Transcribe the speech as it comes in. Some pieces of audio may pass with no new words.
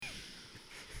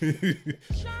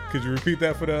Could you repeat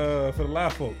that for the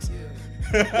live folks?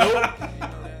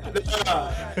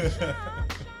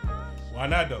 Why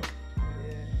not though?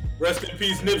 Rest in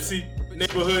peace, Nipsey.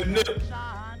 Neighborhood Nip.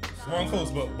 Wrong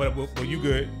close, but you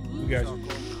good. We got you.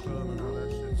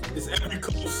 It's every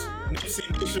coast.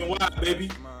 Nipsey nationwide,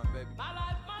 baby.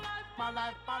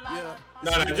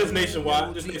 Nah, just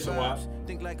nationwide. Just nationwide.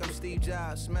 Think like I'm Steve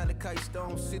Jobs. Malachi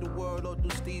Stone, see the world all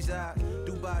through Steve's eyes.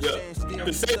 Dubai Yeah, stand you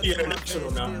can say still. the international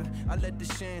now. I let the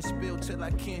shine spill till I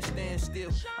can't stand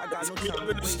still. I got no Turn me time up to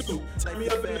in the waste. stew. Turn me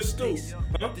Life up in the fast stew. pace.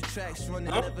 Huh? The tracks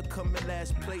running, Huh? never come in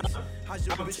last place. How's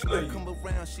your I'm bitch telling gonna you. come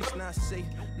around? She's not safe.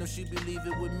 No, she believe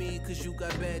it with me, cause you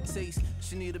got bad taste.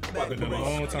 She need a back been doing a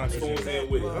long time since you- back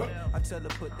with it, rub. huh? I tell her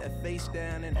put that face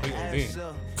down and he ass ODing.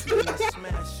 up. Then I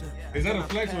smash her. Is that a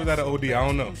flex or is that an OD? I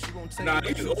don't know. Nah,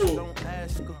 he's old. Don't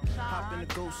ask her. Hop in the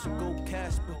ghost and go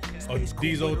Casper. Oh,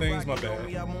 these old things? My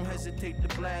bad. I won't hesitate to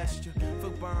blast you.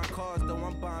 Fuck buying cars, though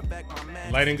I'm buying back my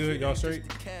mask. Lighting good? Y'all straight?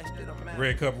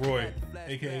 Red Cup Roy,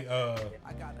 aka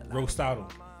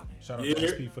Roastado. Shout out Yeah. to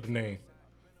SP for the name.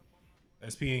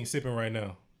 SP ain't sipping right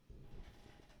now,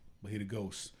 but he the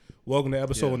ghost. Welcome to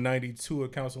episode 92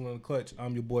 of Council in the Clutch.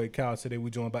 I'm your boy Cal. Today we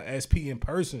joined by SP in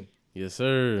person. Yes,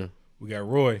 sir. We got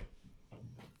Roy.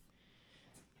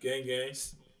 Gang, gang.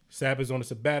 Sap is on a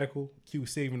sabbatical. Q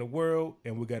saving the world,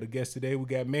 and we got a guest today. We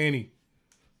got Manny.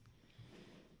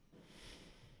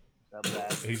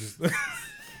 He just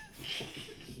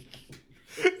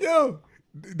Yo,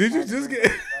 did you just get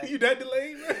you that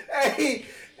delayed? Man? Hey,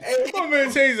 My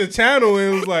man changed the channel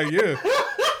and it was like, yeah.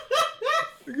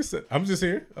 Nigga said, I'm just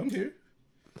here. I'm here.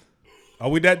 Are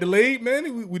we that delayed,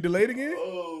 man? We delayed again?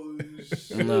 oh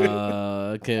shit.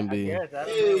 Nah, it can't be.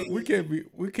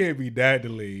 We can't be that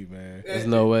delayed, man. There's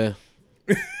no way.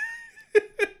 That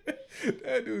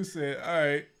dude said, all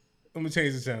right, I'm gonna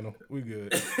change the channel. We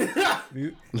good.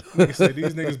 Nigga said,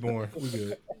 these niggas born. We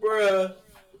good. Bruh,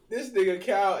 this nigga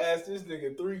Cal asked this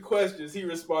nigga 3 questions. He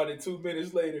responded 2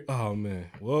 minutes later. Oh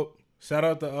man. Well, shout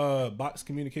out to Box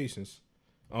Communications.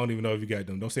 I don't even know if you got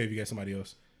them. Don't say if you got somebody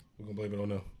else. We're gonna blame it on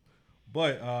them.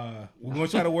 But we're gonna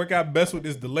try to work out best with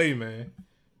this delay, man.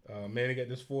 Man, they got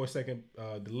this 4-second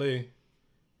delay.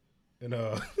 And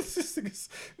this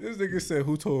nigga said,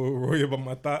 who told Roy about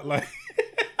my thought life?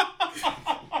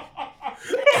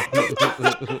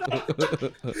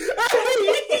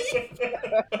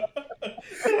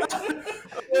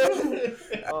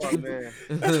 Oh man.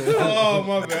 Oh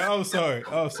my bad. I'm sorry.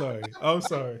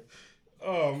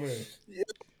 Oh man.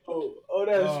 Oh,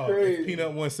 that's crazy.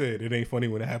 Peanut once said it ain't funny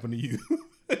when it happened to you.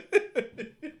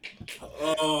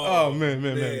 Oh, man.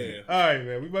 All right,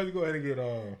 man. We about to go ahead and get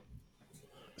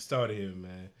started here,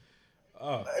 man.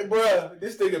 Hey, bruh,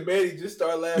 this nigga Manny just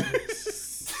started laughing.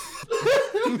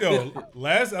 Yo,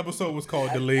 last episode was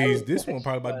called Delays. This one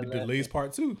probably about to be Delays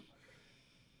Part 2.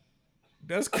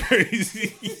 That's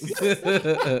crazy.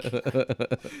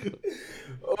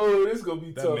 Oh, this gonna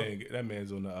be tough. That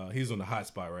man's on the he's on the hot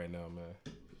spot right now, man.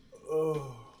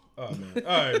 Oh Man.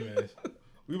 All right, man.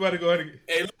 We about to go ahead and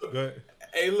Hey, look. go ahead.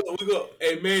 Hey, look, we go.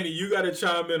 Hey, Manny, you gotta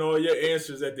chime in on your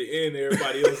answers at the end.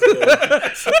 Everybody else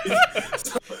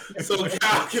goes. so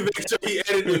Cal can make sure he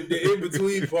edited the in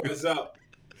between parts out.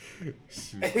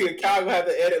 Hey, Cal gonna have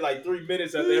to edit like 3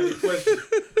 minutes after every question.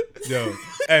 Yo,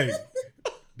 hey.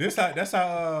 That's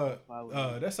how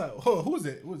who was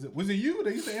it? Was it you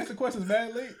that used to answer questions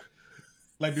mad late?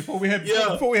 Like before we had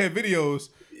videos,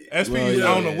 SP, I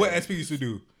don't know what SP used to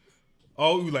do.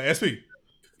 Oh, we was like, SP,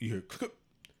 you hear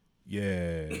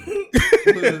yeah.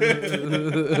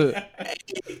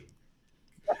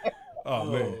 Oh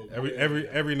man.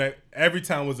 Every night, every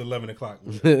time was 11 o'clock.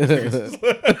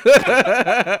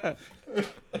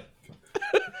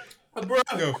 Bro,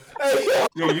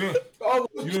 Yo, you know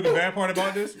the bad part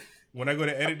about this? When I go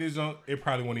to edit this on, it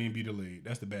probably won't even be delayed.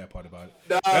 That's the bad part about it.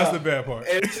 That's the bad part.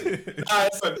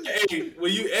 It's like, hey,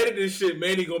 when you edit this shit,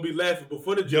 Manny gonna be laughing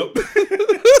before the joke. Yep.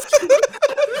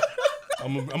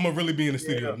 I'm gonna really be in the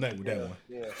studio tonight with that one.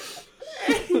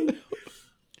 Yeah.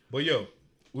 But yo,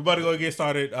 we about to go get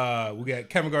started. We got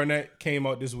Kevin Garnett came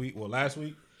out last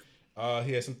week.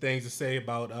 He had some things to say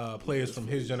about players from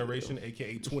his generation,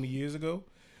 aka 20 years ago.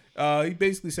 He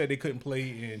basically said they couldn't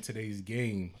play in today's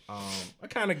game. I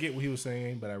kind of get what he was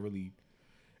saying, but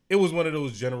it was one of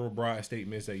those general broad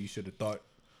statements that you should have thought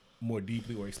more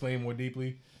deeply or explained more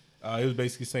deeply. It was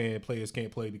basically saying players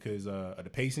can't play because of the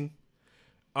pacing.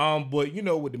 But you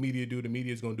know what the media do? The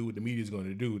media is going to do what the media is going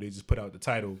to do. They just put out the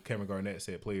title. Kevin Garnett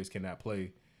said players cannot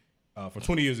play from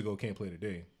 20 years ago, can't play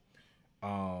today.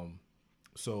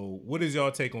 So what is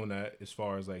y'all take on that as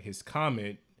far as like his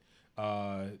comment?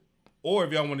 Or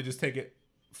if y'all want to just take it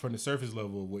from the surface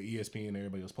level of what ESPN and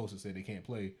everybody else posted said they can't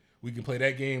play. We can play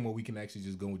that game, or we can actually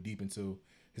just go deep into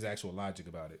his actual logic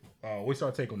about it. What's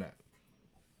your take on that?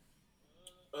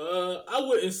 I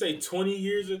wouldn't say 20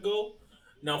 years ago.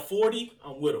 Now 40,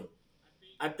 I'm with him.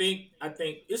 I think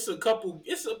it's a couple.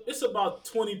 It's about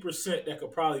 20% that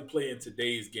could probably play in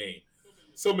today's game.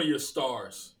 Some of your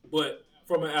stars, but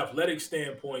from an athletic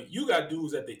standpoint, you got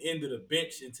dudes at the end of the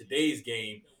bench in today's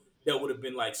game that would have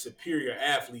been like superior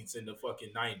athletes in the fucking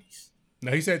 90s.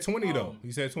 No, he said 20 though.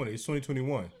 He said 20. It's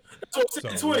 2021. That's what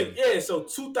I'm saying. 20. Yeah. So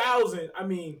 2000. I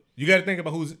mean, you got to think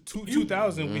about who's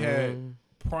 2000. We had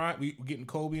prime. We getting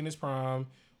Kobe in his prime.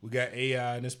 We got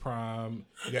AI in his prime.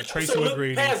 We got Tracy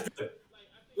McGrady.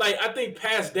 I think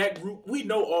past that group, we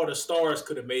know all the stars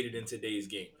could have made it in today's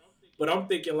game. But I'm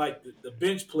thinking like the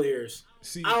bench players.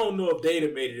 See, I don't know if they'd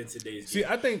have made it in today's game.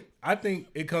 I think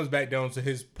it comes back down to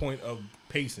his point of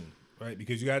pacing, right?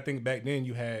 Because you got to think back then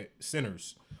you had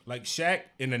centers. Like Shaq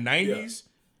in the 90s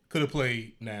could have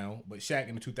played now, but Shaq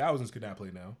in the 2000s could not play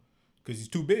now because he's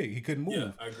too big. He couldn't move.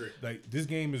 Yeah, I agree. Like this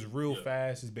game is real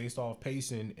fast. It's based off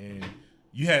pacing, and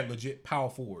you had legit power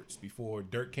forwards before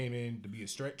Dirk came in to be a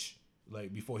stretch.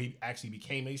 Like before he actually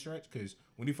became a stretch, because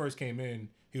when he first came in,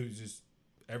 he was just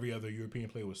every other European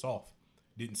player was soft.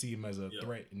 Didn't see him as a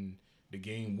threat, and the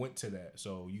game went to that.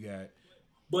 So you got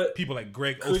people like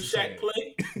Greg. Could Shaq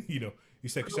play? You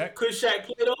said Shaq. Could Shaq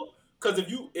play though? Because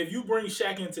if you bring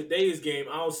Shaq in today's game,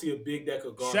 I don't see a big that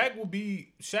could guard. Shaq will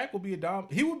be a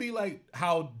he would be like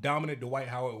how dominant Dwight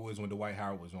Howard was when Dwight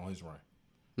Howard was on his run.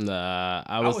 Nah,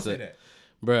 I would say that,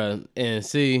 bruh. And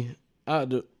see, I'll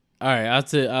do. All right,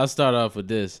 I'll start off with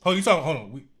this. Hold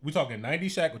on. We talking 90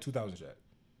 Shaq or 2000 Shaq?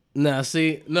 Nah,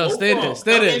 see, no, stay there.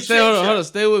 Hold on,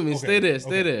 stay with me. Okay,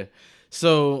 stay there.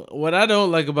 So what I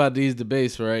don't like about these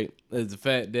debates, right, is the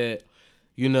fact that,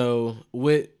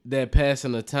 with that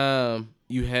passing of time,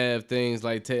 you have things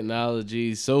like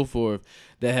technology, so forth,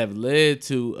 that have led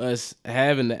to us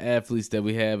having the athletes that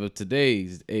we have of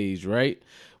today's age, right?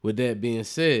 With that being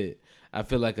said, I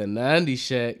feel like a 90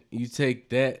 Shaq, you take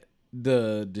that,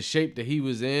 the shape that he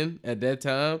was in at that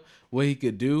time, what he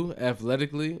could do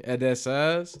athletically at that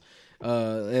size,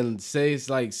 and say it's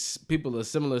like people a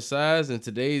similar size in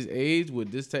today's age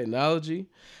with this technology,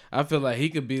 I feel like he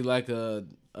could be like a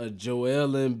Joel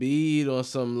Embiid or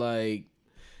some like,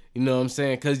 you know what I'm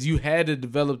saying? Because you had to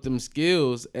develop them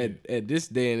skills at this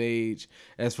day and age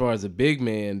as far as a big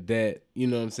man that, you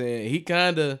know what I'm saying? He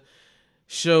kind of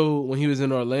showed when he was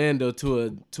in Orlando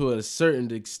to a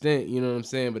certain extent, you know what I'm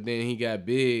saying? But then he got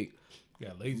big.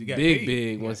 Got lazy,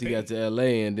 big once he got to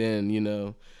LA, and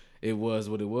then, it was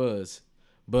what it was.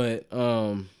 But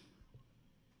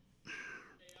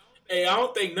hey, I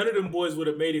don't think none of them boys would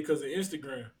have made it because of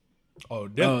Instagram.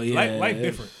 Yeah. Life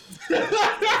different.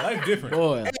 Life different.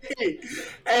 Boy.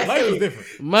 Life was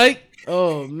different. Mike,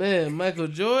 oh man, Michael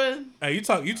Jordan. Hey, you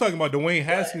talking about Dwayne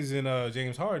Haskins and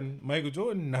James Harden. Michael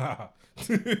Jordan? Nah.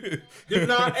 Did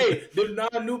not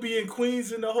be in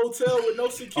Queens in the hotel with no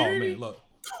security?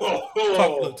 Oh man,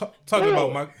 look. Talking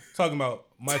about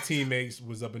my teammates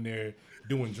was up in there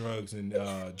doing drugs and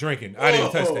drinking. I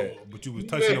didn't touch that, but you was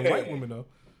touching the white women though.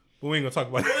 But we ain't gonna talk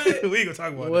about it. We ain't gonna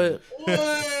talk about what?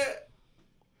 What?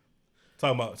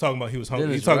 Talking about he was hungry.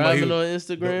 Dennis He talking about he Rodman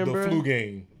was, on Instagram, the bro. flu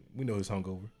game. We know he's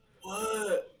hungover.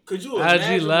 What? Could you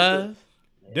imagine? IG live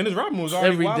Dennis Rodman was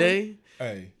already every wilding. day.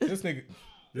 Hey, this nigga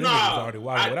was already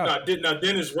wilding without. Now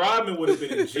Dennis Rodman would have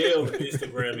been in jail if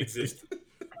Instagram existed.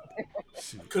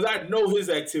 Because I know his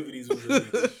activities was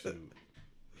illegal.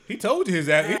 He told you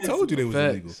He told you they was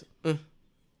illegal.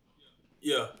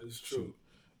 Yeah, it's true.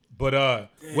 But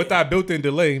with that built-in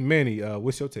delay, Manny,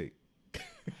 what's your take?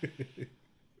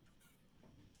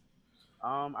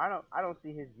 I don't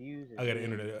see his views. I gotta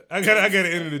enter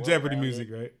the Jeopardy music,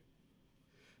 right?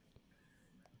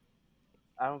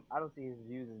 I don't see his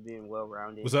views as being well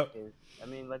rounded. What's up? I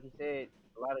mean, like you said,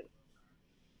 a lot of.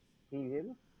 Can you hear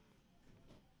me?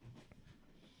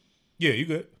 Yeah, you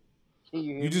good. Can you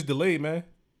hear You me? just delayed, man.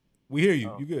 We hear you.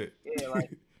 Oh. You good? Yeah,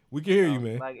 like We can hear you,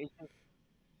 man. like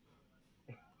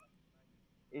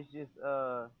it's just This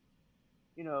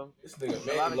nigga a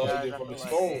lot man of logged guys. in I from feel his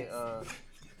like phone.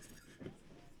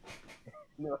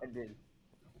 no, I didn't.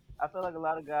 I feel like a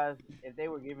lot of guys, if they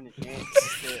were given a chance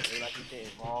to, like you said,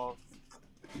 evolve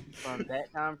from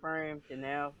that time frame to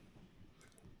now,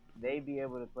 they'd be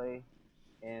able to play.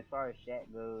 And as far as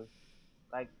Shaq goes,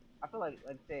 like I feel like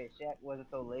I said, Shaq wasn't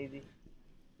so lazy.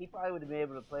 He probably would have been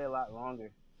able to play a lot longer,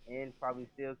 and probably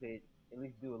still could at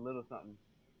least do a little something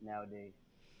nowadays.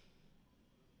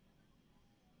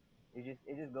 It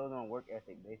just goes on work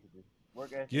ethic basically.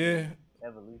 Work ethic, Yeah. and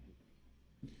evolution.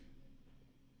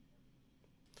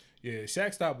 Yeah,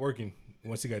 Shaq stopped working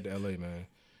once he got to LA, man.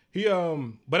 He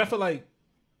but I feel like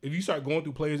if you start going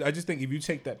through players, I just think if you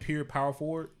take that pure power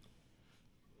forward,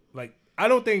 like I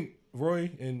don't think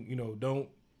Roy and don't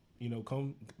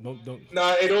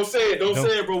Nah, hey, don't say it. Don't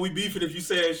say it, bro. We beefing if you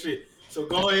say that shit. So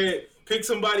go ahead, pick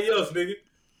somebody else, nigga.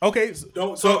 Okay,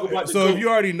 don't talk about the so GOAT. If you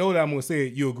already know that I'm gonna say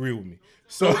it, you agree with me.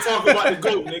 So don't talk about the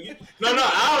GOAT, nigga. No,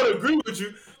 I don't agree with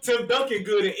you. Tim Duncan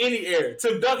good in any era.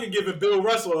 Tim Duncan giving Bill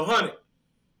Russell 100.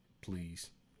 Please.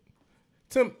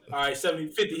 Tim. All right, 70,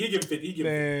 50. He giving 50. He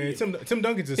giving 50. Tim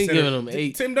Duncan's a he center. Giving him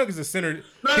 8. Tim Duncan's a center.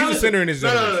 No, he's a center in his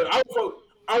generation. No.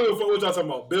 I don't give a fuck what y'all talking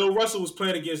about. Bill Russell was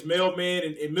playing against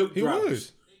Mailman and Milk Droppers.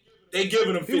 Was. They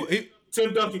giving him 50.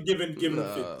 Tim Duncan giving him 50.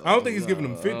 I don't think he's giving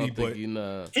him 50, but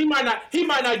he might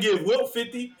not give Wilt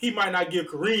 50. He might not give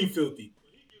Kareem 50.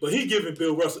 But he giving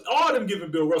Bill Russell. All of them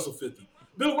giving Bill Russell 50.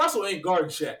 Bill Russell ain't guarding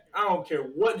Shaq. I don't care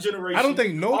what generation. I don't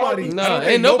think nobody.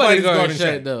 Ain't nobody guarding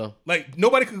Shaq though. Like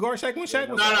nobody could guard Shaq when Shaq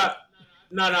was.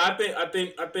 No. I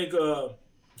think.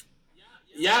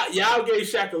 Y'all gave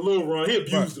Shaq a little run. He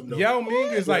abused him though. Yao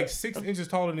Ming is like 6 inches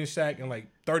taller than Shaq and like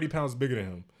 30 pounds bigger than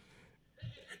him.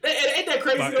 Ain't that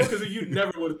crazy though? Because you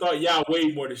never would have thought Yao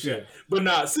weighed more than Shaq. Yeah. But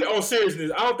nah, on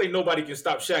seriousness, I don't think nobody can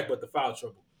stop Shaq but the foul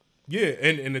trouble. Yeah,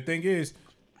 and the thing is,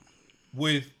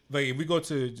 with like if we go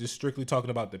to just strictly talking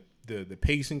about the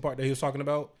pacing part that he was talking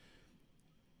about,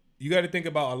 you got to think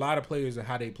about a lot of players and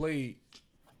how they played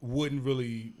wouldn't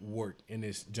really work in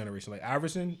this generation. Like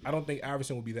Iverson, I don't think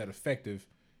Iverson would be that effective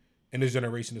in this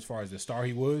generation as far as the star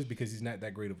he was because he's not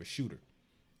that great of a shooter.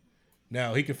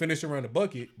 Now, he can finish around the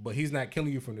bucket, but he's not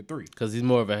killing you from the three. Because he's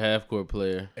more of a half-court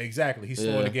player. Exactly. He's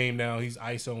slowing the game down. He's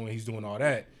ISOing. He's doing all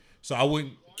that. So I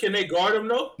wouldn't... Can they guard him,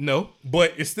 though? No.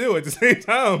 But it's still, at the same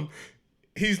time,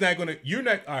 he's not going to... You're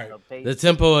not... All right. The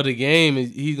tempo of the game,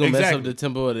 he's going to mess up the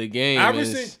tempo of the game.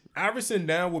 Iverson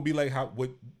now would be like what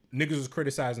niggas was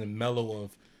criticizing Melo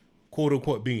of,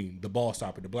 quote-unquote, being the ball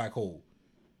stopper, the black hole.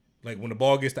 Like, when the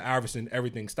ball gets to Iverson,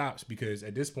 everything stops because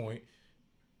at this point...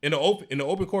 In the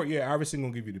open court, yeah, Iverson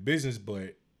gonna give you the business,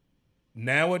 but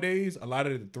nowadays a lot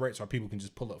of the threats are people can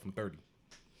just pull up from 30.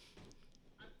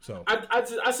 So I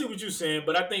see what you're saying,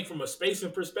 but I think from a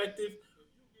spacing perspective,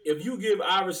 if you give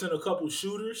Iverson a couple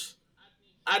shooters,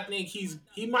 I think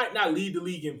he might not lead the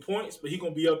league in points, but he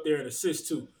gonna be up there in assists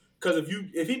too. Because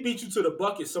if he beat you to the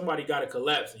bucket, somebody got to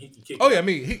collapse and he can kick. Oh yeah, I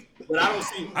mean but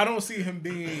I don't see him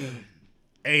being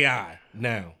AI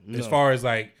now as far as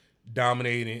like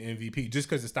dominating MVP just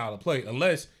because of style of play,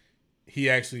 unless he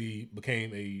actually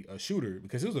became a shooter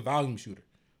because he was a volume shooter.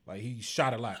 Like he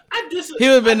shot a lot. He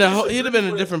would have been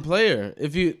a different player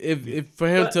if for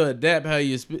him to adapt how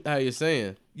you're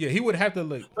saying. Yeah, he would have to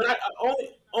like. But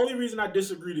only reason I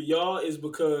disagree to y'all is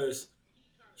because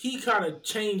he kind of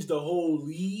changed the whole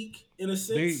league in a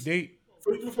sense.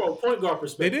 From a point guard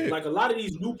perspective, like a lot of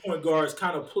these new point guards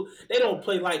kind of they don't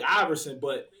play like Iverson,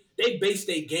 but they base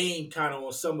their game kind of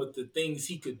on some of the things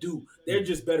he could do. They're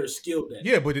just better skilled at it.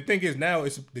 Yeah, but the thing is now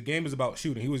the game is about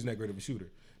shooting. He wasn't that great of a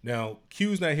shooter. Now,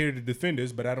 Q's not here to defend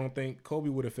us, but I don't think Kobe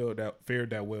would have fared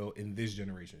that well in this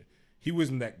generation. He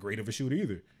wasn't that great of a shooter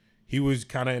either. He was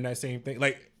kind of in that same thing.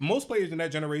 Like most players in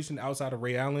that generation outside of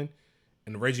Ray Allen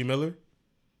and Reggie Miller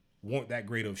weren't that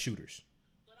great of shooters.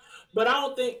 But I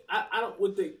don't think I don't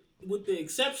with the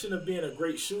exception of being a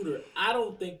great shooter, I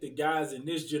don't think the guys in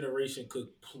this generation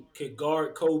could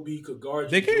guard Kobe, could guard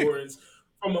Jordans.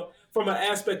 From an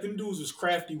aspect, them dudes was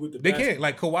crafty with the basketball. They can't.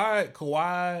 Like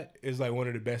Kawhi is like one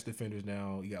of the best defenders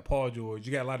now. You got Paul George.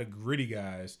 You got a lot of gritty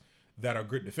guys that are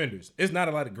great defenders. It's not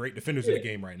a lot of great defenders in the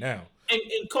game right now. And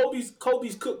Kobe's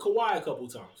cooked Kawhi a couple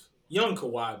times. Young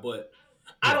Kawhi, but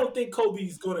I don't think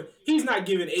he's not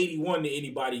giving 81 to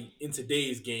anybody in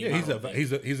today's game. Yeah,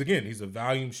 he's a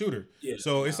volume shooter. Yeah,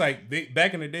 so it's like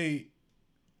back in the day,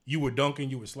 you were dunking,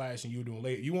 you were slashing, you were doing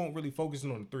late. You weren't really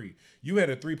focusing on the three. You had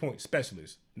a 3-point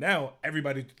specialist. Now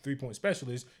everybody's a 3-point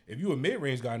specialist. If you're a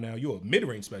mid-range guy now, you're a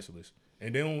mid-range specialist,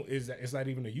 and then it's not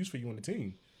even a use for you on the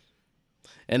team.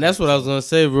 And that's what I was gonna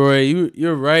say, Roy.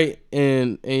 You're right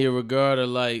in your regard of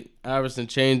like Iverson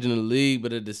changing the league,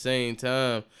 but at the same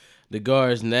time, the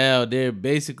guards now they're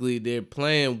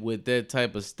playing with that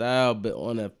type of style, but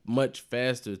on a much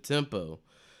faster tempo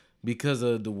because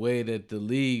of the way that the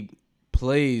league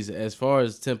plays as far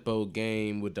as tempo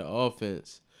game with the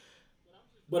offense.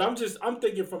 But I'm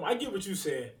thinking I get what you're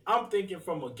saying. I'm thinking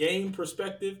from a game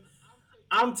perspective.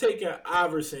 I'm taking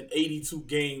Iverson 82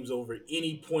 games over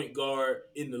any point guard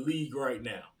in the league right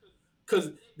now.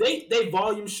 Because they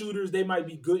volume shooters, they might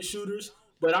be good shooters,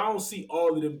 but I don't see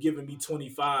all of them giving me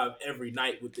 25 every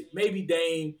night with it. Maybe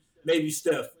Dame, maybe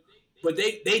Steph. but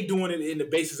they doing it in the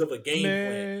basis of a game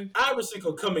plan. Iverson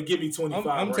could come and give me 25.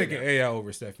 I'm taking AI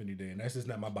over Stephanie Day, and that's just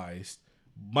not my bias.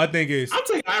 My thing is, I'm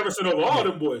taking Iverson over all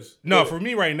them boys. No, for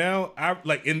me right now, I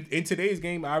like in today's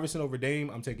game, Iverson over Dame.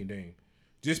 I'm taking Dame,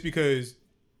 just because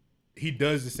he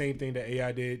does the same thing that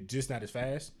AI did, just not as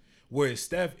fast. Whereas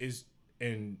Steph is,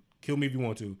 and kill me if you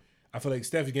want to, I feel like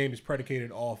Steph's game is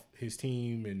predicated off his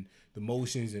team and the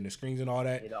motions and the screens and all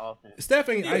that. Steph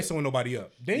ain't ISOing nobody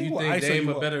up. Dame You will think ISO Dame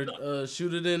you a up. better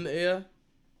shooter than AI?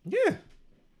 Yeah.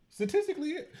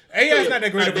 Statistically, AI is not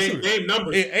that great of a shooter. Game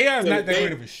numbers. AI is not that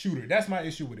great of a shooter. That's my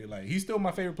issue with it. Like, he's still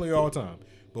my favorite player all the time.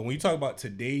 But when you talk about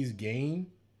today's game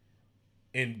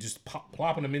and just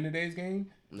plopping them in today's game,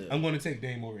 I'm going to take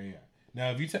Dame over AI.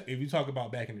 Now, if you talk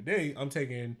about back in the day, I'm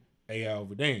taking AI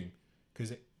over Dame,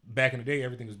 because back in the day,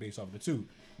 everything was based off of the two.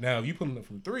 Now, if you pulling up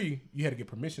from 3, you had to get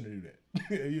permission to do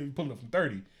that. You're pulling up from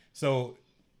 30. So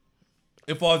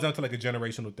it falls down to like a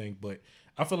generational thing. But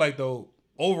I feel like, though,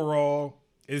 overall,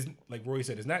 is like Roy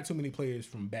said, there's not too many players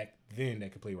from back then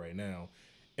that can play right now.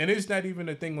 And it's not even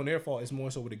a thing on their fault. It's more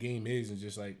so what the game is and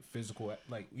just like physical.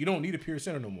 Like, you don't need a pure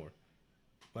center no more.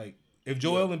 Like, if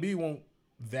Joel Embiid won't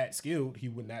that skilled, he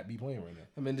would not be playing right now.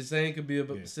 I mean, the same could be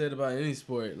said about any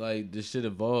sport. Like, this shit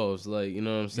evolves. Like, you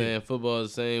know what I'm saying? Yeah. Football is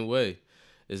the same way.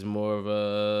 It's more of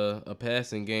a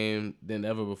passing game than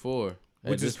ever before.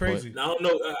 Which is crazy. Now, I don't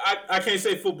know. I can't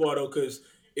say football, though, because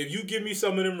if you give me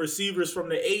some of them receivers from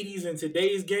the 80s in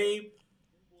today's game,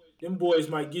 them boys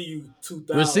might give you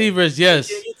 2,000. Receivers, yes.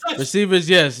 Receivers,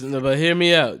 yes. No, but hear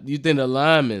me out. You think the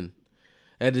linemen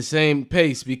at the same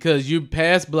pace because you're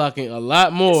pass blocking a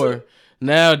lot more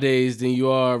nowadays than you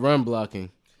are run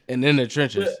blocking and in the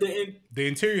trenches. The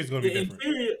interior is going to be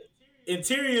different.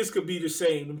 Interiors could be the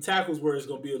same. Them tackles where it's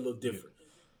going to be a little different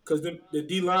because the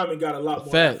D lineman got a lot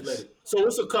more athletic. So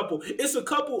it's a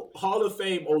couple Hall of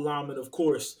Fame O linemen, of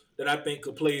course, that I think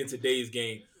could play in today's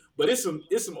game. But it's some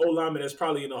O linemen that's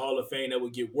probably in the Hall of Fame that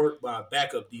would get worked by a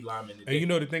backup D lineman today. And you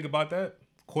know the thing about that,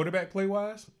 quarterback play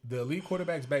wise, the elite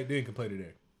quarterbacks back then could play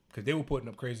today because they were putting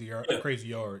up crazy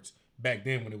yards back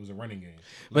then when it was a running game.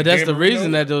 Like, but that's the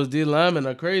reason that those D linemen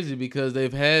are crazy because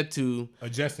they've had to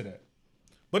adjust to that.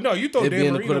 But no, you throw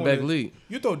Dan Marino quarterback league.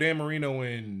 You throw Dan Marino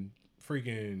in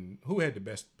freaking who had the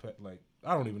best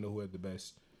I don't even know who had the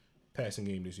best passing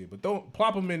game this year. But don't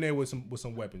plop him in there with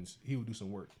some weapons. He would do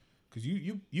some work. Because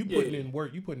you putting in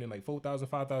work, you putting in like 4,000,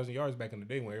 5,000 yards back in the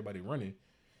day when everybody running.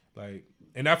 Like,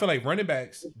 and I feel like running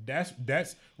backs, that's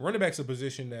running backs a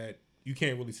position that you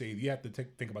can't really say. You have to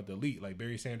think about the elite. Like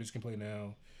Barry Sanders can play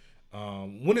now.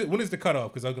 When is the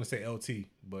cutoff? Because I was gonna say LT,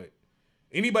 but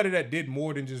anybody that did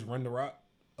more than just run the rock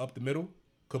up the middle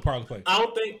could probably play. I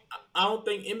don't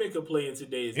think Emmett could play in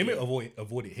today's game. Emmett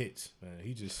avoided hits. Man,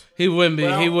 he wouldn't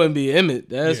be Emmett.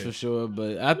 That's for sure.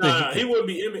 But I think he wouldn't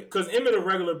be Emmett because Emmett a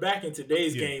regular back in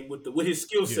today's game with his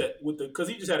skill set because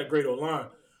he just had a great O-line.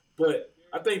 But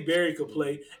I think Barry could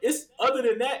play. It's other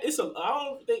than that. I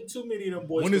don't think too many of them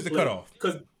boys. When is the cutoff?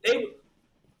 Because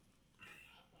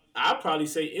I'd probably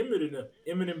say Emmett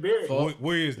and Barry.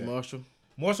 Where is that?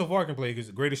 Marshall Faulk can play because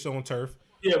the greatest show on turf.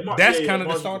 Yeah, that's kind of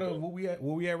the start of where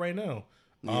we at right now.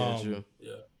 True.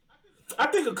 Yeah, I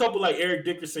think a couple like Eric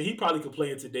Dickerson, he probably could play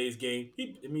in today's game.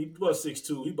 He about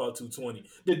 6'2", he about 220.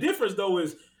 The difference though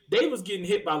is they was getting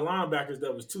hit by linebackers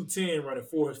that was 210 running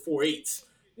 4.8s.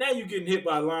 Now you're getting hit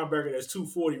by a linebacker that's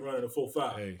 240 running a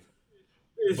 4.5. Hey.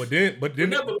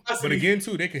 But again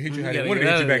too, they could hit you how they wanted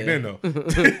to hit you back then though.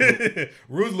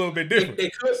 Rules a little bit different. They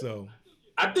could. So.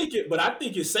 I think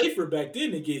it's safer back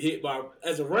then to get hit by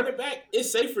as a running back.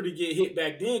 It's safer to get hit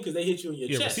back then because they hit you in your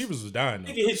chest. Yeah, receivers was dying.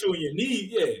 They can hit you in your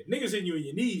knees. Yeah, niggas hitting you in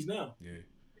your knees now. Yeah,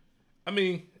 I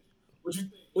mean, what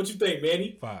you think,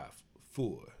 Manny? 5,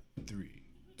 4, 3,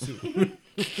 2.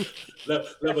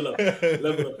 Level up. I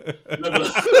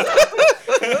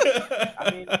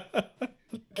mean,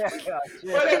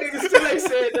 why that nigga still ain't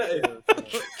said nothing?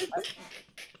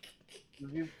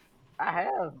 I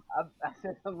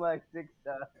said something like 6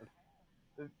 times.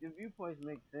 The viewpoints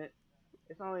make sense.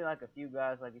 It's only like a few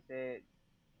guys, like you said,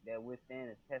 that withstand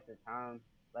a test of time,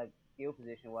 like skill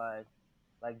position wise.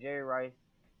 Like Jerry Rice,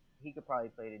 he could probably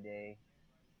play today.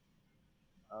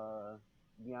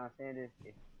 Deion Sanders,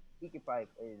 he could probably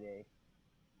play today.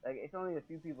 Like it's only a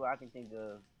few people I can think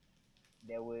of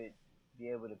that would be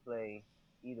able to play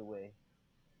either way.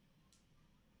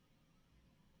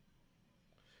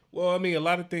 Well, I mean, a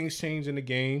lot of things change in the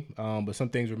game, but some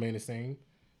things remain the same.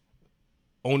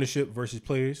 Ownership versus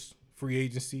players, free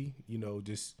agency,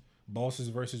 just bosses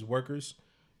versus workers.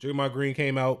 Draymond Green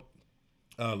came out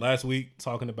last week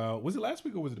talking about, was it last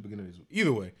week or was it the beginning of this week?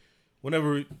 Either way,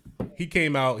 whenever he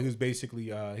came out, he was basically,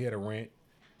 he had a rant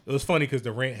It was funny because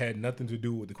the rant had nothing to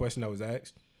do with the question I was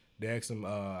asked. They asked him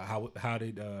how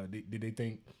did they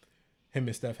think him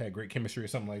and Steph had great chemistry or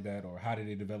something like that, or how did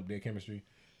they develop their chemistry?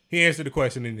 He answered the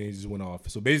question and then he just went off.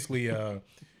 So basically,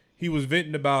 he was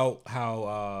venting about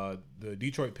how the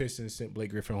Detroit Pistons sent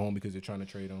Blake Griffin home because they're trying to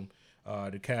trade him.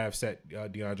 The Cavs set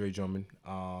DeAndre Drummond,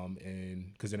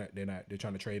 and because they're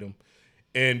trying to trade him.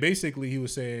 And basically, he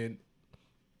was saying,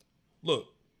 look,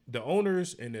 the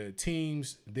owners and the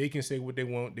teams, they can say what they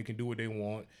want. They can do what they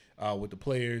want with the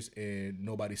players, and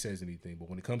nobody says anything. But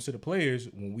when it comes to the players,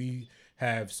 when we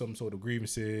have some sort of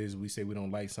grievances, we say we don't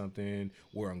like something,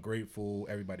 we're ungrateful,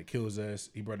 everybody kills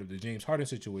us. He brought up the James Harden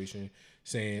situation,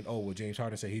 saying, oh, well, James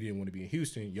Harden said he didn't want to be in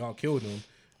Houston. Y'all killed him.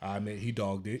 I mean, he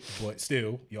dogged it, but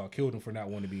still, y'all killed him for not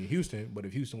wanting to be in Houston. But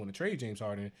if Houston want to trade James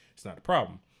Harden, it's not a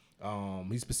problem.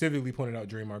 He specifically pointed out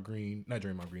DeAndre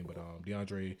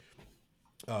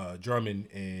Drummond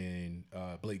and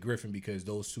Blake Griffin because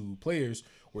those two players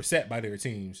were set by their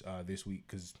teams this week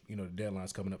because, you know, the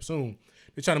deadline's coming up soon.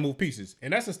 They're trying to move pieces.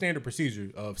 And that's a standard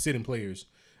procedure of sitting players.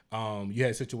 You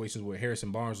had situations where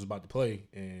Harrison Barnes was about to play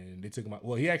and they took him out.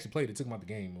 Well, he actually played. They took him out the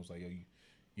game. It was like, yo,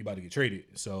 you about to get traded.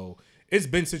 So it's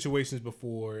been situations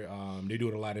before. They do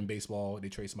it a lot in baseball. They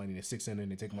trade somebody in the sixth inning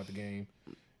and they take them out the game.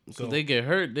 So they get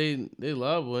hurt, they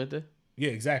liable, ain't they?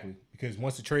 Yeah, exactly. Because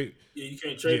once the trade, you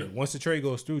can't trade them. Once the trade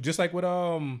goes through, just like with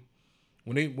when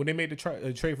they made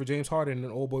the trade for James Harden and the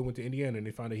old boy went to Indiana and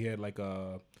they found that he had like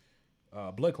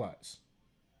blood clots.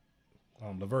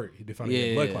 LeVert, they found he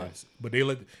had blood clots, but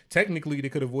technically they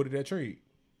could have avoided that trade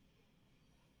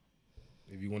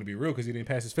if you want to be real because he didn't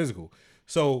pass his physical.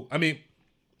 So I mean.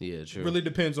 Yeah, true. Really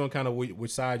depends on kind of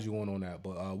which side you on that.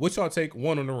 But what's y'all take,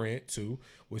 one, on the rant, two,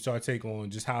 what's y'all take on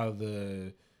just how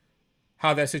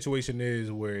that situation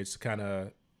is where it's kind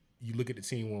of you look at the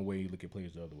team one way, you look at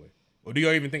players the other way? Or do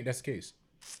y'all even think that's the case?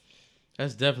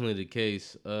 That's definitely the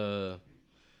case. I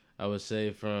would say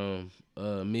from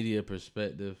a media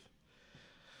perspective,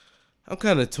 I'm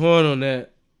kind of torn on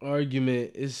that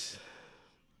argument. It's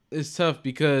tough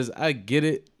because I get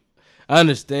it. I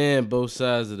understand both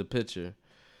sides of the picture.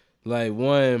 Like,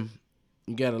 one,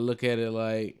 you got to look at it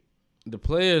like the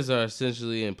players are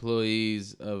essentially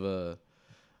employees of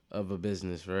a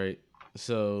business, right?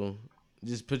 So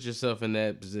just put yourself in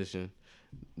that position,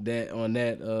 that on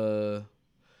that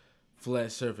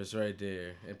flat surface right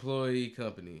there, employee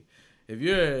company. If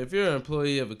you're an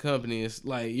employee of a company, it's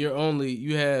like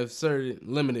you have certain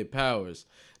limited powers.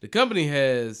 The company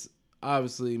has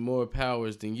obviously more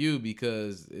powers than you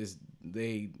because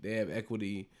they have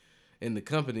equity in the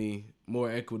company, more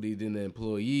equity than the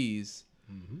employees.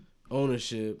 Mm-hmm.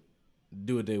 Ownership,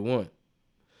 do what they want.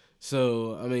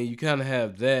 So, I mean, you kind of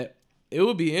have that. It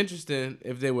would be interesting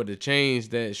if they were to change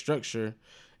that structure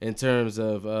in terms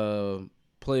of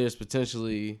players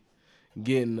potentially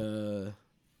getting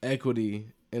equity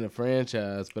in a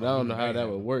franchise, but I don't know how that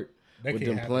would work with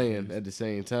them playing at the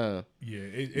same time.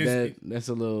 Yeah, that's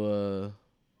a little.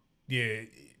 Yeah,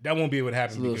 that won't be able to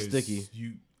happen. It's a little sticky.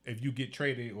 If you get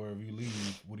traded or if you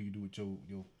leave, what do you do with your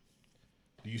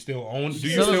do you still own? Do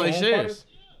you sell still it like own shares?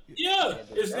 Yeah,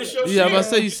 it's your yeah. I'm about to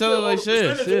share. say you sell it like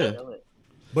shares. Yeah.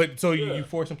 But so you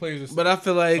forcing players to. But I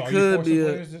feel like it could be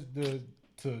players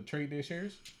to trade their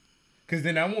shares. Because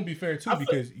then that won't be fair too.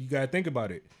 Because you gotta think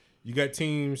about it. You got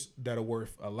teams that are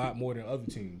worth a lot more than other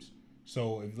teams.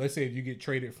 So let's say if you get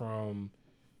traded from,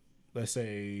 let's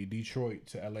say Detroit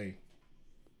to LA.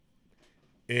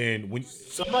 And when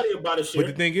somebody about to share. But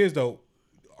the thing is, though,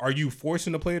 are you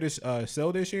forcing the player to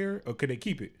sell their share, or could they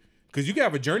keep it? Because you can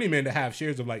have a journeyman to have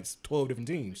shares of like 12 different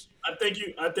teams. I think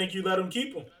you let them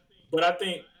keep them, but I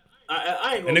think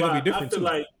I ain't gonna lie. And they're gonna be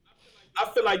different I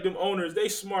feel like them owners, they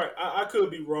smart. I could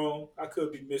be wrong. I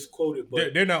could be misquoted,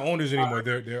 but they're not owners anymore.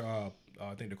 They're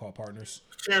I think they're called partners.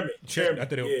 Chairman.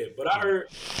 Yeah, but I heard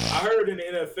in the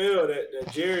NFL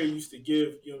that Jerry used to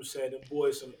give, you know what I'm saying, them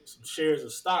boys some shares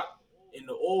of stock in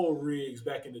the oil rigs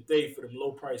back in the day for them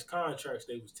low price contracts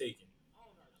they was taking.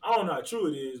 I don't know how true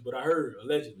it is, but I heard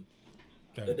allegedly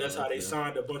that's how they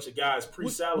signed a bunch of guys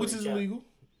pre-salary, which is illegal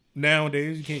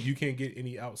nowadays. You can't get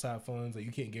any outside funds, like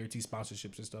you can't guarantee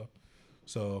sponsorships and stuff.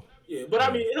 So yeah, but I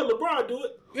mean, LeBron do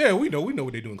it. Yeah, we know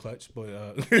what they do in clutch, but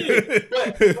but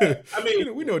I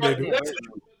mean, we know what they do.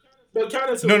 But kind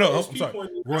of I'm sorry,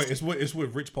 Roy. It's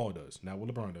what Rich Paul does, not what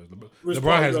LeBron does.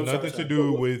 LeBron has nothing to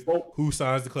do with who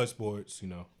signs the clutch sports. You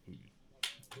know,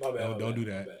 my bad, don't do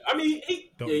that. I mean,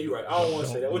 you're right. I don't want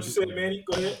to say that. What you said, Manny?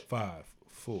 Go ahead. 5,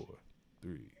 4,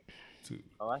 3, 2.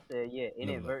 Oh, I said yeah.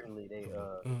 Inadvertently,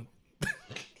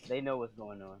 they know what's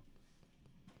going on.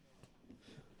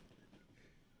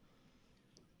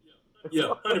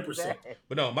 Yeah, 100%.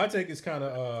 But no, my take is kind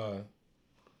of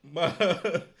my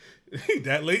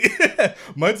that late.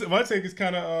 my take is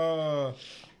kind of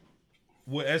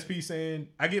what SP saying.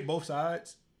 I get both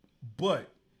sides,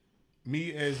 but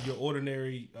me as your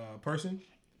ordinary person,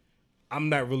 I'm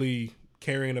not really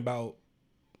caring about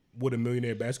what a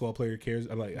millionaire basketball player cares,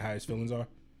 like how his feelings are.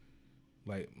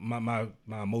 Like my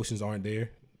emotions aren't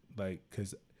there, like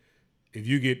because if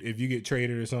you get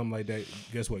traded or something like that,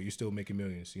 guess what? You're still making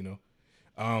millions, you know.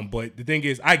 But the thing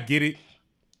is, I get it.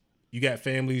 You got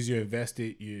families, you're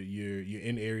invested, you're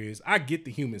in areas. I get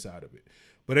the human side of it,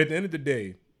 but at the end of the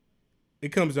day, it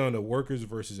comes down to workers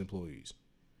versus employees.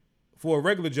 For a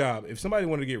regular job, if somebody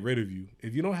wanted to get rid of you,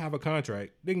 if you don't have a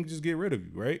contract, they can just get rid of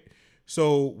you, right?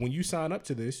 So when you sign up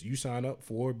to this, you sign up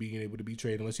for being able to be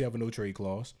traded unless you have a no trade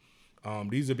clause.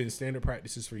 These have been standard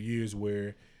practices for years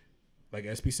where, like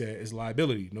SP said, it's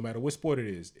liability no matter what sport it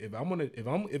is. If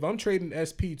I'm trading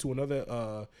SP to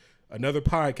another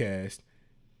podcast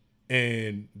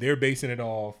and they're basing it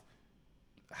off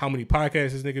how many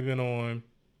podcasts this nigga been on,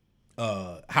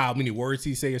 how many words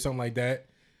he say or something like that.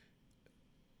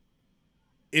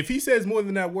 If he says more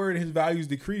than that word and his values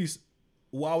decrease,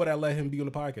 why would I let him be on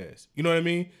the podcast? You know what I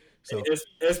mean? So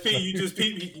SP, you just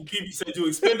PP said you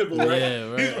expendable, right?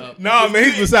 Yeah, right. Nah, man,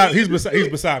 he's beside me. He's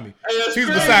beside me. He's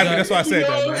beside me. That's why I said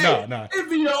that. Nah. It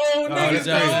be your own niggas.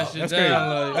 That's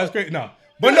crazy. That's great. No,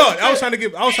 but no, I was trying to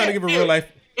give a real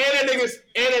life. And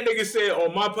that nigga said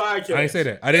on my podcast. I didn't say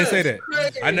that. I didn't say that.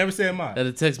 Crazy. I never said mine.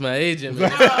 Gotta text my agent,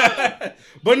 man.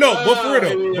 but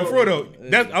for real though,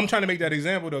 I'm trying to make that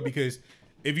example though, because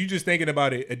if you just thinking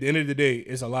about it, at the end of the day,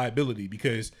 it's a liability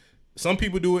because some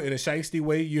people do it in a shiesty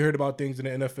way. You heard about things in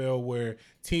the NFL where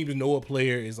teams know a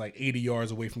player is like 80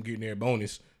 yards away from getting their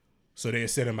bonus, so they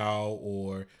set him out,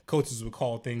 or coaches would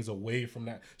call things away from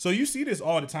that. So you see this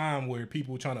all the time where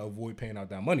people are trying to avoid paying out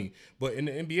that money. But in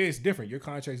the NBA, it's different. Your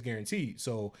contract's guaranteed.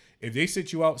 So if they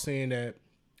sit you out saying that,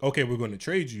 okay, we're going to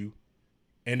trade you,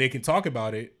 and they can talk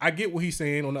about it, I get what he's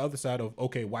saying on the other side of,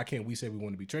 okay, why can't we say we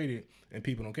want to be traded and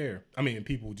people don't care? I mean,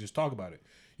 people just talk about it.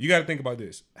 You got to think about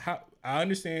this. I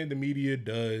understand the media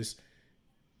does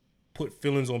put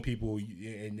feelings on people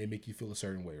and they make you feel a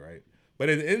certain way, right? But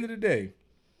at the end of the day,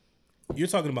 you're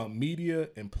talking about media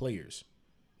and players.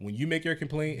 When you make your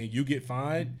complaint and you get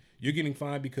fined, you're getting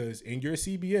fined because in your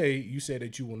CBA, you said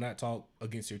that you will not talk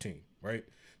against your team, right?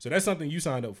 So that's something you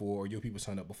signed up for or your people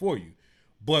signed up before you.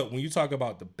 But when you talk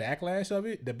about the backlash of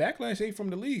it, the backlash ain't from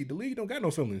the league. The league don't got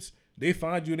no feelings. They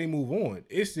find you and they move on.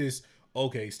 It's just,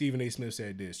 okay, Stephen A. Smith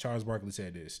said this. Charles Barkley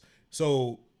said this.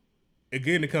 So,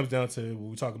 again, it comes down to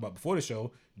what we talked about before the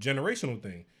show, generational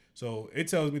thing. So, it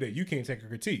tells me that you can't take a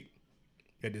critique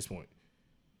at this point.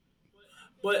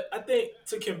 But I think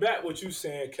to combat what you're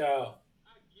saying, Kyle,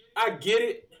 I get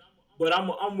it, but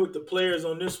I'm with the players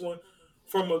on this one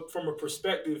from a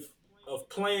perspective of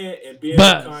playing and being in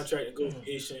contract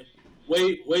negotiation,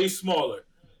 way smaller.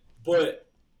 But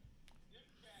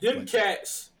them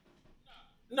cats,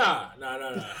 nah.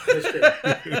 That's crazy.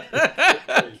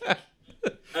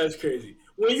 That's crazy.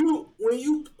 When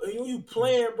you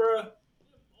playing, bro,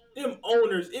 them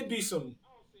owners, it be some.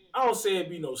 I don't say it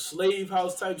be no slave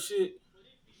house type shit,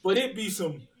 but it be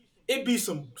some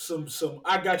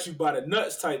I got you by the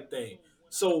nuts type thing.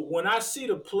 So when I see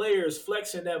the players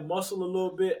flexing that muscle a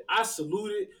little bit, I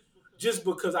salute it just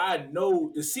because I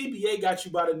know the CBA got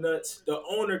you by the nuts, the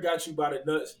owner got you by the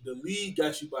nuts, the league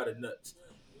got you by the nuts.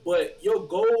 But your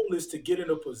goal is to get in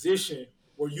a position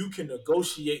where you can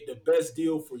negotiate the best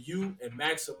deal for you and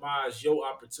maximize your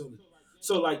opportunity.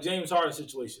 So like James Harden's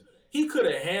situation, he could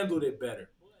have handled it better.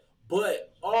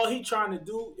 But all he trying to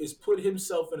do is put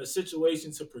himself in a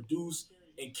situation to produce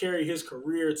and carry his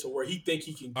career to where he think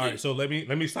he can get. All right, so let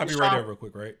me stop you right there real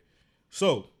quick, right?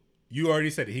 So you already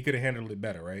said it. He could have handled it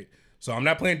better, right? So I'm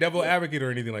not playing devil advocate or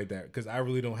anything like that because I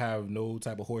really don't have no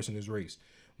type of horse in this race.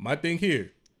 My thing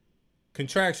here,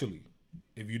 contractually,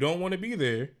 if you don't want to be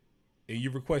there and you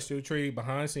request your trade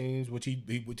behind scenes, which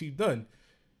he's done,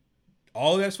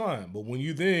 all that's fine. But when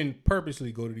you then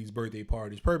purposely go to these birthday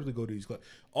parties, purposely go to these clubs,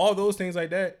 all those things like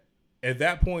that, at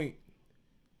that point,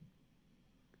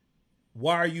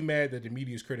 why are you mad that the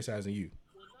media is criticizing you?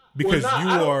 Because you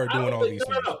are doing all these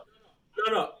things.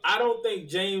 No. I don't think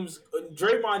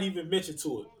Draymond even mentioned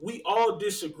to it. We all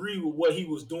disagree with what he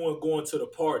was doing going to the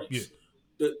parties.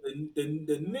 Yeah.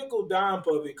 The nickel dime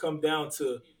of it come down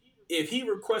to if he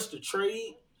requests a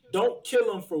trade, don't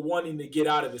kill him for wanting to get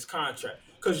out of his contract.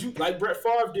 Because you, like Brett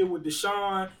Favre did with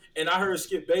Deshaun, and I heard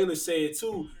Skip Bayless say it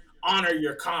too, honor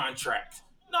your contract.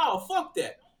 No, fuck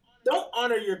that. don't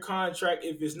honor your contract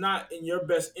if it's not in your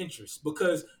best interest.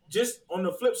 Because just on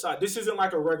the flip side, this isn't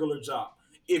like a regular job.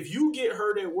 If you get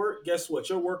hurt at work, guess what?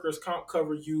 Your workers' comp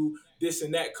cover you, this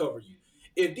and that cover you.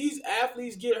 If these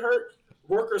athletes get hurt,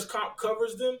 workers' comp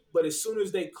covers them, but as soon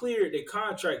as they clear it, their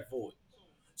contract void.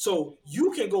 So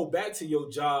you can go back to your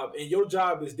job, and your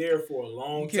job is there for a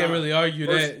long time. You can't really argue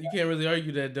that. You can't really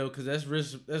argue that though, because that's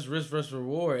risk. That's risk versus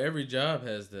reward. Every job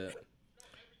has that.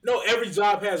 No, every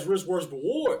job has risk versus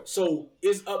reward. So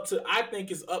I think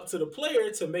it's up to the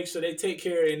player to make sure they take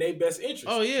care in their best interest.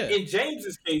 Oh yeah. In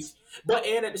James's case,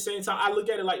 and at the same time, I look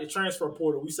at it like the transfer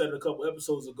portal. We said it a couple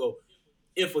episodes ago.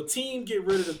 If a team get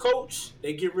rid of the coach,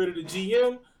 they get rid of the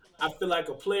GM. I feel like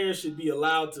a player should be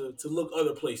allowed to look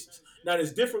other places. Now,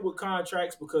 it's different with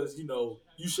contracts because,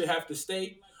 you should have to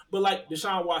stay. But like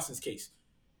Deshaun Watson's case,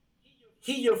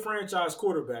 he your franchise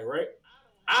quarterback, right?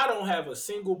 I don't have a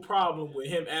single problem with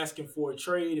him asking for a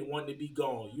trade and wanting to be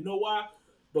gone. You know why?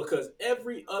 Because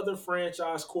every other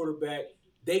franchise quarterback,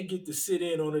 they get to sit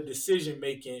in on the decision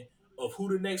making of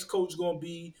who the next coach going to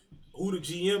be, who the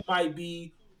GM might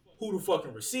be, who the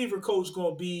fucking receiver coach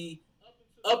going to be,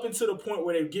 up until the point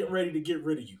where they're getting ready to get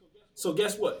rid of you. So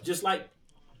guess what? Just like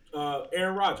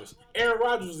Aaron Rodgers. Aaron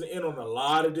Rodgers was in on a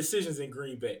lot of decisions in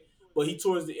Green Bay, but he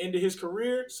towards the end of his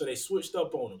career, so they switched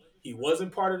up on him. He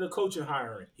wasn't part of the coaching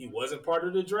hiring. He wasn't part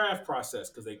of the draft process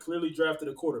because they clearly drafted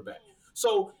a quarterback.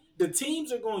 So the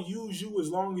teams are going to use you as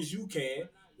long as you can.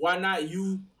 Why not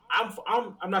you?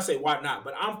 I'm not saying why not,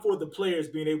 but I'm for the players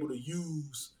being able to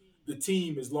use the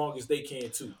team as long as they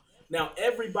can too. Now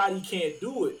everybody can't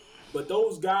do it, but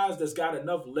those guys that's got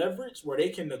enough leverage where they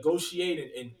can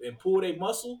negotiate and pull their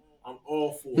muscle, I'm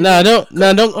all for it.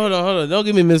 Don't hold on. Don't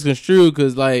get me misconstrued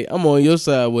because like I'm on your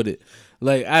side with it.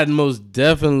 Like I most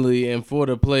definitely am for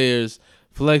the players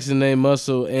flexing their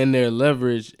muscle and their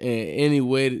leverage in any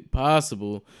way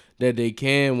possible that they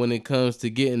can when it comes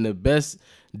to getting the best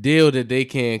deal that they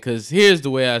can. Because here's the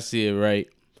way I see it, right?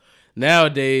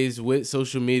 Nowadays with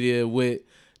social media, with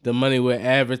the money with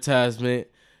advertisement,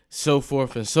 so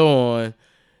forth and so on,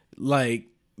 like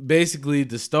basically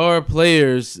the star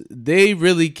players, they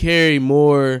really carry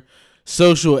more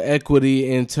social equity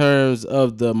in terms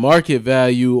of the market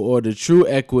value or the true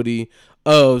equity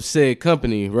of said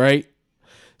company, right?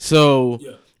 So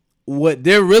what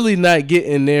they're really not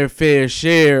getting their fair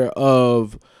share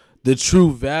of the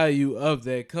true value of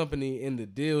that company and the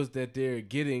deals that they're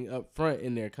getting up front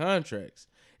in their contracts,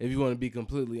 if you want to be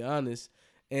completely honest.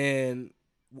 And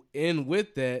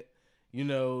with that,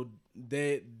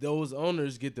 those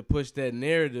owners get to push that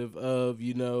narrative of,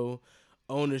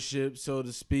 ownership, so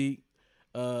to speak,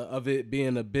 of it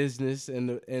being a business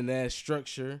and that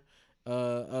structure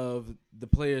of the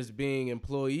players being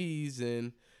employees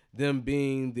and them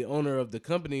being the owner of the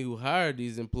company who hired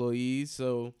these employees.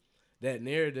 So that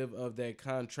narrative of that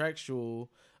contractual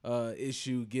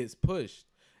issue gets pushed.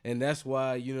 And that's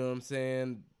why,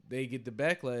 they get the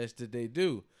backlash that they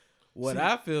do.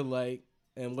 I feel like,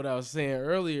 and what I was saying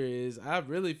earlier is I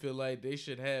really feel like they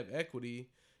should have equity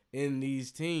in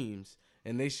these teams.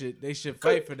 And they should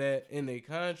fight for that in their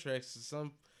contracts in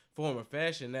some form or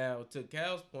fashion. Now, to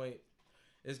Cal's point,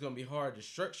 it's going to be hard to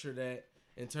structure that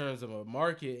in terms of a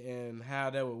market and how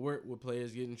that would work with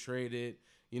players getting traded,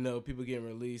 people getting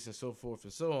released and so forth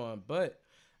and so on. But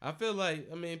I feel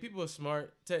like, people are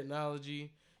smart.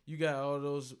 Technology, you got all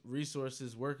those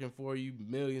resources working for you,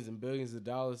 millions and billions of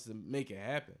dollars to make it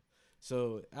happen.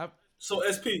 So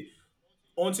SP,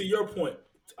 on to your point,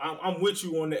 I'm with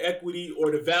you on the equity or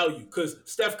the value because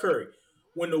Steph Curry,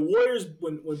 when the Warriors,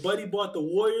 when Buddy bought the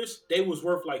Warriors, they was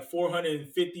worth like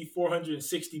 450,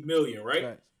 460 million,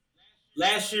 right?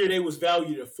 Last year they was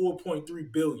valued at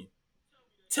 4.3 billion.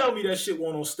 Tell me that shit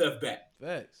won't on Steph back.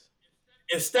 Facts.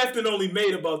 And Steph only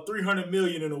made about 300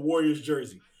 million in a Warriors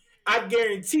jersey. I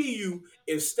guarantee you,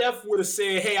 if Steph would have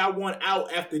said, "Hey, I want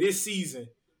out after this season,"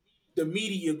 the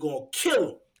media gonna kill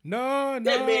him. That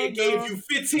man gave you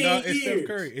 15 years. It's Steph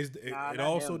Curry. It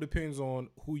also depends on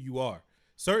who you are.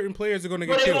 Certain players are going to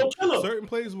get killed. Certain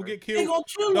players will get killed. They gonna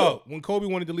kill him. When Kobe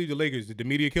wanted to leave the Lakers, did the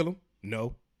media kill him?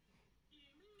 No.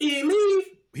 He didn't leave.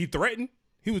 He threatened.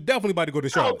 He was definitely about to go to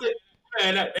Charlotte.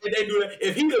 Man, they do that.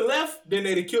 If he'd have left, then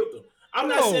they'd have killed him. I'm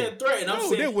not saying threaten. I'm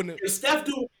saying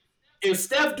if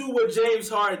Steph do what James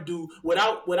Harden do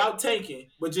without tanking,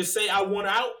 but just say I want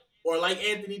out, or like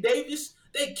Anthony Davis,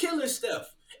 they killing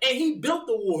Steph. And he built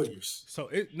the Warriors. So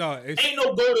ain't no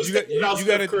Golden State. You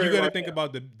gotta think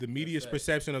about the media's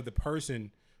perception of the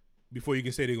person before you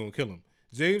can say they're gonna kill him.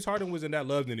 James Harden wasn't that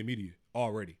loved in the media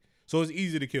already, so it's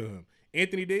easy to kill him.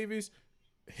 Anthony Davis,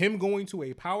 him going to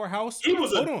a powerhouse.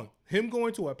 Him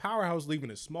going to a powerhouse, leaving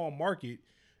a small market.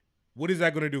 what is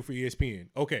that going to do for ESPN?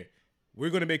 Okay, we're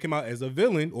going to make him out as a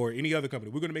villain, or any other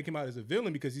company. We're going to make him out as a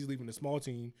villain because he's leaving a small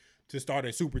team to start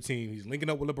a super team. He's linking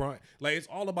up with LeBron. Like, it's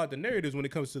all about the narratives when it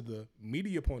comes to the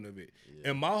media point of it.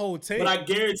 Yeah. And my whole take. But I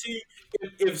guarantee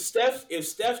you, if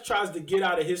Steph tries to get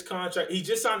out of his contract, he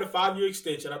just signed a 5-year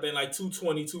extension. I think like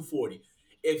 220, 240.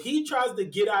 If he tries to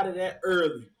get out of that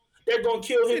early, they're gonna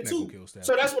kill him too.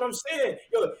 So that's what I'm saying.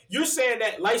 Yo, you're saying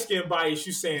that light skin bias.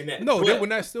 You saying that? No, they would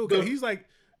not still. He's like.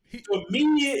 The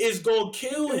media is gonna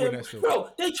kill him, bro.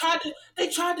 They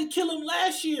tried to kill him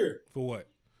last year. For what?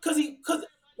 Because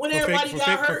when everybody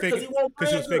got hurt, because he won't play.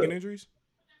 Because he was faking injuries.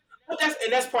 But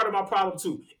that's part of my problem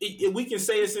too. We can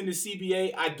say it's in the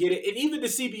CBA. I get it, and even the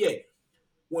CBA.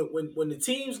 When the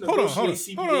teams negotiate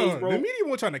CBAs, bro, the media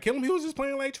wasn't trying to kill him. He was just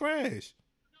playing like trash.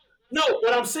 No,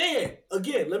 what I'm saying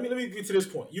again. Let me get to this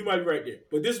point. You might be right there,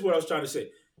 but this is what I was trying to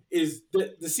say. Is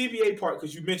the CBA part,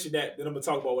 because you mentioned that. Then I'm gonna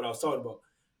talk about what I was talking about.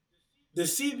 The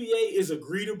CBA is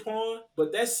agreed upon,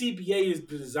 but that CBA is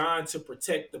designed to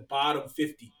protect the bottom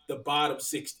 50, the bottom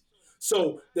 60.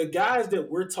 So the guys that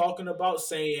we're talking about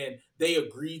saying they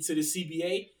agreed to the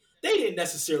CBA, they didn't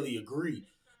necessarily agree.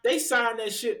 They signed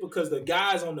that shit because the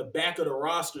guys on the back of the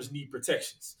rosters need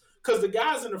protections. Because the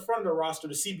guys in the front of the roster,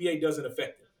 the CBA doesn't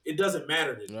affect them. It doesn't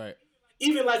matter to them. Right.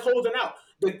 Even like holding out.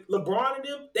 LeBron and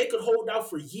them, they could hold out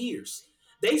for years.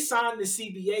 They signed the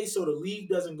CBA so the league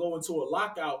doesn't go into a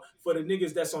lockout for the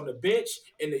niggas that's on the bench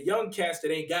and the young cats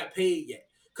that ain't got paid yet.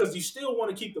 Because you still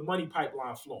want to keep the money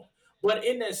pipeline flowing. But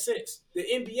in that sense, the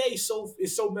NBA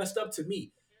is so messed up to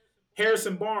me.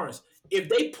 Harrison Barnes, if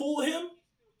they pull him,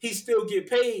 he still get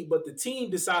paid, but the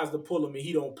team decides to pull him and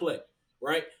he don't play,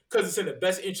 right? Because it's in the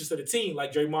best interest of the team,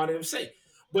 like Draymond and them say.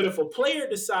 But if a player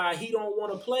decide he don't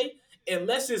want to play,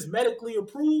 unless it's medically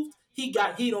approved, he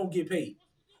don't get paid.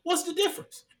 What's the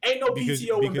difference? Ain't no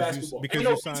PTO in basketball. Because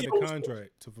you signed a contract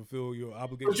to fulfill your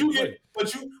obligation.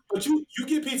 But you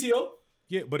get PTO.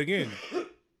 Yeah, but again,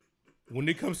 when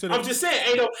it comes to I'm just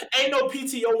saying, ain't no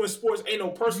PTO in sports, ain't no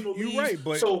personal leagues. You're right,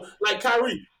 but so like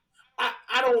Kyrie,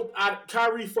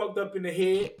 Kyrie fucked up in the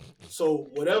head. So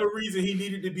whatever reason he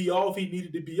needed to be off, he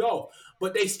needed to be off.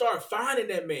 But they start finding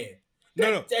that man.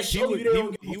 That show you they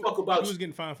don't give a fuck about. He was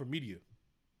getting fined for media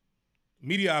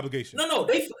obligation. No.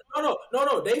 They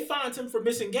fined him for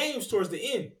missing games towards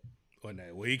the end.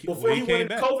 Before he went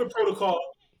into COVID protocol.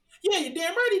 Yeah, you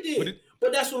damn right he did.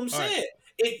 But that's what I'm saying.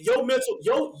 Right.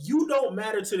 You don't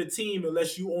matter to the team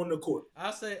unless you on the court.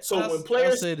 I'll say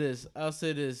this.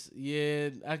 Yeah,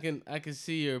 I can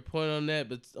see your point on that,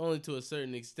 but only to a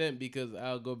certain extent, because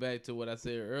I'll go back to what I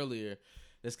said earlier.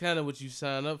 That's kind of what you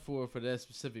sign up for that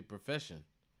specific profession.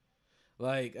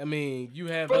 Like, I mean, you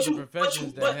have other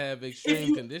professions that have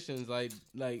extreme conditions,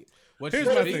 like what you're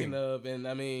speaking of, and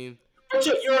I mean. But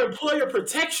your employer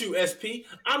protects you, SP.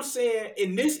 I'm saying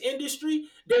in this industry,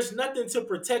 there's nothing to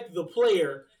protect the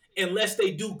player unless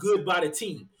they do good by the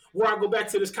team. Where I go back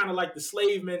to this kind of like the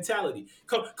slave mentality.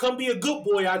 Come be a good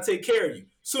boy, I'll take care of you.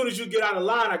 Soon as you get out of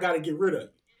line, I got to get rid of you.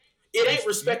 It ain't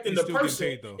respecting the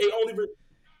person. They only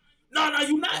No,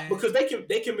 you're not, because they can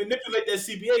manipulate that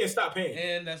CBA and stop paying.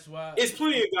 And that's why it's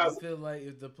plenty of guys. I feel like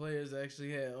if the players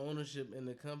actually had ownership in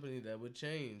the company, that would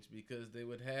change, because they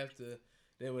would have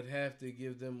to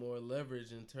give them more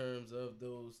leverage in terms of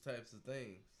those types of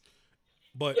things.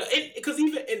 But because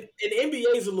even in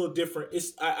NBA is a little different.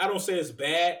 I don't say it's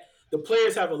bad. The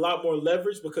players have a lot more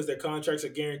leverage because their contracts are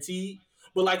guaranteed.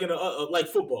 But like in like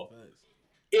football,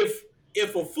 if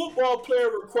a football player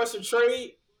requests a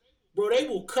trade, bro, they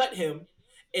will cut him,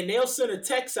 and they'll send a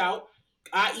text out,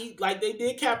 i.e., like they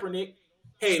did Kaepernick,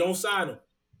 hey, don't sign him.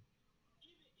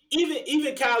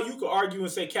 Even Kyle, you could argue and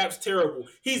say Cap's terrible.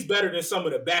 He's better than some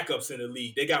of the backups in the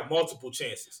league. They got multiple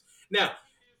chances. Now,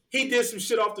 he did some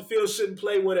shit off the field, shouldn't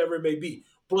play, whatever it may be.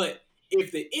 But when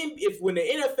the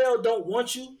NFL don't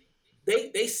want you,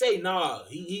 they say, nah,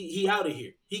 he out of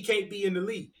here. He can't be in the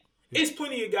league. It's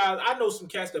plenty of guys. I know some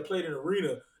cats that played in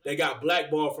arena that got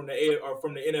blackballed from the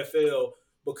NFL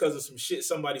because of some shit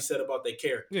somebody said about their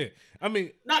character. Yeah, I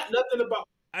mean, nothing about.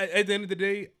 At the end of the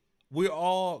day, we're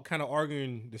all kind of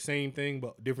arguing the same thing,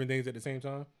 but different things at the same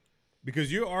time.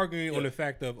 Because you're arguing on the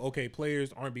fact of, okay,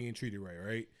 players aren't being treated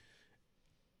right?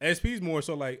 SP's more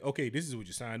so like, okay, this is what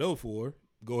you signed up for.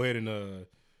 Go ahead and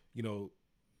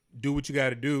do what you got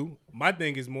to do. My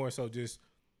thing is more so just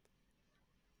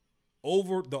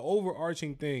the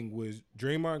overarching thing was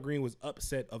Draymond Green was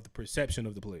upset of the perception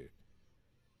of the player.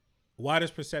 Why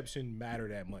does perception matter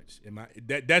that much?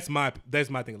 That's my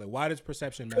thing. Like, why does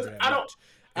perception matter that much?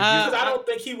 Because I don't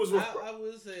think he was. I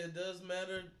would say it does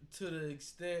matter to the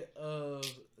extent of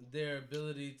their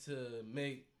ability to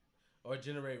make or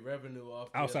generate revenue off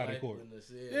Outside their the court.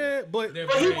 liveliness. Yeah, but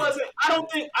But he wasn't.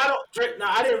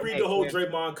 I didn't read the whole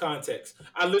Draymond context.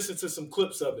 I listened to some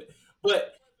clips of it,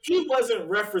 but he wasn't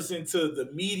referencing to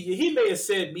the media. He may have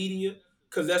said media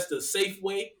because that's the safe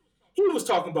way. He was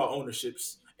talking about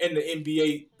ownerships and the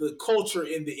NBA, the culture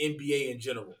in the NBA in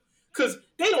general. Because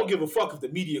they don't give a fuck if the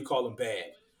media call him bad.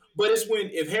 But it's when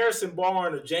if Harrison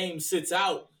Barnes or James sits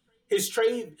out, his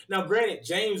trade. Now, granted,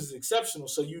 James is exceptional,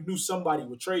 so you knew somebody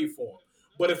would trade for him.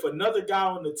 But if another guy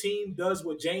on the team does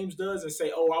what James does and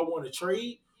say, "Oh, I want to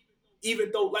trade,"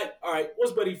 even though, like, all right,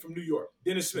 what's buddy from New York,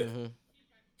 Dennis Smith? Mm-hmm.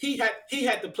 He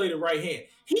had to play the right hand.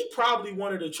 He probably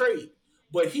wanted to trade,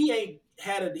 but he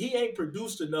ain't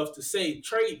produced enough to say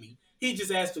trade me. He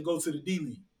just asked to go to the D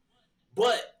League.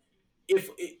 But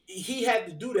he had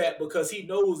to do that because he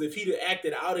knows if he'd have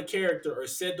acted out of character or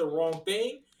said the wrong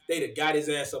thing, they'd have got his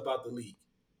ass up out the league.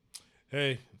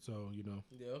 Hey, so you know.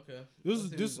 Yeah, okay.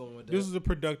 This is a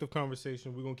productive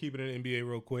conversation. We're gonna keep it in the NBA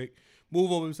real quick.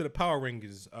 Move over to the power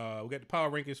rankings. We got the power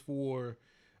rankings for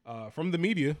from the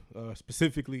media,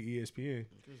 specifically ESPN.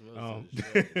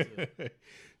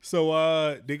 So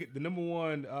the number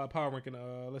one power ranking.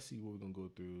 Let's see what we're gonna go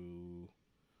through.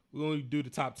 We're gonna do the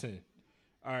top 10.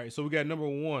 All right, so we got number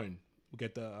 1. We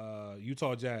got the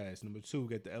Utah Jazz. Number 2, we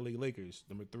got the LA Lakers.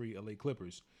 Number 3, LA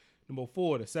Clippers. Number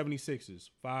 4, the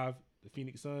 76ers. 5, the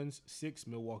Phoenix Suns. 6,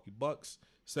 Milwaukee Bucks.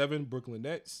 7, Brooklyn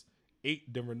Nets.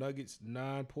 8, Denver Nuggets.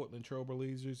 9, Portland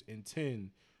Trailblazers. And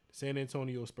 10, the San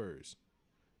Antonio Spurs.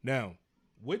 Now,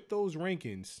 with those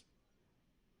rankings,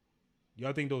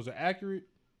 y'all think those are accurate?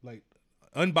 Like,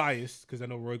 unbiased, because I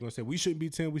know Roy's going to say we shouldn't be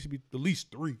 10, we should be at least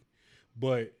 3.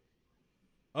 But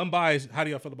unbiased, how do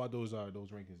y'all feel about those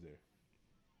rankings there?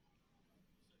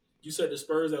 You said the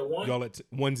Spurs at 1? Y'all at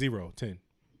 1-0, 10.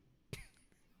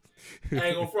 I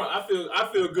ain't gonna front. I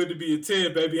feel good to be a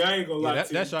 10, baby. I ain't gonna lie to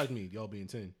you. That shocked me, y'all being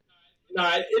 10.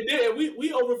 Nah, it did.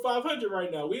 We over 500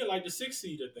 right now. We in like the 6th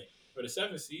seed, I think, or the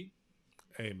 7th seed.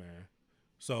 Hey, man.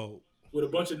 So with a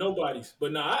bunch of nobodies.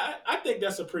 But nah, I think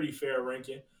that's a pretty fair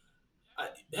ranking.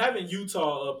 Having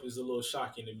Utah up is a little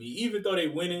shocking to me. Even though they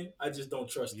winning, I just don't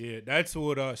trust them. Yeah, that's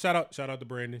what shout out to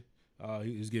Brandon.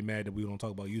 He's getting mad that we don't talk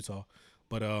about Utah.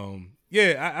 But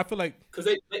yeah, I feel like because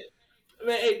they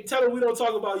man, hey, tell them we don't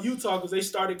talk about Utah because they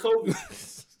started Kobe.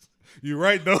 You're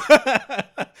right though.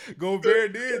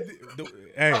 Gobert did.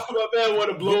 Hey, my man want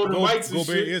to blow the mics and Gobert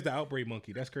shit. is the outbreak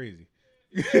monkey. That's crazy.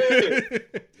 Yeah.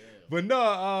 But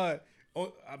no,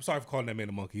 I'm sorry for calling that man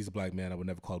a monkey. He's a black man. I would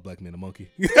never call a black man a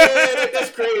monkey. Yeah,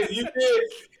 that's crazy. You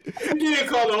did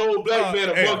call the whole black man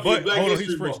a monkey. But Black hold on, History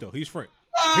he's French Month. though. He's French.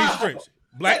 He's French.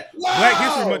 Black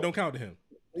History Month don't count to him.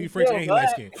 He's French and he light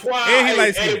skin. Wow, And he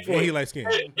light edit skin. And he light skin.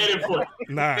 Edit point.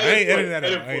 Nah, I ain't editing that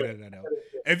out. I ain't editing that out.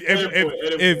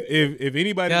 If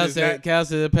anybody Cal does not,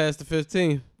 said it passed the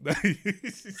 15.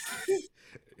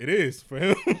 it is for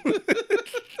him.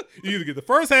 You either get the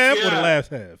first half or the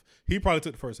last half. He probably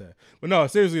took the first half. But no,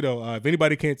 seriously though, if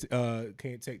anybody can't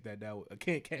take that,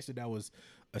 can't catch that was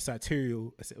a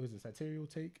satirical. Was it a satirical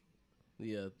take?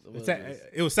 Yeah,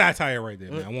 it was satire right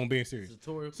there, man. I won't be serious.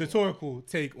 Satirical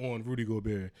take on Rudy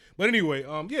Gobert. But anyway,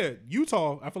 yeah,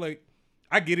 Utah. I feel like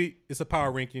I get it. It's a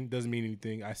power ranking. Doesn't mean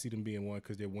anything. I see them being one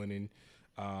because they're winning.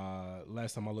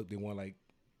 Last time I looked, they won like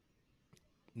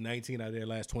 19 out of their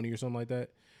last 20 or something like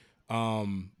that.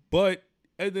 But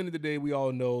at the end of the day, we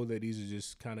all know that these are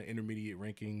just kind of intermediate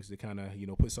rankings that kind of,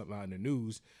 put something out in the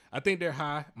news. I think they're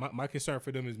high. My concern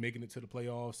for them is making it to the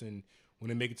playoffs, and when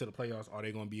they make it to the playoffs, are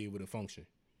they going to be able to function?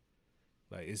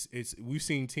 Like it's we've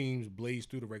seen teams blaze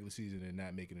through the regular season and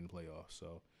not make it in the playoffs.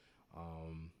 So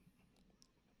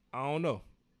I don't know.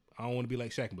 I don't want to be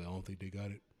like Shaq, but I don't think they got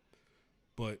it.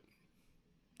 But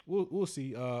we'll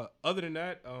see. Other than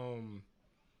that,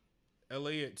 LA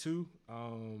at 2.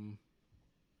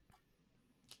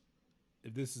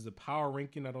 If this is a power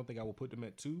ranking, I don't think I will put them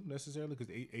at 2 necessarily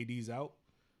because AD's out.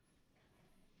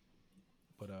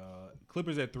 But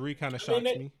Clippers at 3 kind of shocks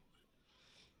me.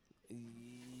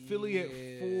 Philly at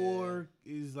 4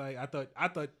 is like I thought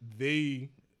them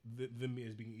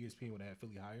as being ESPN would have had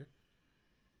Philly higher.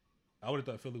 I would have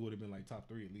thought Philly would have been like top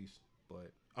 3 at least.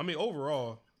 But I mean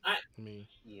overall, I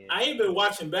ain't been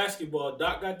watching basketball.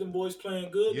 Doc got them boys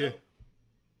playing good. Yeah,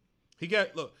 he got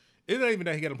It's not even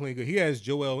that he got him playing good. He has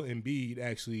Joel Embiid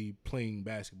actually playing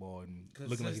basketball and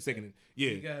looking like he's taking it.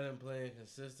 Yeah, he got him playing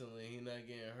consistently. He not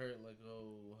getting hurt like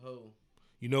a hoe.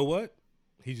 You know what?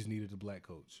 He just needed a black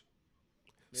coach.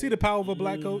 See the power of a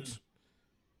black coach?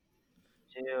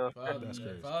 Yeah. That's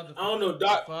crazy. I don't know.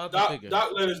 Doc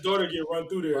let his daughter get run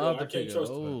through there. I can't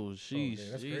trust her. Oh,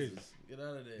 sheesh. That's Jesus. crazy. Get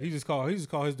out of there. He just called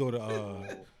his daughter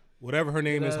whatever her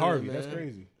name is, Harvey. That's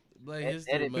crazy. Black That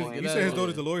History is Month. one. Get You out said his of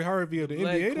daughter's here. the Lori Harvey of the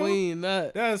Black NBA, though? Queen,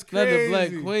 not That's not crazy. the Black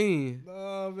Queen.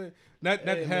 Oh, man. Not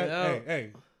Hey, man,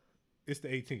 hey. It's the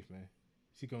 18th, man.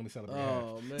 She can only celebrate half.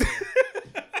 Oh man.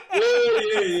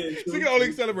 Yeah. She can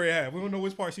only celebrate half. We don't know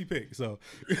which part she picked. So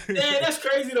Yeah, that's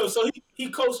crazy though. So he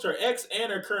coached her ex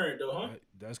and her current though, huh?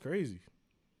 That's crazy.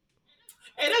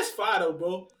 Hey, that's fine though,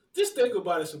 bro. Just think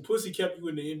about it. Some pussy kept you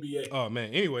in the NBA. Oh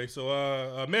man. Anyway,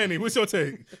 so Manny, what's your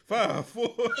take? 5,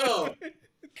 4. Oh.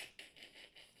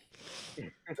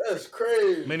 That's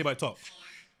crazy. Manny about to talk.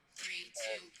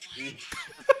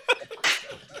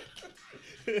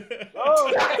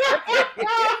 Oh,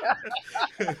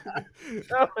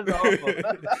 that was awful.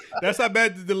 That's how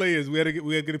bad the delay is. We had to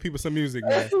get the people some music,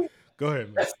 man. Go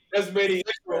ahead, man. That's Manny.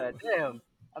 Damn.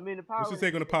 I mean, the power. What's your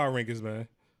take on the power rankings, man?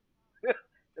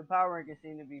 The power rankings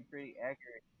seem to be pretty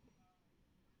accurate.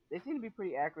 They seem to be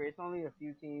pretty accurate. It's only a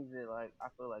few teams that like I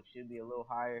feel like should be a little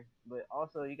higher, but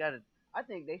also you gotta. I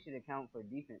think they should account for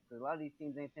defense because a lot of these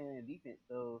teams ain't playing defense,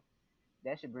 so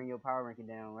that should bring your power ranking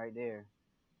down right there.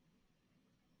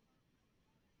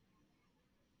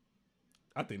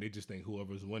 I think they just think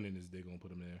whoever's winning is they're gonna put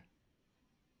them there.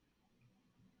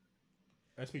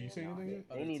 SP, you say anything yet?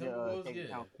 They need to Timberwolves, take yeah.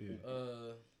 account.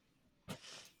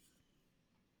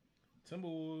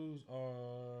 Timberwolves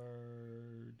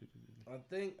are. I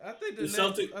think The Nets,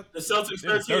 Celtics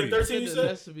They're 13 and 13, you the said?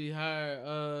 Nets to be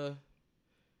higher.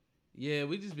 Yeah,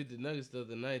 we just beat the Nuggets the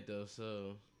other night though,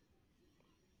 so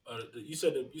You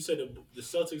said the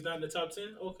Celtics not in the top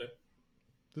 10? Okay.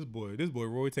 This boy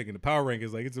Roy taking the power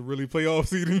rankings like it's a really playoff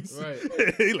season.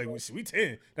 Right. He like we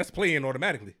 10. That's playing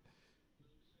automatically.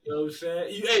 You know what I'm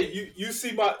saying? You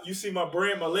see my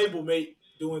brand, my label mate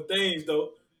doing things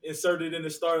though, inserted in the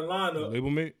starting lineup. Label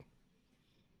mate.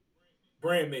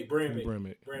 Brand mate.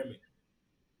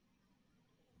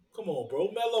 Come on,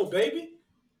 bro. Melo, baby.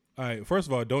 All right. First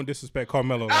of all, don't disrespect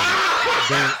Carmelo.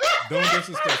 Don't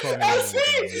disrespect Carmelo. SP!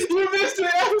 You missed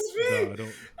it, SP! No,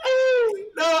 don't.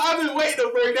 No, I've been waiting to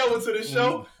bring that one to the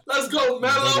show. Let's go, Don't do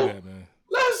Melo. that, man.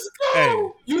 Let's go. Hey.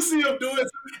 You see him do it.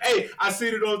 Hey, I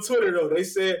seen it on Twitter though. They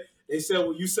said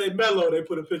when you say Melo, they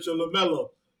put a picture of LaMelo.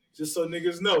 Just so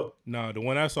niggas know. Nah, the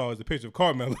one I saw is the picture of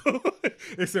Carmelo.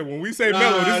 They said when we say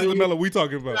Melo, this is the Melo we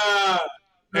talking about.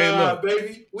 Hey, look.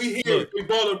 Baby. We here. Look, We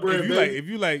baller bread, baby. If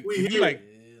you like We here.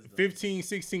 15,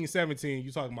 16, 17,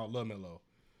 you talking about LaMelo.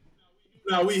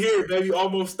 Nah, we here, baby.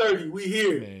 Almost 30. We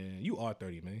here. Man, you are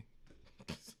 30, man.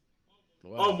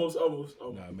 wow. Almost.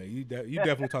 Nah, man, you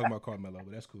definitely talking about Carmelo,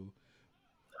 but that's cool.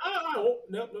 I won't.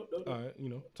 No. All right,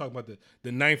 talking about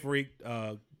the ninth ranked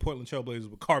Portland Trailblazers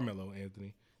with Carmelo,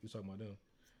 Anthony. You talking about them?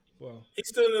 Well, He's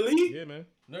still in the league? yeah, man.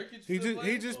 Nurkic He still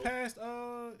playing? just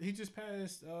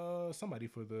passed somebody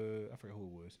for I forgot who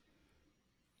it was.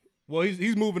 Well,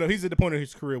 he's moving up. He's at the point of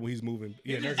his career where he's moving.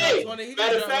 Yeah, He just Nurkic. dropped 20 he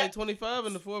matter just of dropped like fact- 25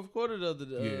 in the fourth quarter the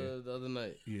other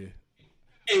night. Yeah,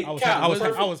 Hey, I was Cal,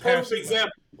 half perfect asleep.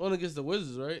 example. One against the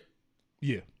Wizards, right?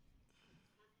 yeah.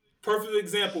 Perfect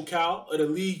example, Cal, of the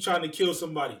league trying to kill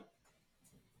somebody.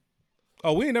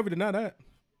 Oh, we ain't never denied that.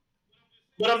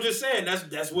 But I'm just saying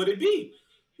that's what it be.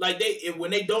 Like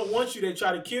when they don't want you, they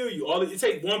try to kill you. It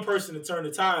take one person to turn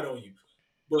the tide on you.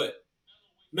 But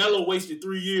Melo wasted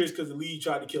 3 years because the league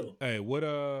tried to kill him. Hey, what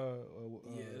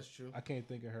Yeah, that's true. I can't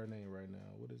think of her name right now.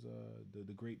 What is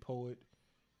the great poet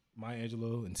Maya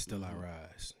Angelou and Still I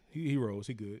Rise. He rose,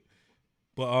 he good.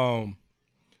 But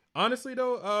honestly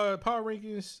though, power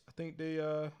rankings, I think they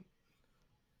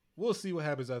we'll see what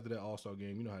happens after that All-Star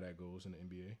game. You know how that goes in the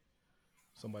NBA.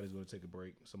 Somebody's gonna take a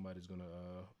break. Somebody's gonna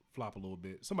flop a little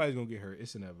bit. Somebody's gonna get hurt.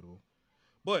 It's inevitable.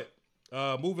 But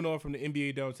moving on from the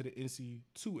NBA down to the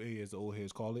NC2A, as the old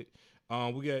heads call it,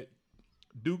 we got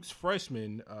Duke's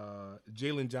freshman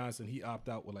Jalen Johnson. He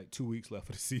opted out with like 2 weeks left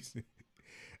of the season.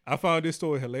 I found this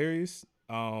story hilarious.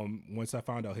 Once I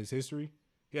found out his history,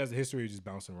 he has a history of just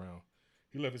bouncing around.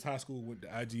 He left his high school, went to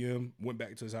IGM, went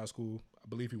back to his high school. I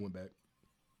believe he went back,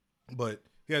 but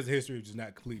he has a history of just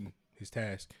not completing his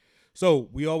task. So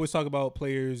we always talk about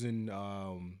players and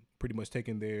pretty much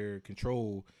taking their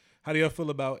control. How do y'all feel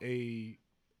about a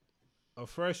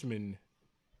freshman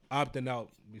opting out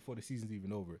before the season's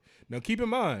even over? Now, keep in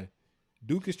mind,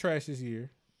 Duke is trash this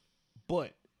year,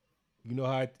 but you know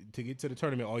how to get to the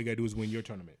tournament, all you got to do is win your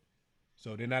tournament.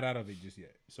 So they're not out of it just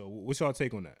yet. So what's y'all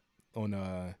take on that,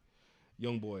 on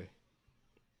young boy?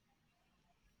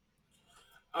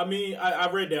 I mean,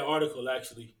 I read that article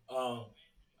actually.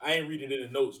 I ain't read it in the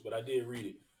notes, but I did read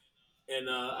it, and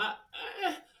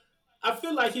I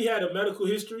feel like he had a medical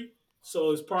history,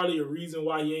 so it's probably a reason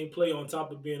why he ain't play on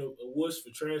top of being a wuss for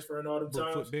transferring all the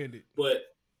time. Brookfoot Bandit. But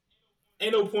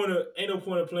Ain't no point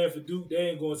of playing for Duke. They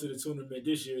ain't going to the tournament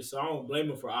this year, so I don't blame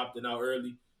him for opting out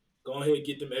early. Go ahead,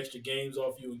 get them extra games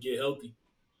off you and get healthy.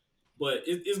 But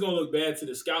it's gonna look bad to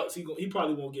the scouts. He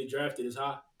probably won't get drafted as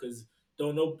high because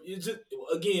don't know. It's just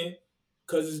again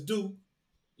because it's Duke.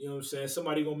 You know what I'm saying?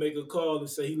 Somebody gonna make a call and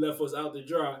say he left us out to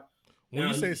dry. When Now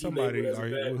you say he somebody, labeled as a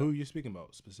bad who are you speaking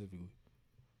about specifically?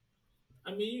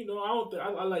 I mean, I don't think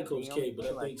I like Coach K,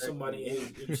 but I think somebody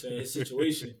in his, his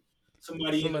situation,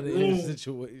 somebody in the room,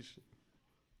 situation.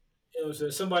 You know what I'm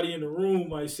saying? Somebody in the room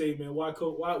might say, "Man,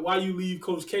 why you leave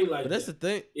Coach K like that?" But that's the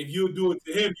thing. If you do it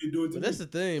to him, you do it to me. But that's the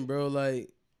thing, bro. Like,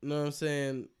 you know what I'm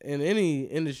saying? In any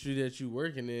industry that you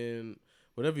working in,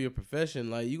 whatever your profession,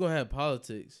 like you gonna have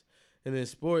politics. And in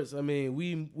sports, I mean,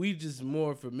 we just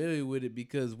more familiar with it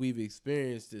because we've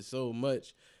experienced it so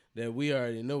much that we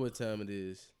already know what time it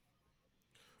is.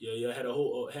 Yeah, had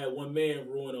one man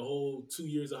ruin a whole 2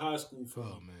 years of high school for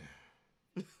him.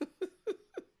 Man.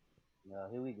 No,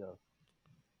 here we go.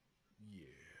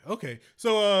 Yeah. Okay.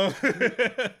 So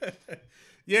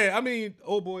yeah, I mean,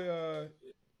 oh boy, I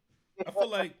feel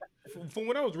like from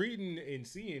what I was reading and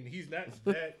seeing, he's not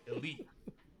that elite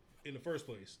in the first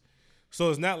place. So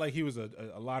it's not like he was a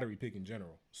lottery pick in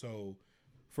general. So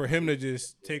for him to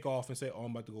just take off and say, "Oh,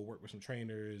 I'm about to go work with some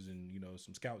trainers and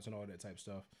some scouts and all that type of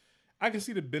stuff," I can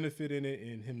see the benefit in it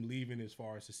and him leaving as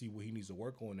far as to see what he needs to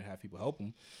work on and have people help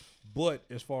him. But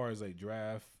as far as like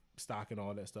draft stock and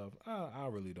all that stuff, I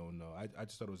really don't know. I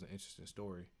just thought it was an interesting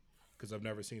story because I've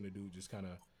never seen a dude just kind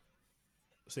of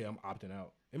say I'm opting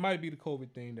out. It might be the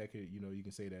COVID thing that could you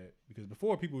can say that because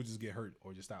before people would just get hurt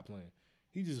or just stop playing.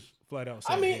 He just flat out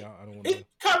said, "Hey, I don't want to."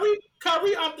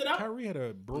 Kyrie opted out. Kyrie had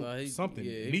a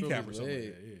kneecap or something.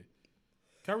 Yeah.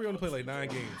 Kyrie only played like 9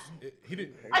 games. He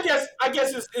didn't. I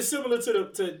guess it's similar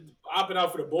to opting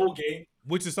out for the bowl game,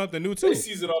 which is something new too.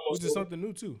 Season almost. Which is something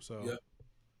new too. So. Yeah.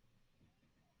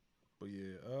 But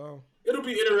yeah, it'll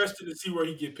be interesting to see where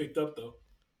he get picked up though.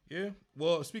 Yeah.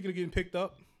 Well, speaking of getting picked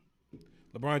up,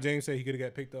 LeBron James said he could have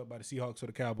got picked up by the Seahawks or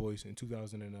the Cowboys in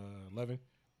 2011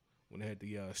 when they had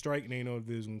the strike and they didn't know if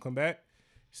it was going to come back.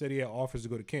 He said he had offers to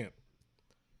go to camp.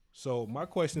 So my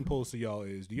question posed to y'all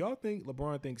is, do y'all think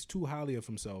LeBron thinks too highly of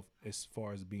himself as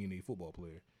far as being a football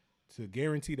player to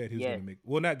guarantee that he was going to make –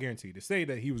 well, not guarantee, to say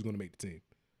that he was going to make the team?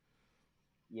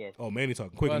 Yes. Oh, Manny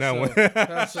talking quick on that one.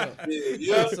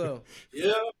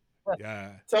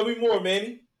 Yeah. Tell me more,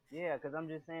 Manny. Yeah, because I'm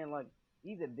just saying, like,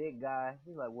 he's a big guy.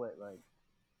 He's like, what, like –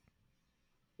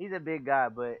 he's a big guy,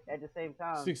 but at the same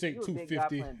time, 6'8", you're a big guy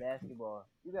playing basketball.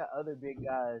 You got other big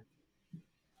guys.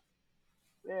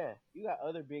 Yeah, you got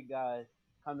other big guys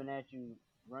coming at you,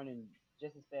 running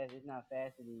just as fast, if not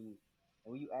faster than you.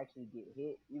 And when you actually get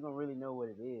hit, you're going to really know what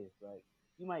it is. Like,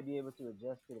 you might be able to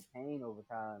adjust to the pain over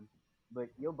time, but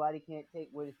your body can't take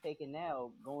what it's taking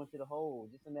now going to the hole.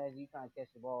 Just imagine you trying to catch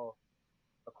the ball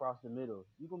across the middle.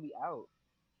 You're going to be out.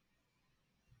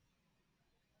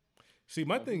 See,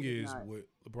 my thing is with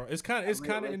LeBron, it's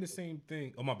kind of in the same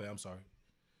thing. Oh, my bad. I'm sorry.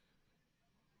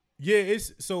 Yeah,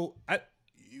 it's so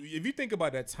if you think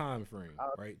about that time frame,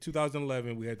 right?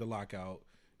 2011, we had the lockout.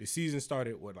 The season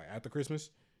started after Christmas.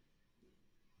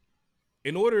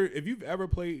 If you've ever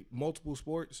played multiple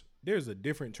sports, there's a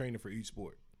different trainer for each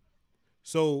sport.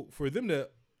 So for them to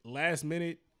last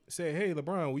minute say, "Hey,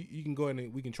 LeBron, you can go in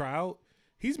and we can try out."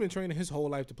 He's been training his whole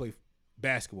life to play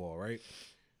basketball, right?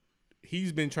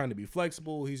 He's been trying to be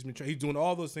flexible. He's doing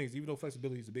all those things. Even though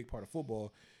flexibility is a big part of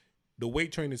football, the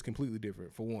weight training is completely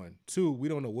different, for one. 2, we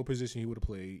don't know what position he would have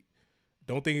played.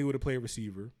 Don't think he would have played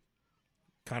receiver.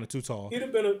 Kind of too tall. He'd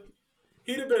have been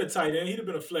a tight end. He'd have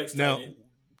been a flex tight end.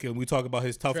 Can we talk about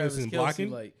his toughness in blocking?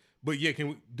 Kelce, but yeah,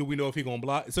 do we know if he gonna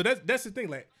block? So that's the thing.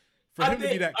 Like for him to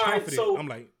be that confident, I'm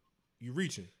like, you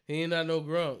reaching. He ain't not no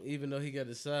Gronk, even though he got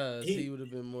the size. He would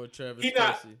have been more Travis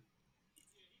Kelce.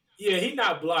 Yeah, he's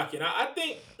not blocking. I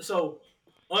think so.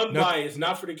 Unbiased,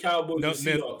 not for the Cowboys and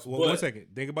Seahawks. Well, 1 second.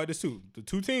 Think about this too. The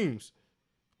 2 teams.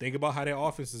 Think about how their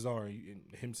offenses are, and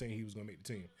him saying he was going to make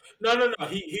the team. No.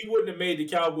 He wouldn't have made the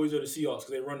Cowboys or the Seahawks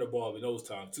because they run the ball in those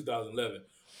times, 2011.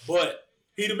 But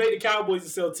he'd have made the Cowboys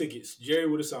and sell tickets. Jerry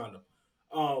would have signed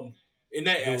them. In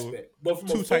that aspect. But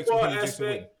from a football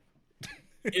aspect,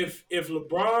 if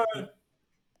LeBron,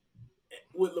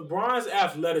 with LeBron's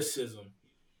athleticism,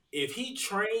 if he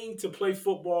trained to play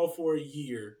football for a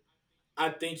year, I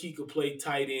think he could play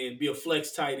tight end, be a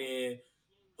flex tight end,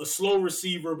 a slow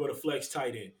receiver, but a flex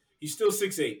tight end. He's still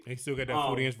 6'8". He still got that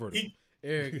 40-inch vertical.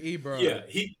 Eric Ebron. Yeah,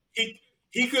 he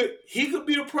could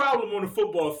be a problem on the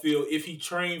football field if he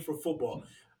trained for football.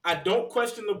 I don't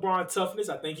question LeBron's toughness.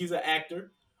 I think he's an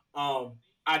actor. I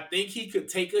think he could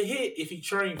take a hit if he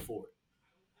trained for it.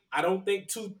 I don't think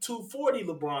 240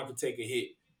 LeBron could take a hit.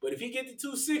 But if he get to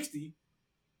 260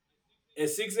 at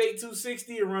 6'8",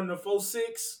 260 and running a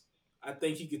 4.6, I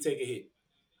think he could take a hit.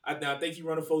 I think he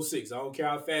run a 4.6. I don't care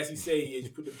how fast he say he is.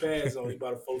 You put the pads on, he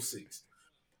about a 4.6.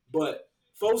 But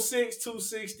 4.6,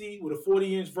 260 with a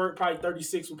 40-inch vert, probably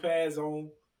 36 with pads on.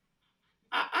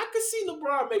 I could see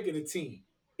LeBron making a team.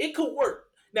 It could work.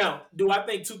 Now, do I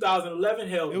think 2011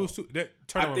 held? It was that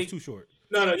turnaround was too short.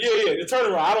 No, the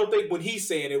turnaround. I don't think when he's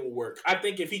saying it will work. I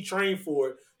think if he trained for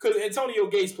it, because Antonio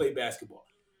Gates played basketball,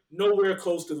 nowhere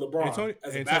close to LeBron.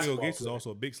 Antonio Gates is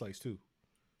also a big slice too.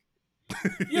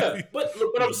 Yeah, but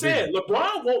I'm saying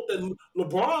LeBron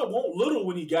won't little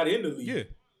when he got in the league. Yeah.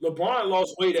 LeBron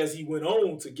lost weight as he went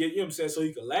on to get, you know what I'm saying, so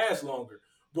he could last longer.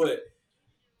 But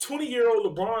 20-year-old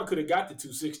LeBron could have got to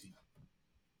 260.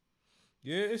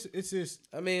 Yeah, it's just.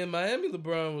 I mean, Miami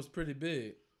LeBron was pretty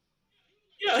big.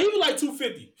 Yeah, he was like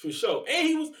 250 for sure,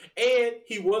 and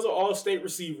he was an all-state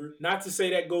receiver. Not to say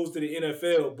that goes to the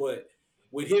NFL, but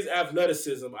with his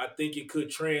athleticism, I think it could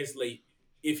translate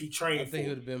if he trained. I think it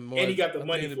would have been more. And he got the I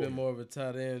money. think it would have been more of a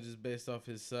tight end just based off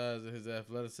his size and his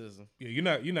athleticism.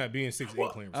 Yeah, you're not being 6'8"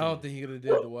 playing receiver. I don't think he could have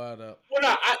did the wide out. Well,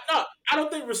 I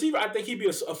don't think receiver. I think he'd be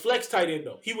a flex tight end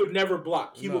though. He would never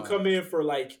block. He would come in for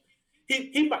like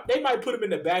they might put him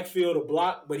in the backfield to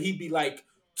block, but he'd be like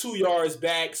 2 yards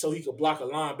back so he could block a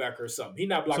linebacker or something. He's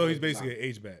not blocking. So he's basically an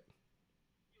H-back.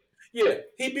 Yeah,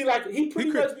 he'd be like he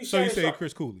pretty much be. So you say Sharp.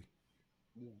 Chris Cooley?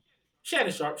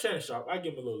 Shannon Sharp. I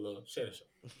give him a little love. Shannon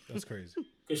Sharp. That's crazy.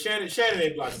 Because Shannon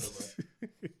ain't blocking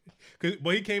nobody.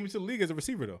 But he came into the league as a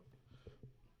receiver though.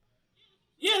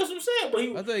 Yeah, that's what I'm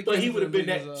saying. But he would have been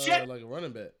that like a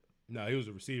running back. No, he was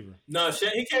a receiver. No,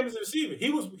 he came as a receiver.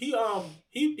 He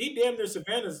damn near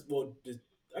Savannah's. Well,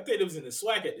 I think it was in the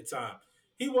SWAC at the time.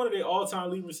 He one of the all-time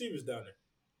leading receivers down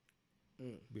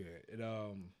there.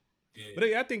 Yeah, but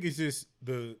I think it's just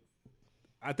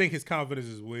I think his confidence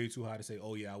is way too high to say,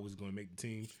 "Oh yeah, I was going to make the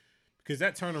team," because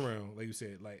that turnaround, like you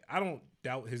said, like I don't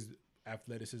doubt his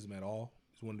athleticism at all.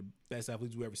 He's one of the best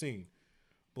athletes we've ever seen.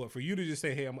 But for you to just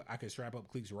say, "Hey, I can strap up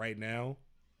cleats right now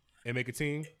and make a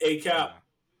team," hey Cap.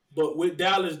 But with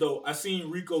Dallas though, I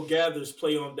seen Rico Gathers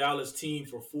play on Dallas team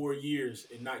for 4 years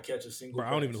and not catch a single. Bro,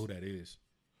 I don't even know who that is.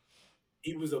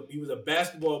 He was a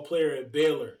basketball player at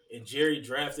Baylor, and Jerry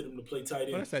drafted him to play tight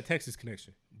end. Well, that's that Texas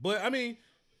connection. But I mean,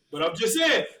 but I'm just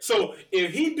saying. So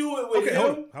if he do it with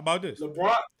him, how about this?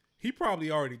 LeBron, he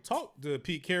probably already talked to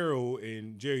Pete Carroll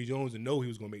and Jerry Jones and know he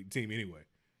was going to make the team anyway.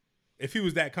 If he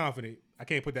was that confident, I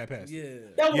can't put that past him. Yeah,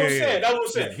 that's what I'm saying. That's what I'm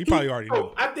saying. Yeah, he probably already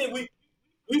knew. I think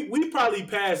we probably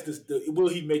passed this. Will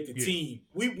he make the team?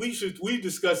 We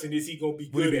discussing is he gonna be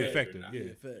good? Will he be at effective? It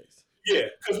Yeah, facts. Yeah,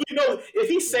 because we know if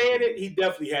he's saying it, he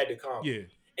definitely had the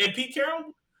confidence. Yeah, and Pete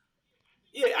Carroll.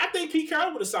 Yeah, I think Pete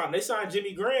Carroll would have signed. They signed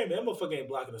Jimmy Graham. That motherfucker ain't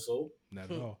blocking a soul. Not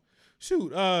at all.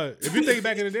 Shoot, if you think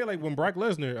back in the day, like when Brock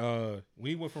Lesnar, when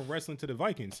he went from wrestling to the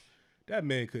Vikings, that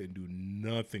man couldn't do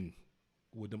nothing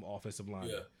with them offensive line.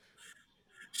 Yeah.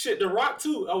 Shit, The Rock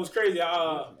too. I was crazy.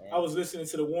 I was listening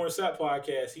to the Warren Sapp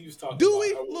podcast. He was talking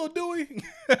about little Dewey.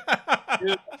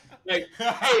 Yeah, like,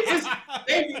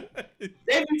 hey,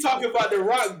 they be talking about The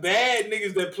Rock bad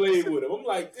niggas that played with him. I'm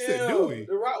like, damn,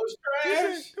 The Rock was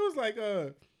trash. He was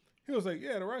like,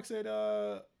 yeah. The Rock said,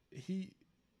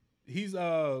 he's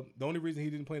the only reason he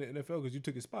didn't play in the NFL because you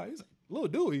took his spot. He's like, little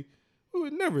Dewey, we were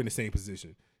never in the same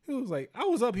position. He was like, I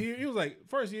was up here. He was like,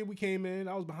 first year we came in,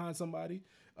 I was behind somebody.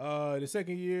 The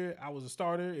second year I was a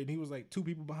starter, and he was like 2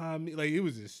 people behind me. Like it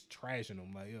was just trashing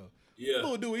him. Like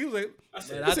little Dewey. He was like, I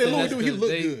said little Dewey. He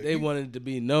looked good. They wanted to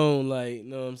be known, like you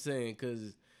know what I'm saying,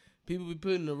 because people be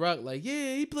putting The Rock like,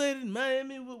 yeah, he played in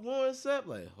Miami with Warren Sapp.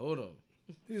 Like, hold on.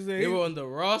 They were on the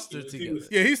roster together.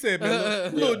 He said,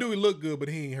 man, little Dewey looked good, but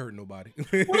he ain't hurt nobody.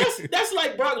 Well, that's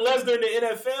like Brock Lesnar in the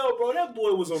NFL, bro. That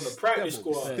boy was on the practice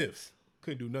squad. Stiff.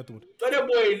 Couldn't do nothing with it. But that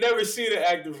boy ain't never seen an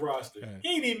active roster.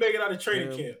 He ain't even make it out of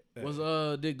training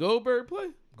camp. Did Goldberg play?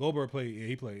 Goldberg played. Yeah,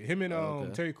 he played. Him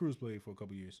and Terry Crews played for a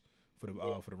couple years for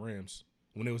the Rams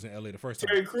when it was in LA the first time.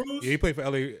 Terry Crews? Yeah, he played for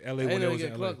LA when it was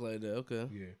in LA. Like that. Okay.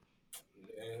 Yeah.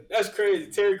 Man, that's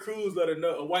crazy. Terry Crews let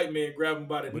a white man grab him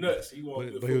by the nuts. But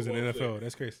he was in the NFL. Player.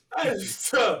 That's crazy. That's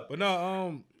tough. But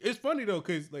no, it's funny though,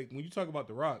 cause like when you talk about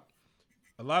The Rock,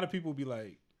 a lot of people be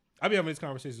like, I be having these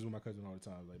conversations with my cousin all the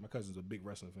time. Like my cousin's a big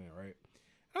wrestling fan, right?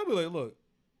 And I'll be like, look,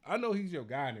 I know he's your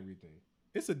guy and everything.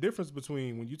 It's a difference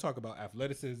between when you talk about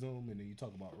athleticism and then you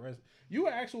talk about wrestling. You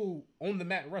are actual on the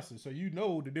mat wrestler, so you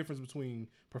know the difference between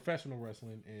professional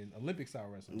wrestling and Olympic style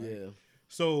wrestling. Right? Yeah.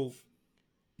 So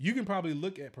you can probably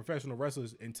look at professional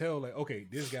wrestlers and tell, like, okay,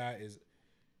 this guy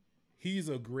he's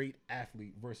a great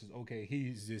athlete versus okay,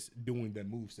 he's just doing the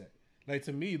moveset. Like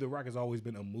to me, The Rock has always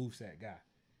been a moveset guy.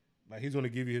 Like he's gonna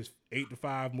give you his 8 to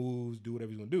 5 moves, do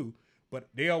whatever he's gonna do. But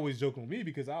they always joke on me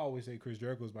because I always say Chris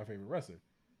Jericho is my favorite wrestler.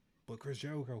 But Chris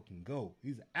Jericho can go.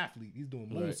 He's an athlete. He's doing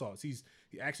moonsaults. He's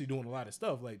actually doing a lot of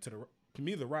stuff. Like to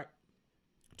me, The Rock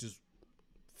just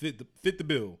fit the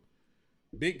bill.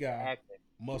 Big guy,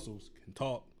 muscles, can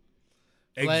talk.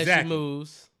 Flashy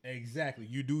moves. Exactly.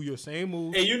 You do your same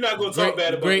moves. And you're not gonna talk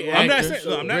bad about great him. I'm not actor. saying.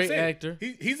 No, I'm not Great saying. actor.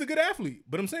 He's a good athlete,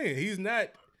 but I'm saying he's not.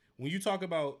 When you talk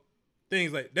about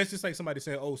things like that's just like somebody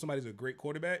saying, "Oh, somebody's a great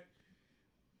quarterback,"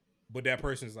 but that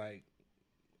person's like,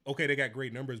 okay, they got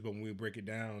great numbers, but when we break it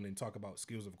down and talk about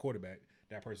skills of a quarterback,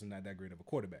 that person's not that great of a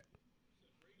quarterback.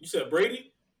 You said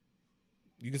Brady?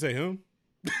 You can say him.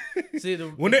 See,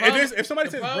 if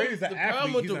somebody says Brady's an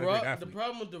athlete, he's not a great athlete. The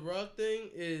problem with the Rock thing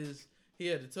is he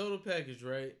had the total package,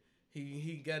 right?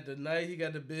 He got the night, he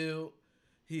got the build.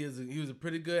 He was a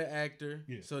pretty good actor.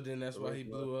 Yeah. So then that's why he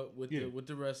blew up with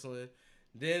the wrestling.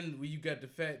 Then you got the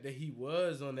fact that he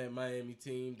was on that Miami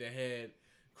team that had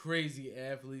crazy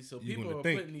athletes. So people are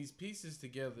putting these pieces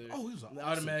together,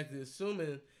 automatically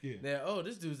assuming that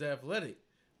this dude's athletic.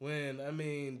 When I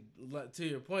mean, to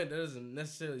your point, that doesn't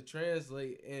necessarily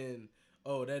translate in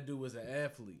that dude was an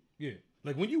athlete. Yeah,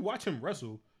 like when you watch him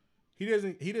wrestle, he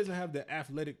doesn't have the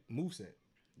athletic moveset.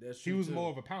 That's true. He was more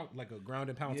of a pound, like a ground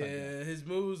and pound type guy. Yeah, his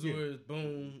moves were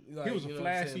boom. Like, he was a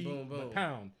flashy boom, boom.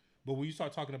 pound. But when you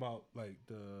start talking about like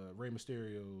the Rey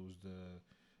Mysterios,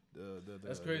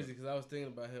 that's crazy because I was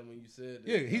thinking about him when you said that.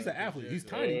 Yeah, he's an athlete. He's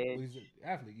tiny. He's an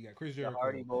athlete. You got Chris Jericho, the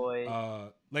Hardy Boy.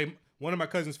 Like one of my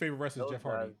cousin's favorite wrestlers, Jeff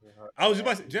Hardy. I was just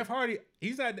about to say, Jeff Hardy.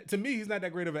 He's not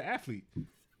that great of an athlete.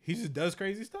 He just does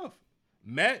crazy stuff.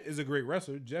 Matt is a great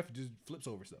wrestler. Jeff just flips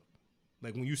over stuff.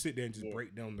 Like when you sit there and just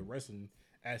break down the wrestling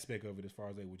aspect of it, as far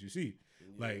as like what you see,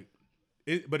 like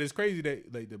it. But it's crazy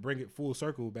that like to bring it full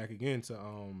circle back again to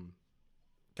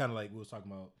kind of like we was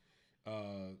talking about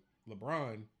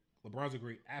LeBron. LeBron's a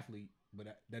great athlete,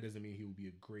 but that doesn't mean he would be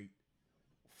a great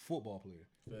football player.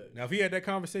 Right. Now, if he had that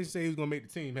conversation, say he was gonna make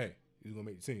the team, hey, he was gonna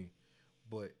make the team.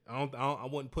 But I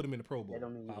wouldn't put him in the Pro Bowl.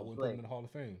 I wouldn't put him in the Hall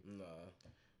of Fame. Nah,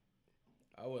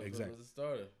 I wouldn't put him as a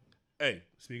starter. Hey,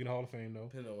 speaking of Hall of Fame though,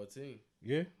 depending on what team.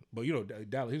 Yeah, but you know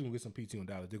Dallas, he's gonna get some PT on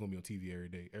Dallas. They're gonna be on TV every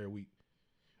day, every week.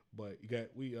 But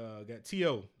we got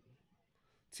T.O.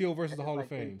 versus the Hall of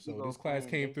Fame. So this class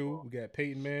came through. We got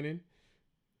Peyton Manning.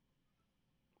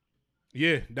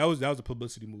 Yeah, that was a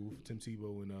publicity move, Tim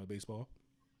Tebow in baseball.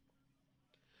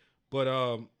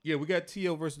 But we got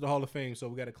T.O. versus the Hall of Fame. So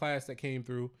we got a class that came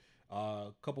through. A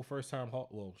couple first time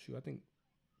I think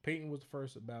Peyton was the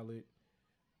first ballot.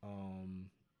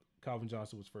 Calvin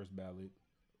Johnson was first ballot.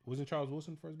 Wasn't Charles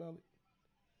Wilson first ballot?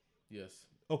 Yes.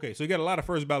 Okay, so you got a lot of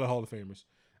first ballot Hall of Famers.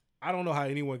 I don't know how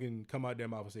anyone can come out their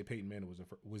mouth and say Peyton Manning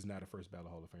was not a first ballot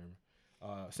Hall of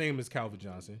Famer. Same as Calvin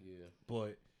Johnson. Yeah.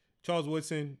 But Charles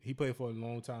Woodson, he played for a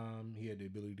long time. He had the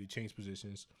ability to change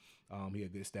positions. He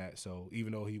had good stats. So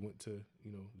even though he went to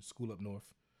the school up north,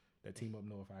 that team up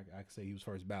north, I can say he was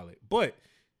first ballot. But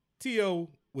T.O.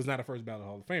 was not a first ballot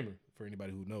Hall of Famer for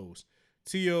anybody who knows.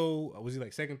 T.O. was he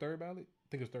like second, third ballot? I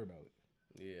think it was third ballot.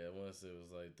 Yeah, once it was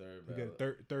like third ballot. You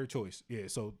got third choice. Yeah,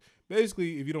 so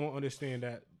basically, if you don't understand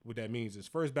that, what that means is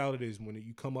first ballot is when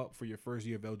you come up for your first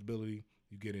year of eligibility,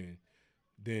 you get in.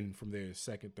 Then from there,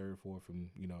 second, third, fourth,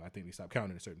 and I think they stopped counting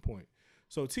at a certain point.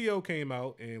 So T.O. came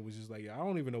out and was just like, I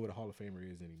don't even know what a Hall of Famer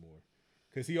is anymore,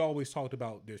 because he always talked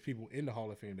about there's people in the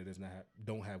Hall of Fame that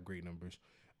don't have great numbers,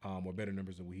 or better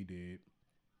numbers than what he did,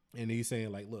 and he's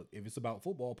saying like, look, if it's about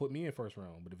football, put me in first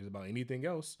round, but if it's about anything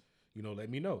else, let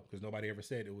me know, because nobody ever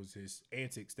said it was his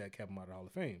antics that kept him out of the Hall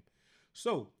of Fame.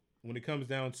 So when it comes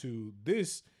down to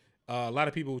this, a lot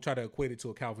of people try to equate it to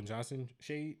a Calvin Johnson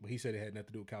shade, but he said it had nothing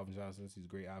to do with Calvin Johnson. He's a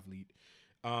great athlete.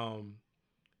 And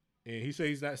he said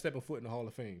he's not stepping foot in the Hall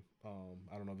of Fame.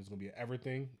 I don't know if it's going to be an ever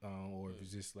thing or if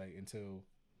it's just like until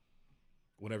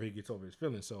whenever he gets over his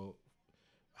feelings. So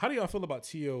how do y'all feel about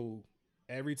T.O.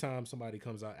 every time somebody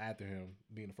comes out after him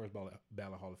being the first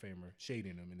ballot Hall of Famer,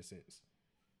 shading him in a sense?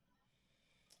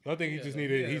 I think he just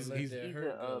needed. He's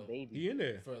a baby. He in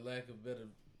there for lack of better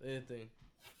anything.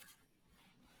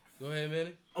 Go ahead,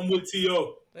 Manny. I'm with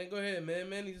T.O. Hey, go ahead, man.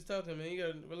 Manny just talking, man. You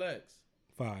gotta relax.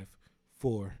 5,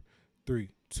 4, 3,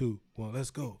 2, 1.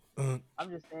 Let's go. I'm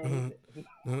just saying.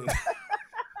 I'm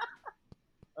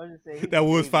just saying. That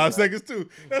was 5 seconds too.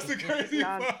 That's the crazy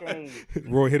part.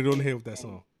 Roy hit it on the head with that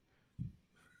song.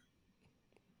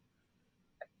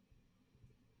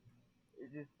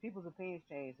 Just people's opinions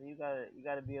change, so you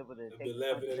gotta be able to take. Been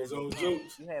laughing at his own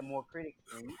jokes. You had more critics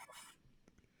than you.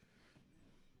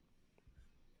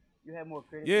 You have more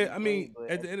critics. Yeah, I mean, play,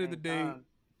 but at the end of the same day, time,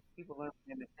 people learn from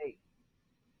their mistakes.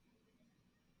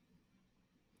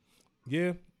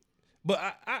 yeah. But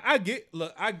I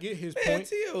get his Man, point.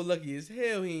 T.O. lucky as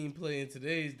hell he ain't playing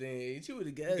today's day and age. He would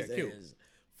have got his got killed. ass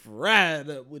fried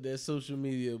up with that social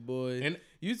media, boy. And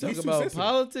you talk he's too about sensitive.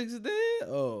 politics there?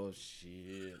 Oh,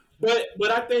 shit.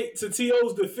 But I think to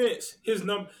T.O.'s defense, his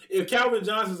number if Calvin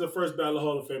Johnson's a first ballot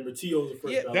Hall of Famer, T.O.'s a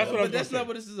first ballot. that's what I was But that's gonna not say.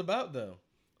 what this is about, though.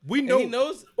 We And know. he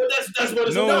knows. But that's what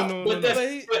it's No, about. no, but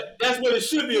no, that's what it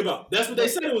should be about. That's what they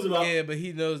said it was about. Yeah, but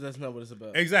he knows that's not what it's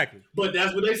about. Exactly. But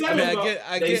that's what they said I mean, it was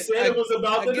about. They said it was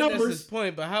about the that's his numbers.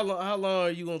 point, but how long are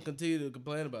you gonna continue to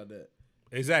complain about that?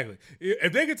 Exactly.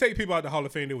 If they could take people out the Hall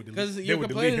of Fame, they would delete. Because They you're would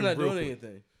delete complaining him not real doing quick.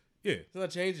 anything. Yeah, It's not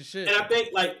changing shit. And I think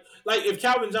like if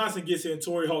Calvin Johnson gets in,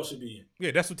 Torrey Holt should be in.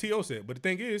 yeah. That's what T.O. said. But the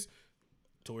thing is,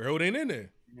 Torrey Holt ain't in there.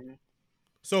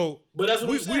 So, But that's what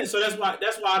I'm saying. So that's why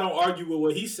I don't argue with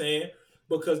what he's saying,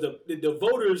 because the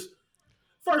voters.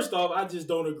 First off, I just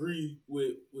don't agree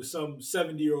with some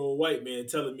 70-year-old white man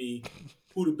telling me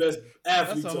who the best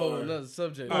athletes That's a whole are. another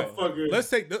subject. Motherfucker.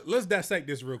 let's dissect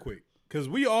this real quick because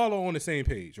we all are on the same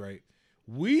page, right?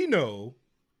 We know,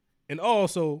 and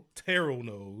also Terrell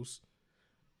knows,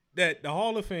 that the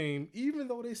Hall of Fame, even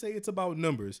though they say it's about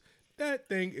numbers, that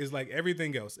thing is like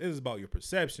everything else. It is about your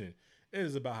perception. It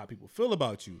is about how people feel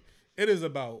about you. It is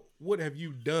about what have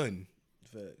you done.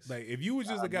 Facts. Like if you was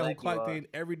just a guy who clocked in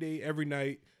every day, every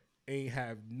night, ain't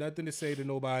have nothing to say to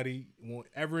nobody, won't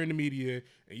ever in the media,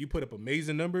 and you put up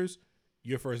amazing numbers,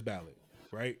 your first ballot,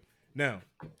 right? Now,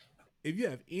 if you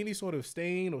have any sort of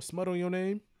stain or smut on your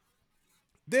name,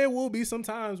 there will be some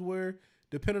times where,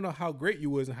 depending on how great you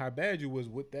was and how bad you was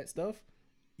with that stuff,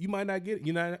 you might not get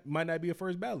it. Might not be a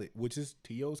first ballot, which is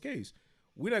T.O.'s case.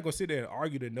 We're not gonna sit there and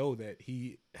argue to know that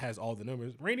he has all the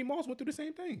numbers. Randy Moss went through the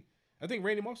same thing. I think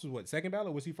Randy Moss was second ballot,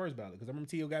 or was he first ballot? Because I remember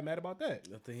T.O. got mad about that.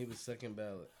 I think he was second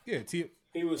ballot. Yeah,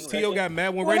 He was T.O. got mad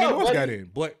when Well, Randy no, Moss buddy- got in.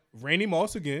 But Randy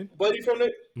Moss again. Buddy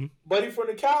from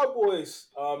the Cowboys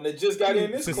that just got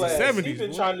in this Since the class. 70s, He's been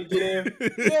boy. trying to get in. Yeah,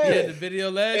 Yeah. the video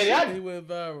last And year, I- he went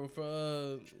viral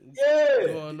for Yeah.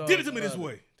 going off Did it to me this about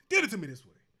way. Did it to me this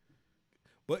way.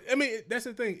 But I mean, that's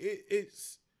the thing.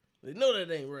 It's They know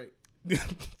that ain't right.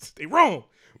 they wrong.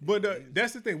 But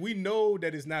that's the thing. We know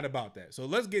that it's not about that. So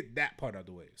let's get that part out of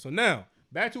the way. So now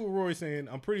back to what Roy's saying.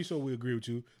 I'm pretty sure we agree with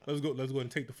you. Let's go ahead and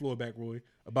take the floor back, Roy,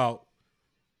 about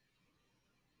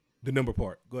the number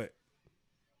part. Go ahead.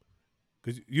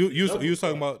 Because you was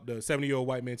talking about the 70-year-old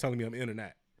white man telling me I'm in or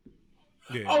not.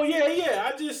 Yeah. Oh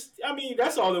yeah. I mean,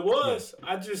 that's all it was.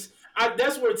 Yeah.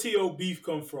 That's where T.O. beef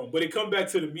come from. But it come back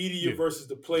to the media versus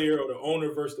the player, or the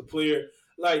owner versus the player.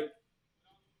 Like,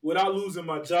 without losing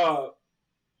my job,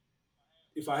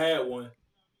 if I had one,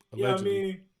 you know what I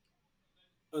mean?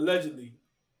 Allegedly,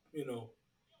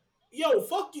 yo,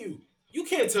 fuck you. You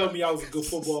can't tell me I was a good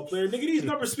football player, nigga. These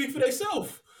numbers speak for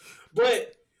themselves.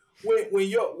 But when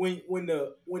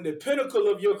the pinnacle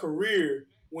of your career,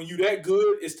 when you that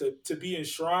good, is to be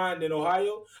enshrined in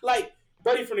Ohio, like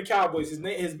Buddy from the Cowboys, his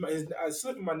name is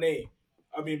slipping my name.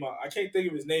 I mean, I can't think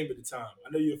of his name at the time. I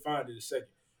know you'll find it in a second,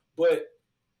 but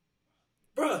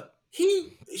bruh,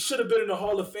 he should have been in the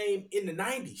Hall of Fame in the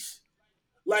 90s.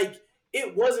 Like,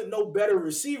 it wasn't no better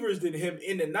receivers than him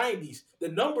in the 90s. The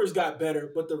numbers got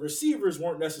better, but the receivers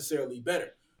weren't necessarily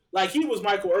better. Like, he was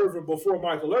Michael Irvin before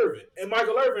Michael Irvin, and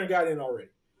Michael Irvin got in already.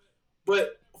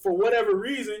 But for whatever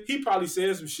reason, he probably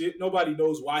said some shit. Nobody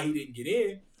knows why he didn't get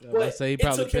in. I say he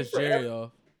probably pissed Jerry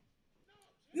off.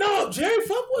 No, Jerry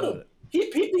fuck with him. He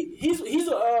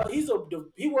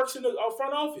works in the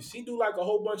front office. He do like a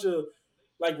whole bunch of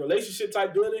like relationship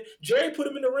type building. Jerry put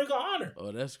him in the Ring of Honor.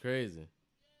 Oh, that's crazy.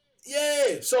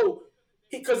 Yeah, so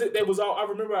because there was all, I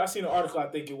remember I seen an article, I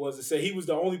think it was, that said he was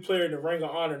the only player in the Ring of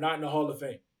Honor not in the Hall of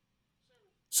Fame.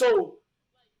 So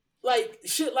like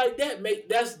shit like that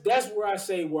that's where I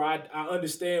say where I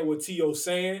understand what T.O.'s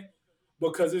saying,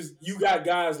 because you got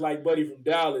guys like Buddy from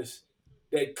Dallas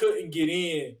that couldn't get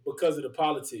in because of the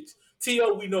politics.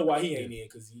 T.O., we know why he ain't in,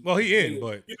 because he in,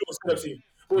 but you know what's up.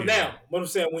 Well, now what I'm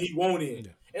saying, when he won't in,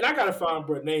 and I gotta find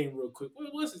bro name real quick.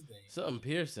 What's his name? Something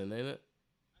Pearson, ain't it?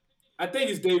 I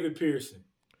think it's David Pearson.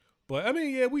 But I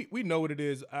mean, yeah, we know what it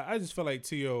is. I just feel like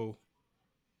T.O.,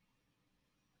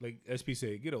 like SP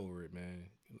said, get over it, man.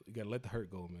 You gotta let the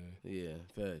hurt go, man. Yeah,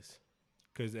 facts.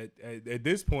 Because at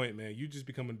this point, man, you just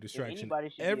become a distraction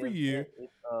every year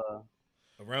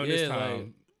around this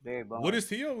time. Like, what is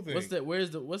T.O. think?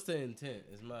 What's the intent?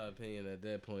 Is my opinion at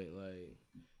that point. Like,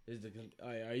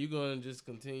 are you going to just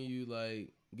continue like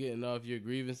getting off your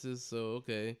grievances? So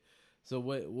okay, so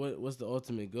what's the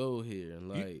ultimate goal here? And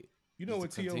like, You know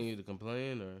what continue to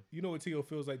complain, or you know what T.O.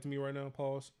 feels like to me right now?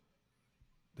 Pause.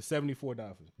 The 74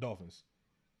 Dolphins.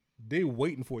 They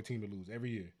waiting for a team to lose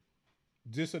every year,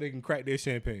 just so they can crack their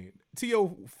champagne.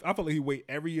 T.O. I feel like he wait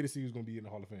every year to see who's gonna be in the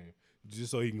Hall of Fame,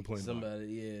 just so he can complain.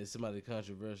 somebody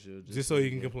controversial, just so he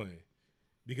can complain.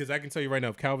 Because I can tell you right now,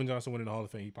 if Calvin Johnson went in the Hall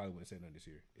of Fame, he probably wouldn't have said nothing this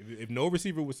year. If no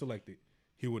receiver was selected,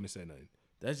 he wouldn't have said nothing.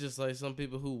 That's just like some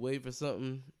people who wait for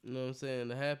something, you know what I'm saying,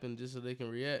 to happen just so they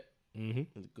can react and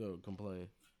go complain.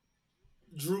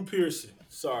 Drew Pearson.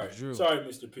 Sorry,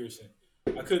 Mr. Pearson.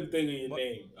 I couldn't think of your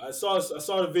name. I saw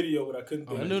the video, but I couldn't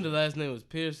think. I knew the last name was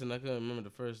Pearson. I couldn't remember the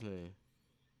first name.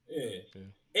 Yeah.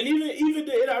 And even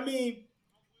the, I mean,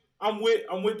 I'm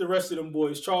with the rest of them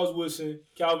boys. Charles Woodson,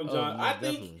 Calvin Johnson. I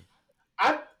think definitely.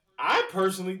 I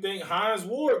personally think Hines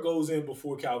Ward goes in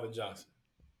before Calvin Johnson.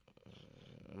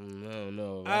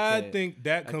 No. I think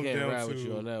that comes down to with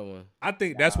you on that one. I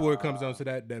think that's where it comes down to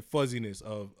that fuzziness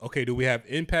of, okay, do we have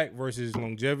impact versus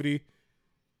longevity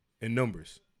and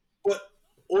numbers?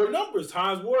 Or numbers.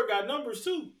 Hines Ward got numbers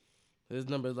too. His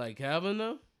numbers like Calvin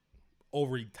though?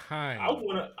 Over time.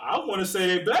 I wanna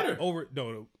say they better.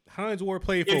 No. Hines Ward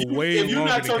played for way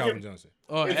longer than Calvin Johnson.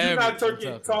 If you're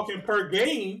not talking per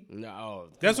game, no,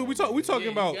 that's what we talking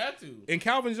about. In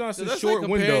Calvin Johnson's short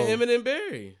window, Eminem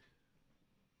Barry.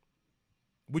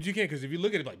 But you can't, because if you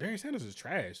look at it, like, Barry Sanders is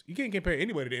trash. You can't compare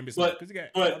anybody to Emmitt Smith because he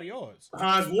got a lot of yards.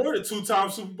 Hines Ward, a 2-time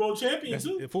Super Bowl champion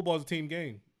too. Football's a team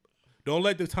game. Don't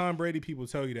let the Tom Brady people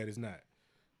tell you that it's not.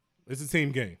 It's a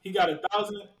team game. He got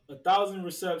 1,000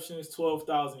 receptions,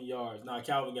 12,000 yards. Now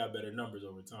Calvin got better numbers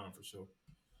over time for sure.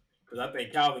 Because I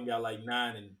think Calvin got like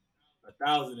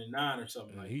 1,009 or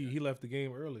something like that. He left the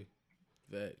game early.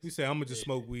 Facts. He said, "I'm gonna just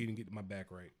smoke weed and get my back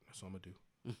right." That's what I'm gonna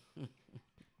do.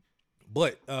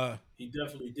 But he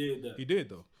definitely did that. He did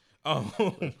though.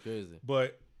 That's crazy.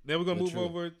 But then we're gonna move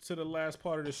over to the last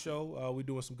part of the show. We're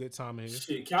doing some good time in here.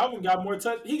 Shit, Calvin got more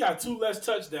touch. He got 2 less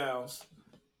touchdowns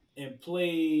and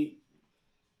played.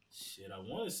 Shit, I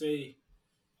want to say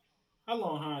how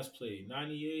long Hines played?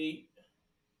 98,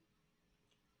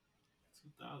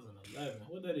 2011.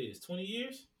 What that is? 20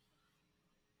 years?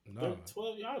 No,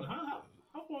 12. I don't know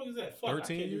how long is that? Fuck,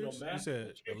 13 years. You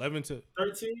said 11 to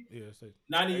 13. Yeah,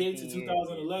 98 to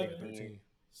 2011. 13.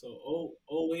 So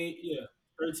 08, yeah,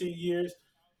 13 years.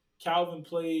 Calvin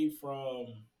played from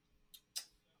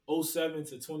 07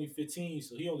 to 2015,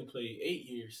 so he only played 8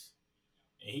 years,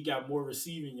 and he got more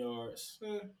receiving yards,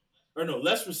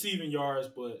 less receiving yards,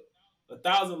 but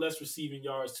 1,000 less receiving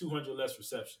yards, 200 less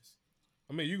receptions.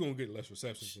 I mean, you're gonna get less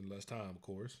receptions in less time, of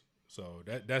course. So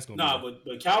that's gonna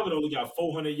but Calvin only got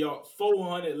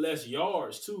 400 less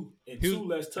yards too, and 2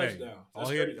 less touchdowns. All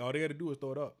they had to do was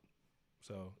throw it up.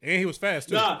 So, and he was fast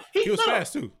too. He was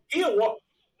fast too. He'll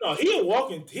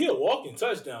walk in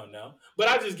touchdown now. But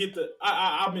I just get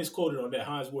I misquoted on that.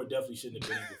 Hines Ward definitely shouldn't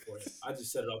have been in before him. I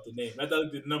just said it off the name. I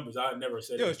thought the numbers. I never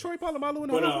said it. Is Troy Polamalu in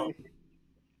the Hall of Fame?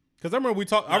 Because I remember we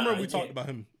talked. We talked about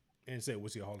him and said,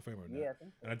 "Was he a Hall of Famer or not?" Yeah,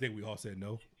 and I think we all said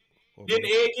no. Didn't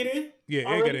Ed get in? Yeah,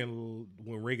 Ed got in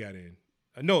when Ray got in.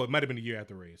 No, it might have been a year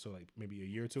after Ray, so like maybe a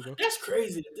year or two ago. That's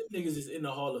crazy. Them niggas is in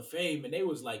the Hall of Fame, and they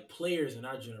was like players in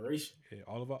our generation. Yeah,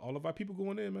 all of our people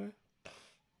going in, man.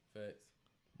 Facts.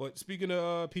 But speaking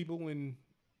of people and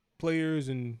players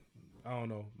and I don't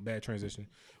know, bad transition.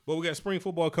 But we got spring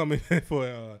football coming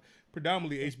for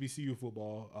predominantly HBCU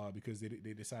football because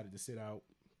they decided to sit out.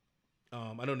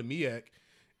 I know the MEAC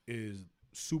is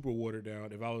super watered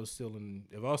down. If I was still in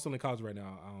college right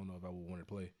now, I don't know if I would want to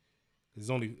play.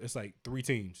 It's like 3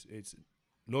 teams. It's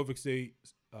Norfolk State,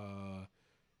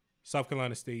 South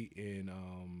Carolina State, and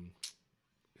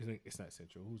it's not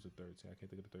Central. Who's the third team? I can't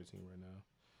think of the third team right now.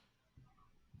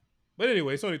 But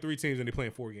anyway, it's only 3 teams and they're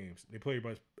playing 4 games. They play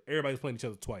everybody's playing each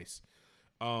other twice.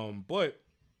 But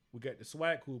we got the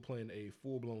SWAC who are playing a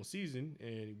full-blown season,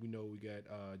 and we know we got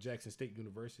Jackson State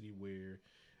University where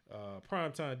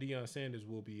primetime Deion Sanders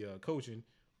will be coaching.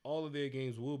 All of their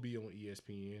games will be on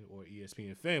ESPN or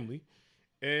ESPN Family.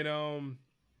 And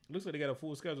looks like they got a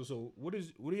full schedule. So what do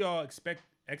y'all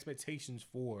expectations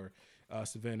for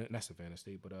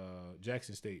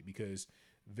Jackson State? Because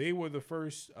they were the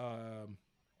first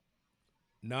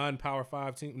non-Power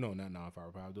 5 team. No, not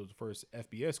non-Power 5. They was the first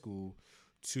FBS school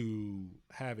to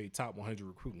have a top 100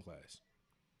 recruiting class.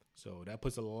 So that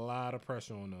puts a lot of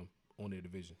pressure on them, on their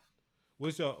division.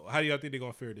 How do y'all think they're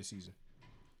gonna fare this season?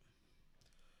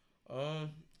 I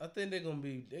think they're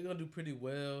gonna do pretty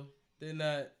well. They're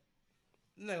not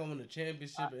gonna win a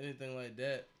championship or anything like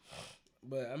that.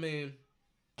 But I mean,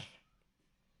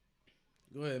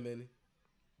 go ahead, Manny.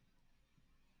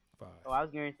 5. I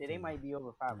was going to say they might be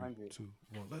over 500. 3,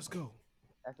 2, 1, let's go.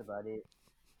 That's about it.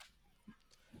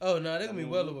 Oh no, they're gonna be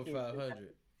well over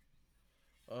 500.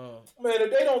 Man,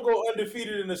 if they don't go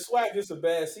undefeated in the SWAC, it's a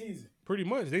bad season. Pretty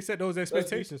much, they set those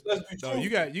expectations. Let's be no,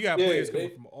 truthful. you got players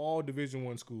coming from all Division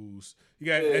I schools. You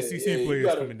got SEC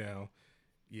players coming down.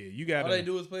 Yeah, you got. All they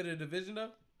do is play the division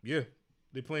though. Yeah,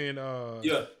 they playing.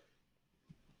 Yeah.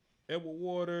 Edward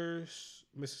Waters,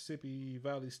 Mississippi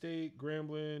Valley State,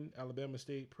 Grambling, Alabama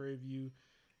State, Prairie View,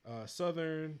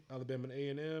 Southern, Alabama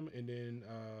A&M, and then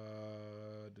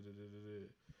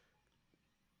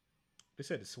they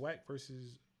said the SWAC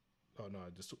versus. Oh no,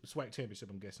 the SWAC championship.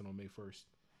 I'm guessing on May 1st.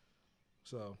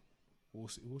 So we'll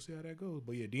see. We'll see how that goes.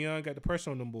 But yeah, Deion got the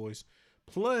pressure on them boys.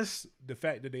 Plus the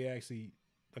fact that they actually,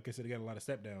 like I said, they got a lot of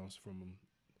step downs from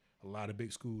a lot of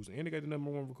big schools, and they got the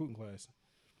 #1 recruiting class.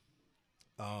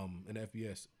 In the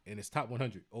FBS, and it's top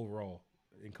 100 overall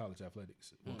in college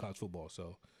athletics, college football.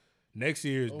 So next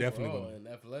year is definitely going in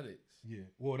athletics. Yeah,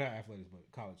 well, not athletics, but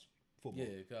college football.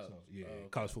 Yeah, college. So,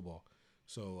 college football.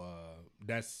 So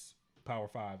that's Power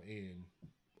 5 and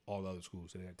all the other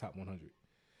schools. So they got top 100.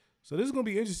 So this is going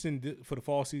to be interesting for the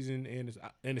fall season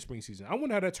and the spring season. I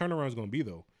wonder how that turnaround is going to be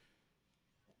though.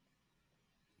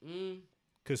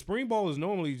 Because spring ball is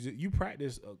normally you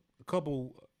practice a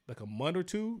couple. Like a month or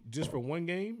two just for one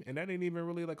game, and that ain't even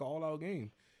really like an all-out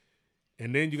game.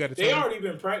 And then you got to. They already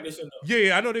been practicing though.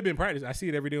 Yeah, I know they've been practicing. I see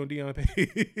it every day on Deion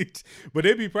page, but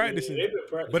they be practicing. Yeah, they've been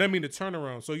practicing. But I mean the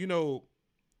turnaround. So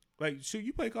like shoot,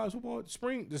 you play college football.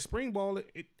 The spring ball,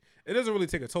 it doesn't really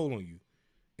take a toll on you.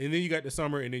 And then you got the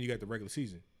summer, and then you got the regular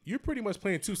season. You're pretty much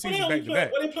playing 2 seasons back to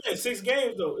back. But they playing 6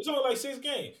 games though. It's only like 6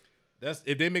 games. That's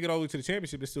if they make it all the way to the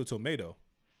championship. It's still till May though.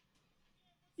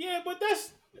 Yeah, but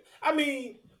that's. I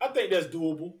mean, I think that's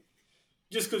doable.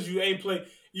 Just because you ain't play,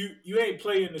 you ain't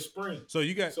play in the spring. So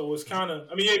you got. So it's kind of.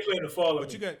 I mean, you ain't playing the fall.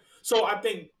 But you got. So I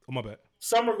think. Oh my bad.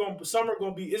 Summer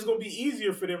gonna be. It's gonna be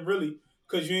easier for them really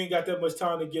because you ain't got that much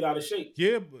time to get out of shape.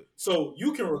 Yeah, but so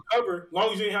you can recover as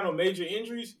long as you ain't have no major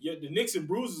injuries. The nicks and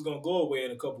bruises is gonna go away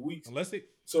in a couple weeks. Unless they.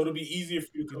 So it'll be easier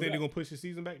for you. You think they're gonna push the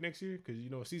season back next year? Because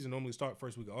a season normally start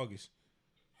first week of August.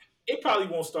 It probably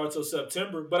won't start till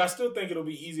September, but I still think it'll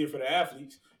be easier for the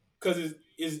athletes. Because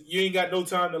you ain't got no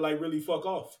time to like really fuck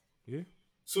off. Yeah.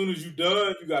 Soon as you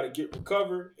done, you got to get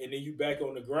recovered, and then you back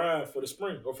on the grind for the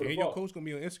spring or for the fall. Your coach gonna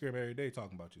be on Instagram every day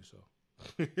talking about you. So.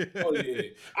 Oh yeah,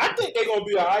 I think they're gonna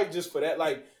be all right just for that.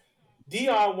 Like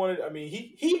Deion wanted. I mean,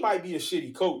 he might be a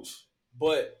shitty coach,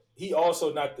 but he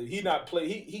also he got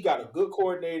a good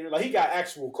coordinator. Like he got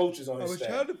actual coaches on his staff.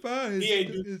 I was trying to find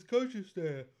his coaching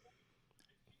staff.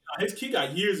 He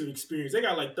got years of experience. They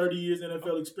got like 30 years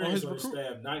NFL experience on his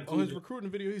staff. On his recruiting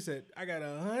video, he said, I got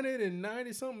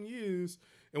 190 something years.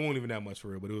 It wasn't even that much for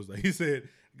real, but it was like, he said,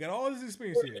 got all this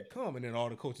experience here. Come. And then all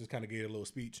the coaches kind of gave a little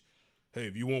speech. Hey,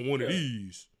 if you want one of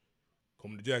these,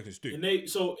 come to Jackson State. And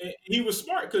he was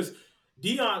smart because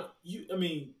Deion,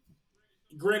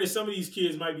 granted, some of these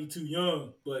kids might be too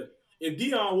young, but if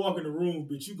Deion walk in the room,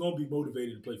 bitch, you going to be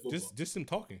motivated to play football. Just him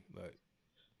talking.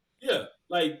 Yeah.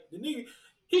 Like, the nigga.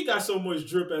 He got so much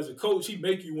drip as a coach, he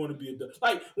make you want to be a dog.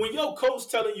 Like, when your coach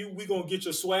telling you we going to get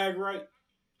your swag right,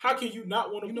 how can you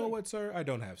not want to You play? know what, sir? I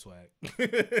don't have swag. He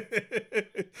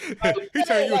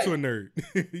turned you into a nerd.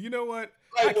 You know what?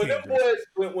 Like, when them boys,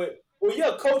 when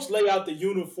your coach lay out the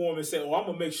uniform and say, oh, I'm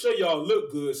going to make sure y'all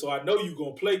look good so I know you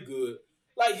going to play good.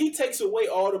 Like, he takes away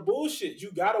all the bullshit. You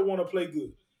got to want to play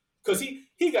good. Because he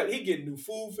getting new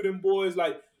food for them boys.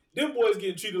 Like, them boys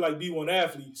getting treated like D1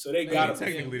 athletes, so they got to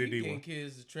technically the D1. Getting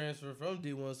kids to transfer from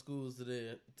D1 schools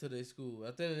to their school.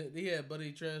 I think he had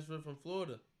buddy transfer from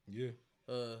Florida. Yeah.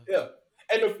 Yeah.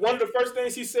 And one of the first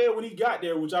things he said when he got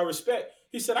there, which I respect,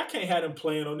 he said, I can't have them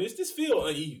playing on this. This feel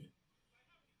uneven.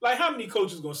 Like, how many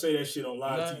coaches going to say that shit on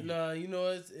live TV? Nah, you know,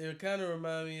 it kind of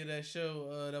remind me of that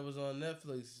show that was on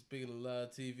Netflix, speaking of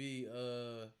live TV,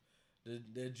 the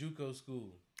JUCO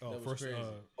school. Oh, that was first,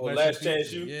 crazy. Last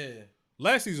Chance U? Yeah.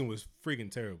 Last season was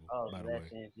freaking terrible, by the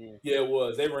way. Yeah, it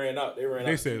was. They ran out.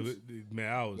 They said,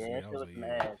 man, I was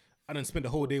like, I done spent the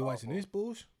whole day watching this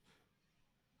bullshit.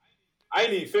 I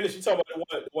ain't even finished. You talking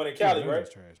about the one in Cali, right?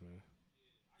 Trash, man.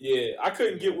 Yeah, I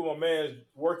couldn't get with my man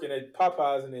working at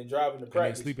Popeyes and then driving to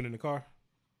practice. And sleeping in the car,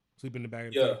 sleeping in the back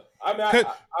of the car. I mean,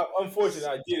 I unfortunately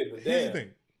I get it, but here's damn, the thing.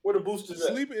 Where the boosters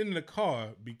at? Sleeping in the car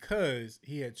because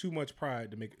he had too much pride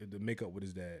to make up with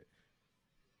his dad.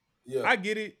 Yeah, I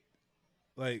get it.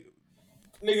 Like,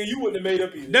 nigga, you wouldn't have made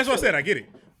up either. That's what I said. I get it.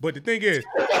 But the thing is,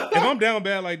 if I'm down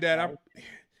bad like that, I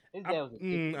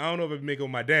don't know if it make up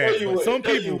with my dad. But some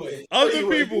people, other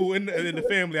people in the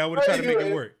family, I would have tried to make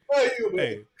it work.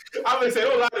 Hey, I'm gonna say,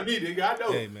 don't lie to me, nigga. I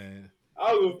know. Hey, man.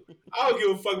 I don't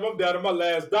give a fuck if I'm down to my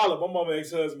last dollar. My mama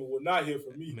ex-husband will not hear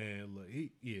from me. Man, look,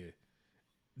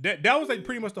 that was like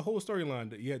pretty much the whole storyline.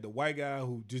 That you had the white guy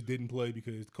who just didn't play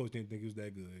because the coach didn't think he was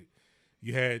that good.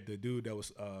 You had the dude that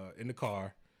was in the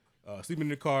car, sleeping in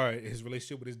the car, his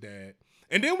relationship with his dad.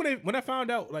 And then when I found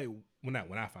out, like when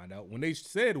I found out, when they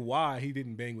said why he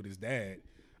didn't bang with his dad,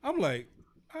 I'm like,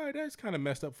 all right, that's kind of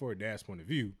messed up for a dad's point of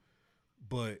view.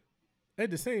 But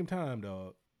at the same time,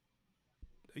 dog,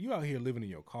 you out here living in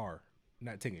your car,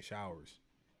 not taking showers,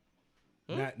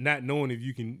 not knowing if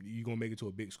you gonna make it to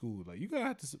a big school. Like, you're gonna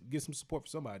have to get some support for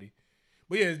somebody.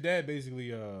 But yeah, his dad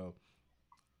basically,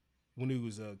 when he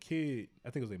was a kid, I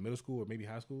think it was like middle school or maybe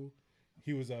high school.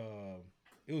 He was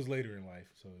it was later in life,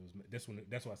 so that's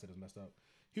why I said it was messed up.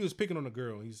 He was picking on a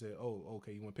girl, and he said, "Oh,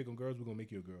 okay, you want to pick on girls? We're gonna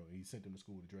make you a girl." And he sent him to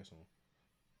school with a dress on.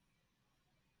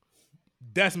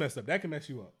 That's messed up. That can mess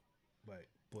you up.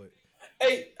 But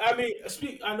hey, I mean,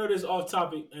 I know this is off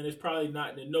topic, and it's probably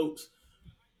not in the notes,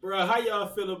 bro. How y'all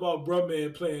feel about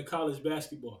Brumman playing college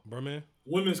basketball? Brumman,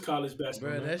 women's college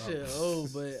basketball. Bro, that shit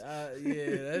old, but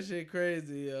yeah, that shit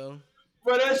crazy, yo.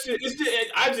 Bro, that shit.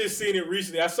 I just seen it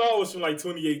recently. I saw it was from like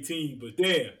 2018, but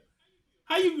damn.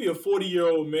 How you be a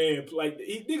 40-year-old man? Like,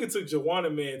 he nigga took Joanna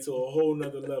Man to a whole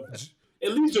nother level.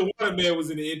 At least Joanna Man was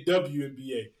in the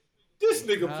WNBA. This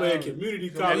nigga playing community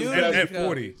college at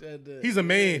 40. He's a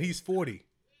man. He's 40.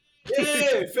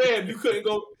 Yeah, fam. You couldn't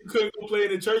go play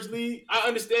in the church league. I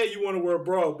understand you want to wear a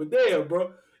bra, but damn,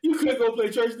 bro, you couldn't go play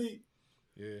church league.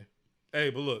 Yeah. Hey,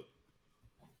 but look,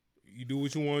 you do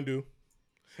what you want to do.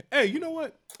 Hey, you know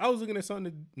what? I was looking at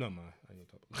something. No, man, I ain't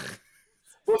gonna talk about it.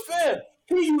 Well, fam,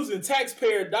 he using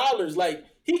taxpayer dollars. Like,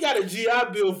 he got a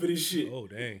GI Bill for this shit. Oh,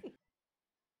 dang.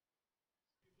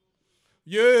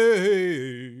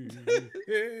 Yay.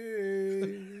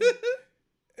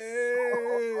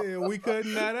 Hey, we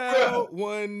cutting that out.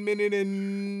 1 minute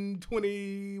and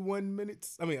 21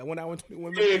 minutes. I mean, 1 hour and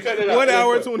 21 minutes. Yeah, cut it out. 1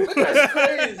 hour and 20 minutes. That's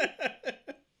crazy.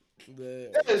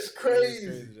 That is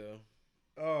crazy. though.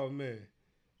 Oh, man.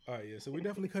 All right, yeah. So we're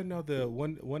definitely cutting out the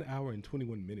 1 hour and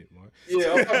 21 minute mark.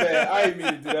 Yeah, my bad. I didn't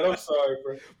mean to do that. I'm sorry,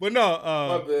 bro. But no,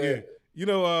 My bad. yeah. You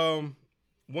know,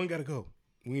 one gotta go.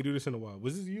 We ain't do this in a while.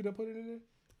 Was this you that put it in there?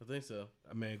 I think so.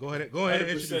 Man, go ahead and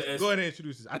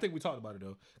introduce this. I think we talked about it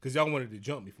though, because y'all wanted to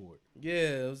jump me for it.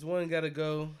 Yeah, it was one gotta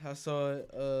go. I saw it.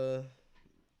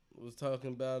 Was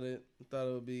talking about it. Thought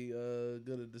it would be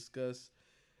good to discuss.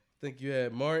 I think you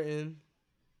had Martin,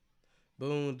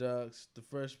 Boondocks, The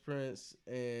Fresh Prince,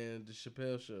 and The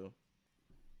Chappelle Show.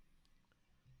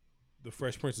 The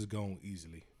Fresh Prince is gone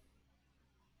easily.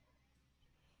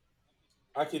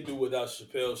 I can do without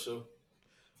Chappelle Show.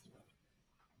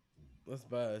 That's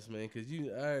biased, man, because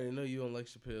I already know you don't like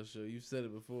Chappelle Show. You've said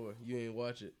it before. You ain't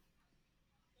watch it.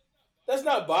 That's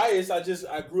not biased.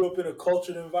 I grew up in a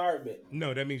cultured environment.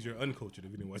 No, that means you're uncultured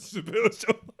if you didn't watch the Chappelle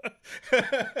Show.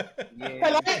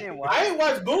 Yeah, I ain't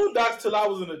watched Boondocks till I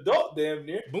was an adult, damn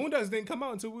near. Boondocks didn't come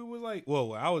out until we was like,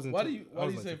 well, I was in. Why do you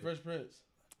say Fresh Prince?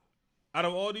 Out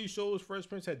of all these shows, Fresh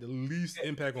Prince had the least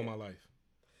impact on my life.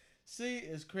 See,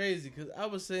 it's crazy because I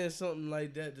was saying something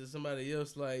like that to somebody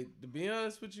else. Like, to be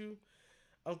honest with you,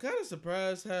 I'm kind of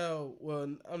surprised how. Well,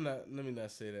 I'm not. Let me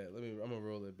not say that. I'm gonna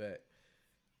roll it back.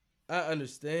 I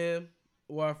understand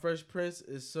why Fresh Prince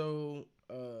is so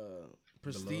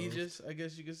prestigious. Beloved. I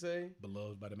guess you could say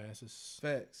beloved by the masses.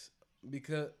 Facts,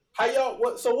 because how y'all?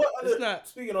 What other?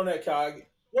 Speaking on that, Kyle,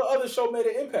 what other show made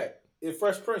an impact if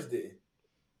Fresh Prince did?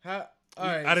 How? All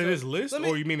right, out of this list,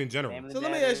 or you mean in general? So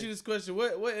let me ask you this question: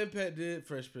 What impact did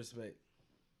Fresh Prince make?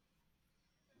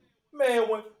 Man,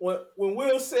 when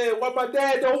Will said, "Why my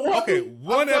dad don't want me?" Okay,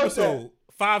 one episode,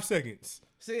 5 seconds.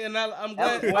 See, and I'm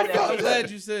glad. I'm glad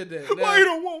you said that. Now, why you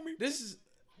don't want me? This is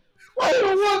why you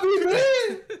don't want me,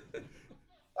 man.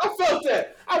 I felt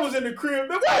that. I was in the crib,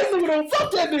 man. Why you nigga don't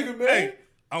fuck that nigga, man? Hey,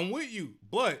 I'm with you,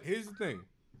 but here's the thing.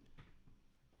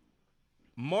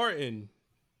 Martin,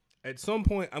 at some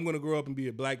point, I'm gonna grow up and be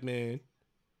a black man.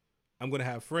 I'm gonna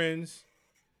have friends,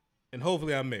 and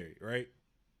hopefully, I'm married. Right?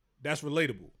 That's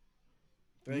relatable.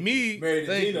 Me married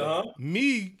to Gina, huh?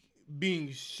 Me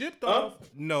being shipped off.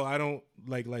 No, I don't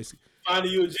like light skin.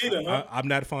 Finding you a Gina, huh? I'm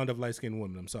not fond of light skinned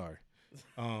women. I'm sorry.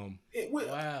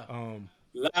 Wow.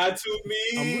 Lie to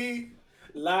me.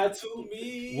 Lie to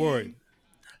me. Word.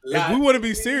 If we want to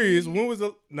be serious, when was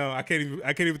the? No, I can't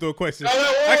even throw a question. I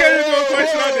can't even throw a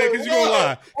question out there because you're gonna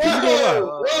lie.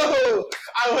 Whoa!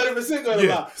 I'm 100% gonna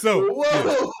lie. So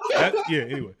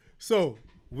anyway, so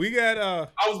we got.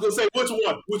 I was gonna say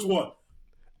which one?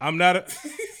 I'm not.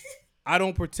 I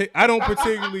don't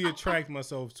particularly attract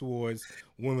myself towards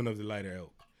women of the lighter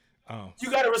ilk.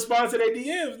 You gotta respond to their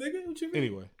DMs, nigga. What you mean?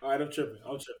 Anyway. All right, I'm tripping.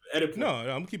 Edit. No,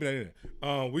 I'm keeping that in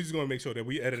there. We're just gonna make sure that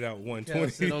we edit out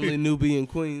 120. Only Nubian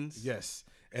queens. Yes.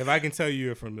 If I can tell you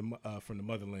you're from the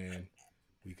motherland,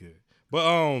 we could.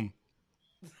 But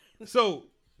so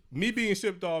me being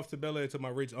shipped off to Bel Air to my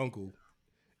rich uncle,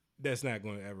 that's not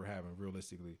going to ever happen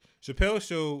realistically. Chappelle's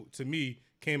Show to me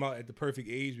came out at the perfect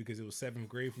age because it was 7th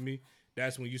grade for me.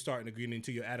 That's when you starting to get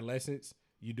into your adolescence.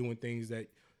 You're doing things that,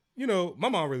 my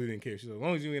mom really didn't care. She's like, as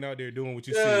long as you ain't out there doing what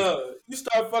you see. You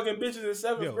start fucking bitches in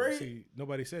 7th grade. See,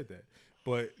 nobody said that.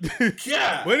 But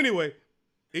yeah. But anyway,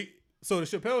 so the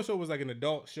Chappelle Show was like an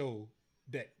adult show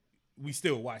that we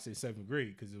still watched in 7th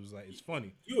grade because it was like, it's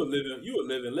funny. You a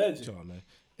living legend. Sure, man.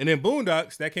 And then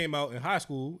Boondocks, that came out in high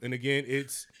school. And again,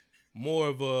 it's more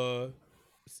of a,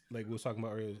 like we were talking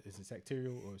about earlier, is it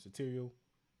satirical or satirical?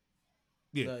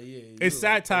 Yeah. No, it's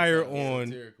satire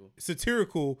on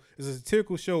satirical. It's a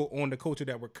satirical show on the culture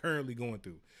that we're currently going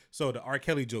through. So the R.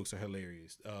 Kelly jokes are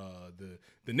hilarious. The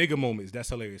nigga moments, that's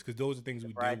hilarious because those are things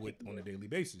we deal with on a daily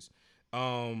basis.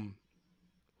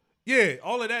 Yeah,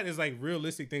 all of that is like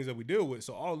realistic things that we deal with.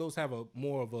 So all of those have a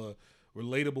more of a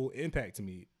relatable impact to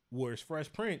me. Whereas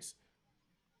Fresh Prince,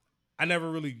 I never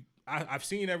really I've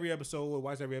seen every episode,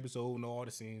 watched every episode, know all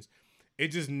the scenes. It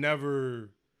just never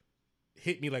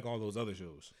hit me like all those other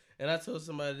shows. And I told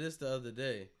somebody this the other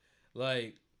day.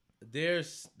 Like,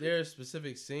 there's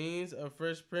specific scenes of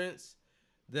Fresh Prince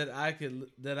that I could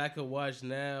watch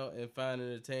now and find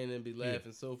entertaining and be laughing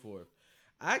and so forth.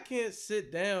 I can't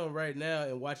sit down right now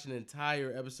and watch an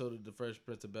entire episode of The Fresh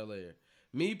Prince of Bel-Air.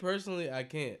 Me personally, I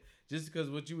can't. Just because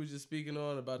what you were just speaking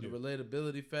on about the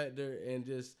relatability factor and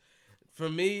just, for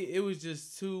me, it was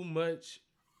just too much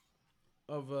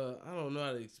of a, I don't know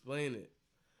how to explain it.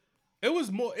 It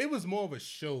was more of a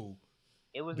show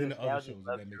than the other shows, if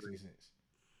that makes any sense.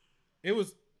 It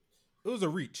was a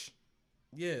reach.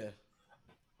 Yeah.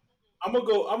 I'm gonna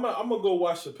go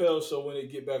watch Chappelle's Show when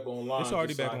it get back online. It's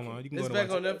already back online. You can it's go back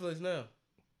watch on Netflix now.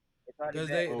 Because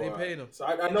they paid him. So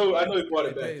I know he brought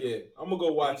it back. Yeah, I'm gonna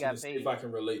go watch it and see if I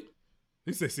can relate.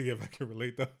 He said, "See if I can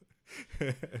relate." Though.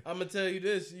 I'm gonna tell you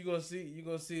this. You're gonna see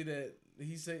that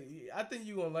he said. I think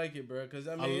you're gonna like it, bro. Because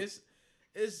I mean, it's.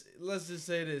 Let's just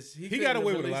say this. He got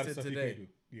away with a lot of stuff today.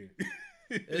 He can't do.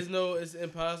 Yeah. It's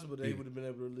impossible that he would have been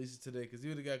able to release it today because he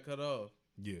would have got cut off.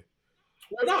 Yeah.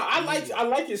 Well, no, I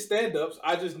like his stand-ups.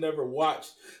 I just never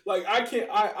watched. Like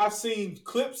I've seen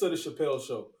clips of the Chappelle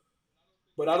Show,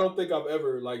 but I don't think I've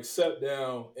ever like sat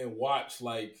down and watched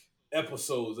like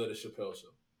episodes of the Chappelle Show.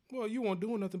 Well, you weren't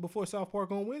doing nothing before South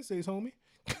Park on Wednesdays, homie.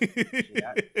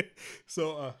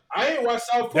 So I ain't watched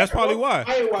South Park. That's probably why.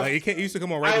 I ain't watched, like it used to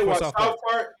come on right before South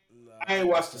Park. I ain't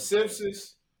watched The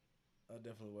Simpsons. I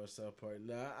definitely watched South Park.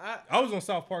 I was on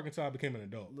South Park until I became an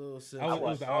adult. I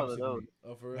was the opposite. Oh,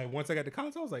 for real? Like once I got to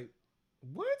college, I was like,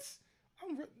 "What?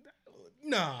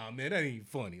 Nah, man, that ain't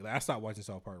funny." Like I stopped watching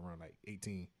South Park around like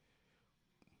 18.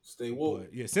 Stay woke.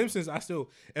 But yeah, Simpsons.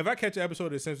 If I catch an episode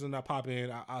of The Simpsons and I pop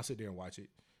in, I'll sit there and watch it.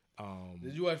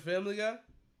 Did you watch Family Guy?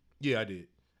 Yeah, I did.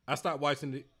 I stopped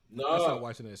watching it. No, I stopped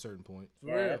watching it at a certain point.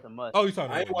 Yeah, that's a must. Oh, you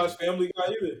talking? I ain't watched Family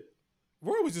Guy either.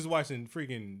 Roy was just watching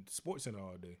freaking Sports Center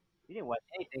all day. You didn't watch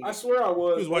anything. I swear I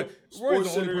was.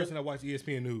 Roy's the only person that watched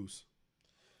ESPN News.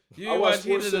 You didn't watch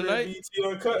Heat of the Night? BT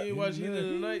Uncut. You didn't watch Heat of the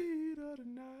Night?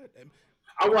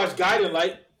 I watched Guiding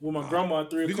Light with my grandma at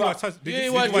 3 o'clock. Did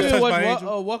you watch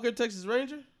Walker, Texas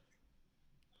Ranger?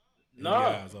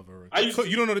 Nah.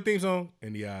 You don't know the theme song?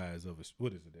 In the eyes of us.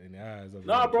 What is it? In the eyes of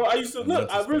Nah, bro. I used to look.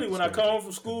 I really, when I come home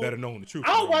from school, better knowing the truth.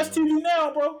 I don't watch TV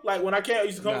now, bro. Like when I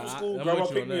used to come from school, grandma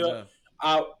picked me up.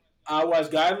 I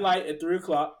watch Guiding Light at 3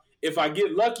 o'clock. If I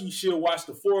get lucky, she'll watch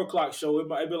the 4 o'clock show. It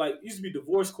might be like, it used to be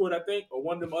Divorce Court, I think, or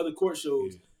one of them other court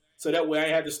shows. Yeah. So that way I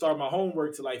ain't had to start my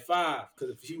homework till like 5.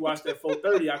 Because if she watched at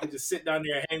 4:30, I could just sit down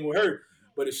there and hang with her.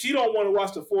 But if she don't want to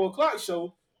watch the 4 o'clock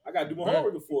show, I got to do my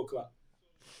homework at 4 o'clock.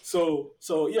 So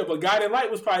yeah, but Guiding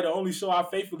Light was probably the only show I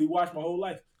faithfully watched my whole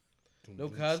life. No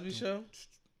Cosby Show?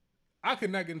 I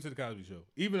could not get into the Cosby Show,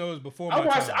 even though it was before my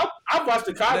time. I watched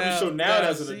the Cosby Show now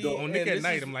as an adult. On Nick at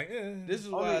Night, I'm like, This is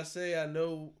why I say I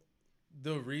know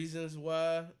the reasons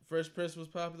why Fresh Prince was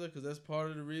popular, because that's part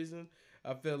of the reason.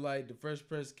 I feel like the Fresh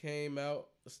Prince came out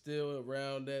still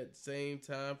around that same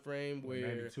time frame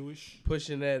where 92-ish.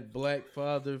 Pushing that black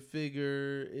father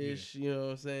figure-ish, you know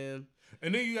what I'm saying?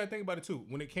 And then you got to think about it, too.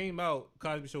 When it came out,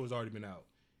 Cosby Show was already been out.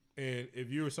 And if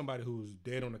you were somebody who's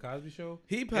dead on the Cosby Show,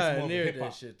 he pioneered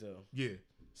that shit though. Yeah.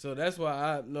 So that's why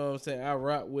I know what I'm saying. I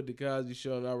rock with the Cosby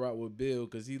Show and I rock with Bill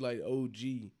because he like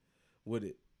OG with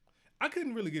it. I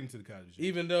couldn't really get into the Cosby Show,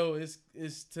 even though it's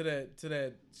to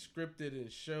that scripted and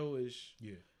showish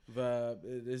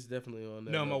vibe. It's definitely on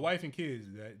that. No, my wife and kids.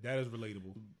 That is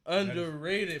relatable.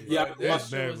 Underrated, bro. Yeah, that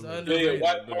show is underrated.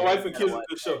 Yeah, my wife and kids is a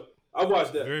good show. I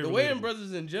watched that. Very The relatable. Wayans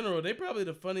brothers in general, they probably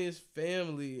the funniest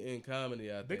family in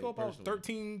comedy. I think They go about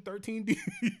personally. 13 deep.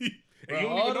 Bro, And you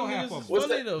don't all even know them half niggas of is them.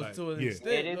 funny though Like, to an yeah.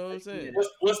 extent. Yeah, You know what I'm saying?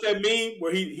 What's that meme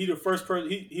where he the first person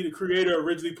he the creator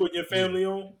originally putting your family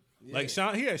on? Yeah. Like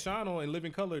Sean, he had Sean on in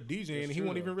Living Color DJing, and he true,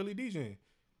 wasn't though. even really DJing.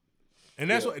 And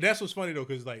that's what's funny though,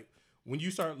 because like when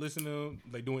you start listening to him,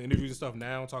 like doing interviews and stuff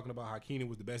now, talking about how Keenan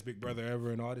was the best Big Brother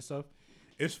ever and all this stuff,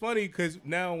 it's funny because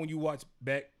now when you watch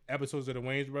back episodes of the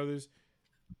Wayans brothers,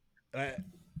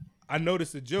 I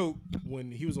noticed a joke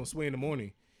when he was on Sway in the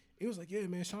Morning. He was like, "Yeah,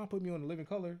 man, Sean put me on the Living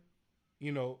Color,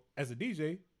 as a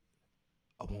DJ.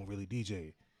 I won't really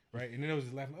DJ, right?" And then I was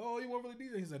just laughing, "Oh, you won't really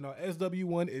DJ?" He said, "No,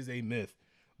 SW1 is a myth,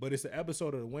 but it's an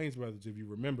episode of the Wayans brothers. If you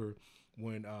remember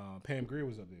when Pam Grier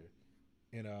was up there,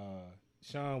 and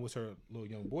Sean was her little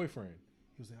young boyfriend.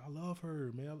 He was like, I love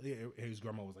her, man. And his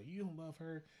grandma was like, you don't love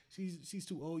her. She's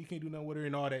too old. You can't do nothing with her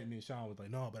and all that. And then Sean was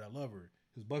like, no, but I love her.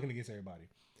 He was bucking against everybody.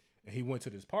 And he went to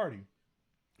this party,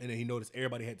 and then he noticed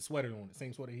everybody had the sweater on, the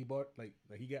same sweater he bought, like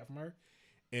he got from her.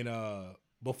 And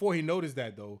before he noticed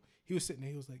that, though, he was sitting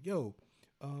there. He was like, yo,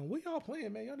 what y'all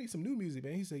playing, man? Y'all need some new music,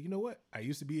 man. He said, you know what? I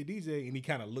used to be a DJ. And he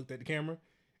kind of looked at the camera.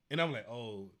 And I'm like,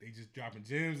 oh, they just dropping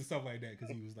gems and stuff like that,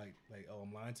 because he was like, oh,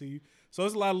 I'm lying to you. So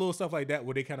there's a lot of little stuff like that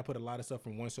where they kind of put a lot of stuff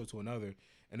from one show to another,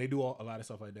 and they do a lot of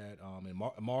stuff like that. And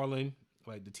Marlon,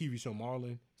 like the TV show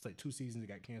Marlon, it's like 2 seasons. It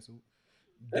got canceled.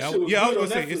 That shit was I was good gonna on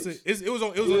say Netflix. it was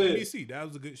on NBC. That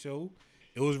was a good show.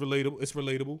 It was relatable. It's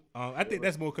relatable. I think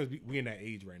that's more because we in that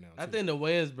age right now. I too. think the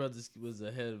Wayans brothers was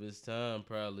ahead of his time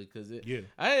probably because Yeah.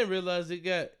 I didn't realize it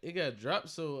got dropped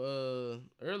so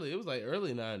early. It was like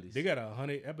early 90s. They got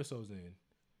 100 episodes in.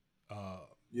 Yeah.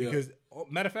 Because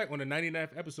matter of fact, on the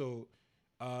 99th episode,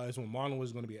 is when Marlon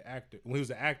was going to be an actor. When he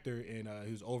was an actor and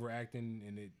he was overacting,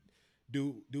 and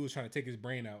dude was trying to take his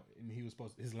brain out, and he was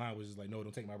his line was just like, "No,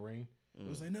 don't take my brain." It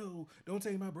was like, "No, don't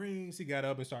take my brains." He got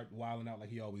up and started wilding out like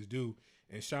he always do.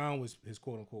 And Sean was his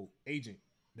quote unquote agent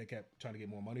that kept trying to get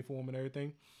more money for him and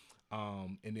everything.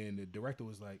 And then the director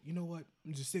was like, "You know what?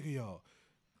 I'm just sick of y'all.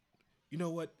 You know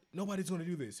what? Nobody's going to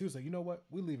do this." He was like, "You know what?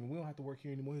 We're leaving. We don't have to work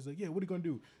here anymore." He's like, "Yeah, what are you going to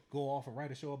do? Go off and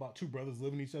write a show about 2 brothers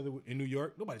living each other in New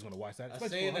York? Nobody's going to watch that." I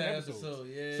especially seen for 100 that episodes. episode,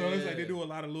 yeah. So it's like they do a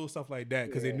lot of little stuff like that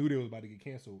because they knew they was about to get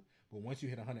canceled. But once you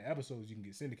hit 100 episodes, you can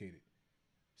get syndicated.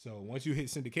 So once you hit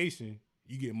syndication,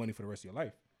 you get money for the rest of your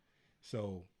life.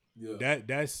 So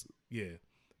that's.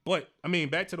 But I mean,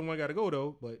 back to the one gotta go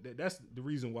though. But that's the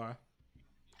reason why.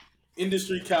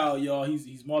 Industry cow, y'all.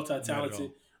 He's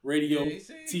multi-talented. Radio, Yeah,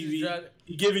 TV.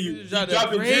 He giving you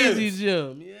dropping crazy gems.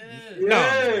 gem. Yeah. No,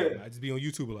 I just be on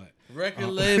YouTube a lot. Record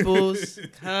labels,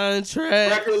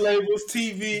 contracts. Record labels,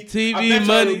 TV. TV I bet money.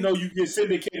 y'all didn't know you get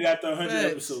syndicated after 100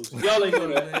 Facts. episodes. Y'all ain't know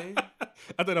that. Man.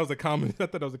 I thought that was a common. I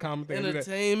thought that was a common thing.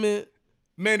 Entertainment.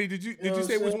 Manny, did you know what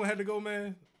say I'm which saying? one had to go,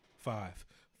 man? 5,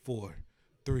 4,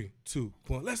 3, 2,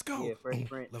 1. Let's go. Yeah, Fresh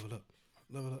Prince. Level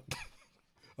up.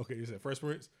 Okay, you said Fresh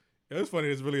Prince. It was funny.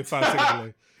 It's really a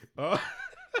 5-second delay.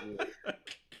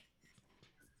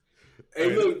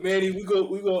 Hey, look, Manny, we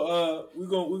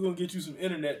gonna get you some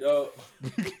internet, dog.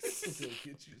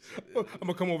 I'm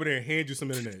gonna come over there and hand you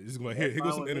some internet. Just gonna here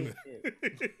goes some Fine with internet.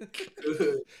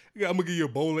 me, Yeah, I'm gonna give you a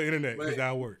bowl of internet because Right.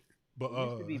 that'll work. But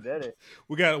Used to be better.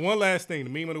 we got one last thing, the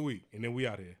meme of the week, and then we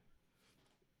out here.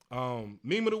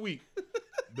 Meme of the week.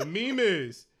 The meme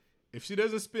is, if she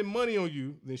doesn't spend money on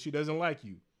you, then she doesn't like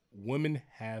you. Women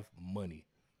have money.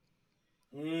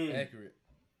 Accurate.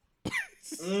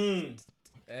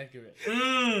 Accurate.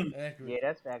 Accurate. Yeah,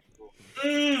 that's factual.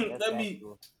 That's Let me.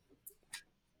 factual.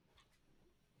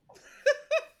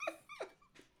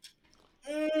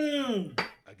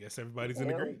 I guess everybody's in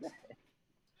agreement.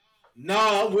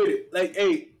 Nah, I'm with it. Like,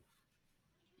 hey,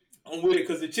 I'm with it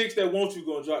because the chicks that want you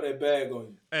gonna drop that bag on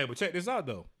you. Hey, but check this out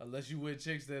though. Unless you with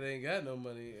chicks that ain't got no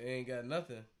money, ain't got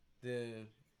nothing, then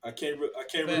I can't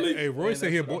Fact. relate. Hey, Roy Man,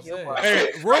 said that's here, what boy. I'm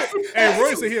saying.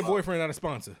 Roy said here, boyfriend not a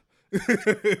sponsor.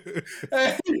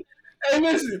 Hey,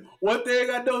 listen. One thing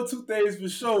I know, 2 things for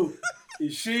sure.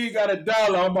 If she ain't got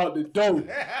 $1, I'm out the door.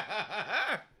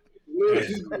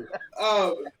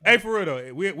 Hey, for real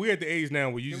though, we're at the age now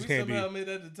where you can just we can't somehow made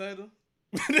that the title?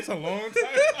 be. That's a long time.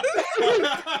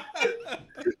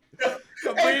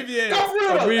 Abbreviate I'm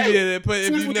real. Abbreviate Hey, it, but if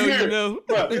since you we know, here, you know.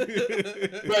 Bro,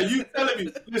 you telling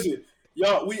me? Listen,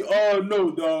 y'all. We all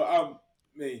know, dog.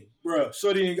 Bro.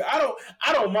 Shorty ain't. I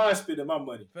don't mind spending my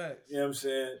money. Facts. You know what I'm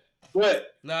saying?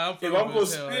 But Nah, I'm if from I'm gonna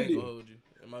as hell, I ain't spend gonna it, hold you.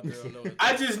 And my girl know it.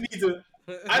 I just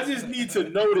need to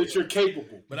know that you're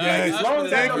capable. But Yes, as long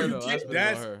as I know exactly. you I get spend it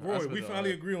That's on her. I Roy. spend We it on finally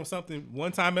her. agree on something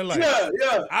one time in life.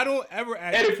 Yeah. I don't ever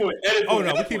ask. Edit point. Oh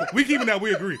no, we keeping that.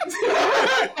 We agree. Fuck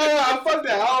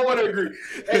that. I don't want to agree.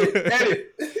 Hey,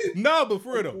 edit. No, but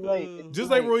for real though, just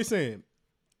like Roy's saying,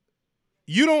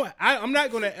 you don't. I'm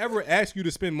not gonna ever ask you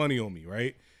to spend money on me,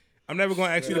 right? I'm never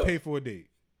gonna ask you to pay for a date.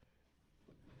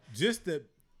 Just the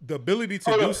ability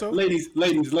to do so. Ladies,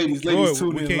 Roy,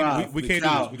 tune in live. We can't do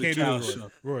this. We can't do this,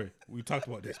 Roy. We talked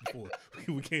about this before.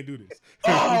 We can't do this.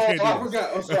 I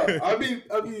forgot. I'm sorry. I mean,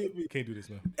 we can't do this,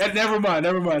 man. Never mind.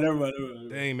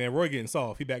 Dang, man, Roy getting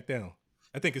soft. He back down.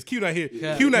 I think it's Q not here.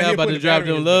 Yeah. Q not here. About to drop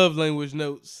them love language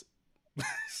notes.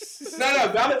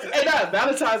 No.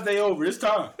 Valentine's Day over. It's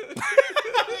time.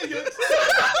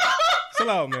 Chill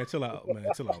out, man.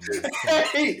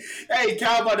 Hey,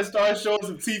 Cal about to start showing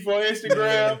some teeth on Instagram.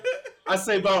 Yeah. I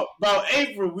say about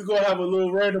April, we're gonna have a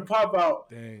little random pop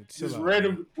out. Dang, just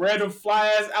random fly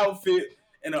ass outfit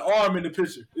and an arm in the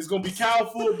picture. It's gonna be Cal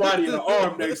full body and an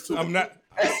arm next to it. I'm not.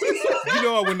 You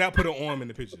know I would not put an arm in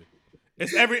the picture.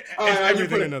 It's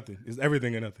everything or nothing. It's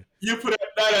everything or nothing. You put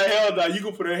hell no. You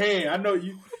gonna put a hand. I know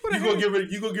you. You gonna give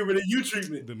it a you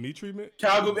treatment. The me treatment.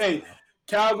 Cal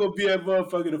gonna be at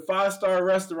motherfucking a 5-star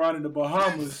restaurant in the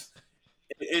Bahamas.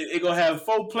 It gonna have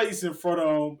 4 plates in front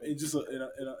of him and just in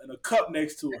a cup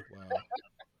next to it. Wow,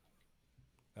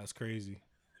 that's crazy.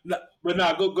 Go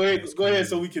ahead,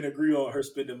 so we can agree on her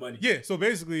spending money. Yeah. So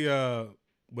basically,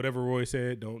 whatever Roy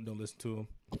said, don't listen to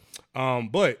him.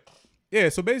 But yeah,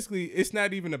 so basically, it's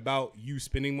not even about you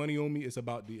spending money on me. It's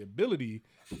about the ability,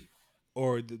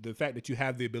 or the fact that you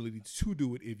have the ability to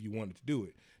do it if you wanted to do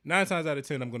it. 9 times out of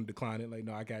 10, I'm going to decline it. Like,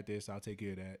 no, I got this. I'll take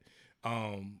care of that.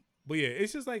 But yeah,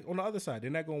 it's just like on the other side, they're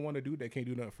not going to want to do. They can't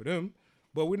do nothing for them.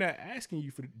 But we're not asking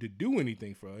you to do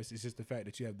anything for us. It's just the fact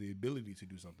that you have the ability to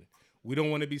do something. We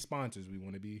don't want to be sponsors. We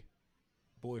want to be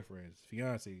boyfriends,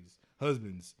 fiancés,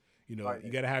 husbands. You know,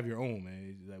 you got to have your own,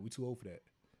 man. It's like, we too old for that.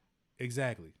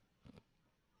 Exactly.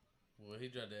 Well, he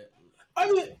dropped that.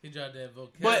 He dropped that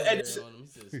vocabulary on him. He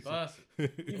said sponsor.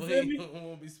 You feel me?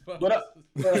 Won't be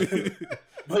sponsored.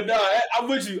 But no, I'm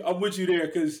with you there,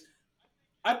 because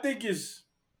I think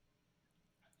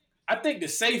the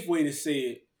safe way to say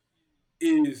it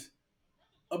is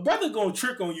a brother gonna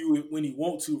trick on you when he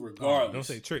want to, regardless. Oh, don't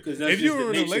say trick. If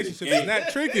you're in a relationship, it's not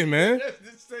tricking, man. No,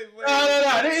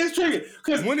 it is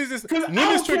tricking. When is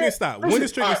tricking stop? When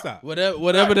does tricking stop?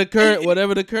 Whatever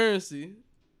the currency.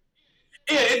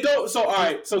 Yeah, it don't. So all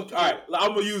right.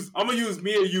 I'm gonna use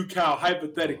me and you, Cal,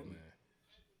 hypothetically.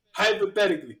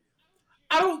 Hypothetically,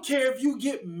 I don't care if you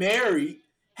get married,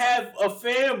 have a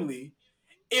family.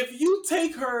 If you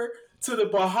take her to the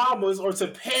Bahamas or to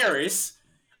Paris,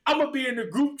 I'm gonna be in the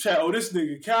group chat. Oh, this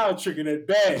nigga Cal tricking that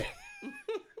bag.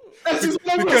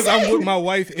 Because I'm with my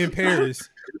wife in Paris,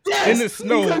 in the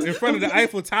snow, in front of the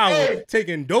Eiffel Tower,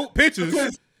 taking dope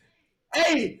pictures.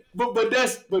 But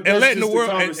that's letting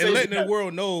the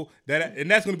world know that, and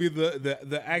that's gonna be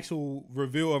the actual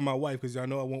reveal of my wife, because y'all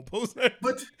know I won't post that.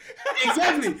 But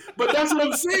exactly, but that's what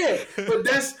I'm saying. But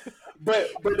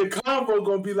the convo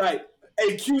gonna be like,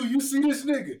 hey Q, you see this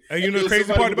nigga? And you know the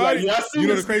crazy part about it? You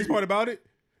know the crazy part about it?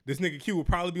 This nigga Q will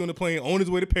probably be on the plane on his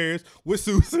way to Paris with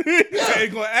Susan.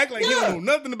 And gonna act like he don't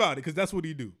know nothing about it, because that's what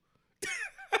he do.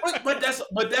 But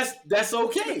that's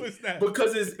okay,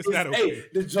 because it's not okay. Hey,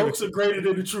 the jokes are greater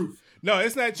than the truth. No,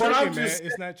 it's not tricky, man.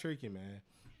 It's not tricky, man.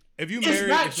 If you married, it's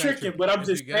not tricking, but I'm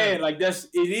just saying, like,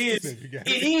 it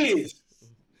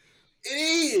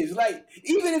is. Like,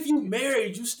 even if you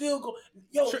married, you still go.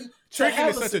 Tricking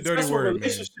is such a dirty word, man.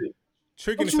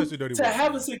 Tricking is such a dirty word.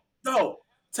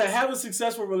 To have a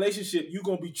successful relationship, you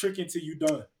gonna be tricking till you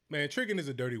done. Man, tricking is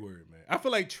a dirty word, man. I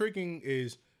feel like tricking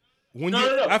is.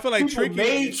 I feel like tricking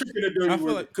made tricking a dirty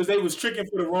word because they was tricking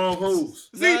for the wrong hoes.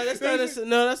 That's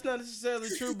not necessarily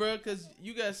true, bro. Because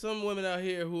you got some women out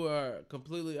here who are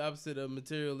completely opposite of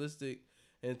materialistic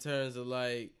in terms of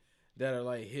like that are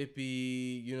like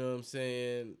hippie. You know what I'm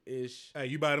saying? Ish. Hey,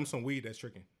 you buy them some weed, that's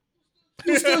tricking.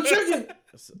 You still tricking.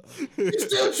 You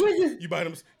still tricking. You buy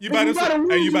them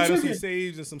some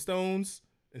saves and some stones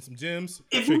and some gems.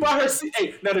 If you buy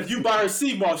her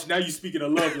sea moss, now you speaking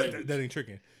of love language. That ain't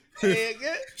tricking.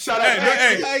 Shout out!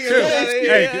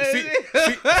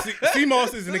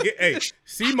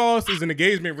 CMOS is an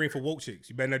engagement ring for woke chicks.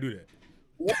 You better not do that.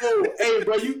 Whoa, hey,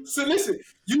 bro! You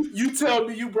tell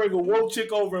me you bring a woke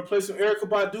chick over and play some Erykah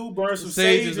Badu, burn some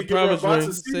sage, and give her a box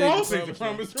of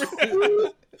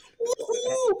CMOS.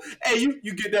 Hey,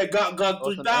 you get that Got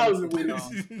 3000 with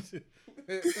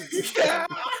it.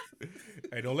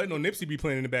 Hey, don't let no Nipsey be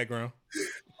playing in the background.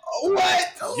 What?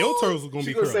 Your turtles are gonna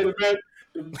be curling.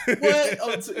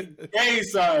 What? Game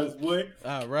size, boy.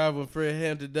 I ride with Fred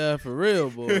Hampton die for real,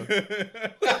 boy. That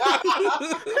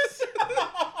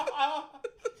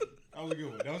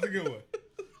was a good one.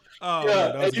 Oh, Yeah,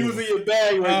 man, that and you was good. in your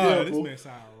bag right there, This bro. man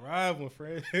sound rival,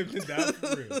 Fred. That's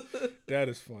for real. That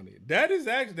is funny. That is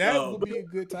actually that would be a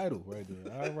good title right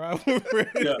there. I rival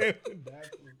Fred. Yeah.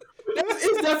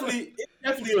 It's definitely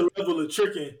a level of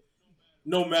tricking,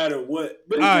 no matter what.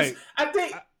 But it's just, I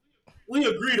think we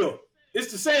agree though.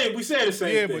 It's the same. We saying the same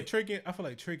thing. Yeah, but tricking. I feel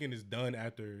like tricking is done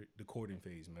after the courting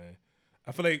phase, man.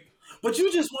 I feel like. But you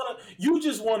just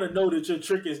wanna know that your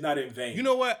trick is not in vain. You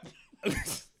know what?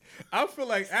 I feel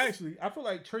like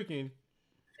tricking.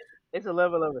 It's a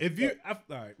level of it. All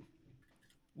right,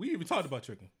 we even talked about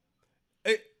tricking.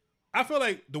 I feel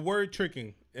like the word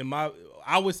tricking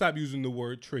I would stop using the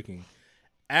word tricking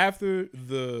after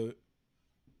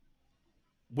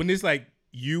when it's like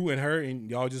you and her and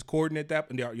y'all just courting at that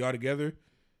and y'all together,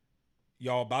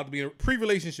 y'all about to be in a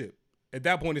pre-relationship. At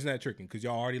that point, it's not tricking because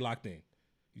y'all already locked in.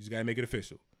 You just gotta make it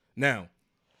official. Now,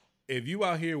 if you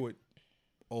out here with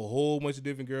a whole bunch of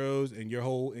different girls and your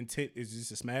whole intent is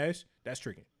just a smash, that's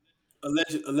tricking.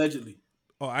 Allegedly.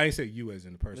 Oh, I ain't say you as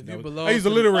in the person. I used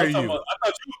to alliterate you.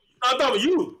 I thought about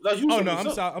you. Oh no,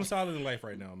 I'm solid in life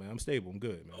right now, man. I'm stable. I'm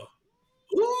good, man.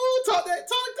 Ooh, talk that.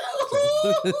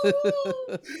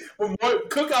 When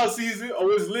cookout season,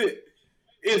 it's lit.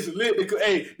 It's lit.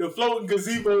 The floating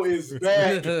gazebo is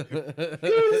back.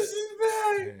 This is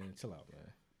back. Man, chill out,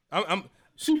 man.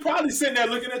 She probably sitting there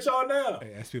looking at y'all now.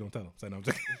 Hey, SP don't tell him. Say no, I'm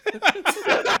joking.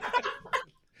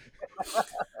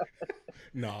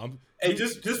 No, Hey,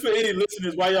 just for any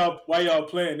listeners, why y'all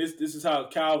playing? This is how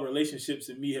Cal relationships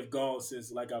and me have gone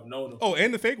since like I've known them. Oh,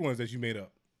 and the fake ones that you made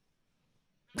up.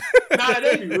 Nah,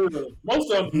 they be real.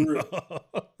 Most of them be real.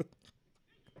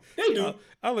 They do.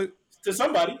 To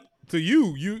somebody. To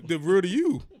you, the real to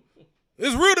you.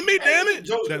 It's real to me, damn it.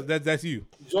 That's you.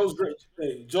 Joe's great.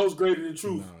 Hey, Joe's greater than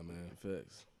truth. Nah, man.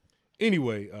 Facts.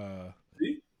 Anyway,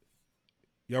 See?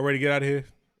 Y'all ready to get out of here?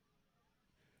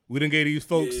 We done gave these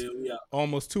folks yeah.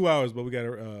 almost 2 hours, but we got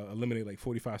to eliminate like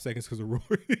 45 seconds because of Rory.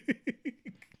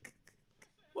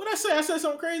 What'd I say? I said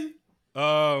something crazy?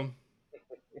 Don't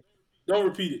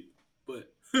repeat it.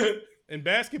 But in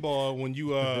basketball, when you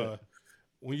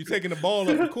taking the ball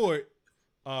up the court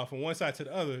from one side to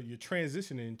the other, you're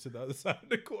transitioning to the other side of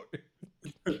the court.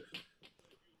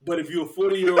 But if you're a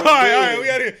 40-year-old, all right, we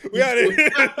out of here.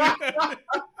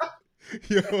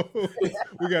 Yo,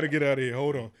 we got to get out of here.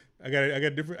 Hold on. I got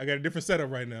a different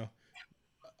setup right now.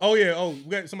 Oh yeah. Oh,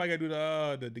 somebody got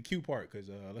to do the cue part because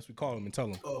unless we call them and tell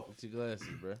them. Oh, put your glasses,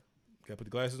 bro. Got to put the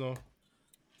glasses on.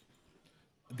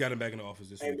 Got him back in the office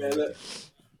this week. Man, you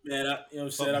know what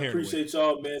I'm saying? I appreciate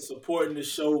y'all, man, supporting the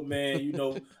show, man. You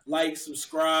know, like,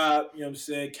 subscribe. You know what I'm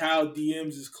saying? Kyle DMs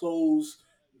is closed.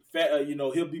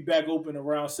 He'll be back open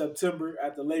around September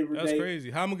after Labor Day. That's crazy.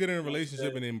 How am I gonna get in a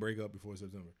relationship and then break up before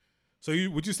September? So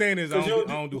what you're saying is I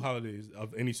don't do holidays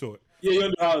of any sort. Yeah, you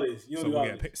don't do holidays. You don't do we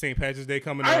holidays. got St. Patrick's Day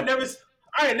coming up. I ain't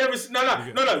never.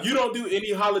 No. You don't do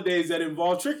any holidays that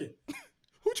involve tricking.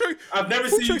 Who tricks? I've never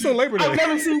seen. Tricks on Labor Day? I've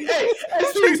never seen. Hey,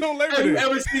 who tricks on Labor Day?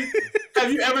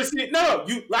 Have you ever seen? No,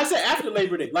 like I said, after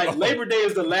Labor Day. Like Labor Day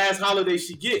is the last holiday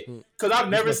she get. Because I've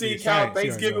never seen Cal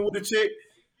Thanksgiving with a chick.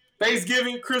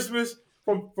 Thanksgiving, Christmas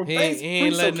from he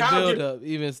ain't letting the build up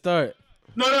even start.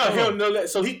 No.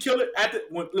 So he killed it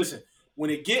listen. When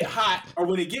it get hot or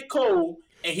when it get cold,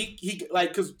 and he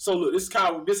like look, this is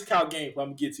Kyle game. I'm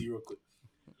gonna get to you real quick.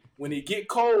 When it get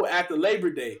cold after Labor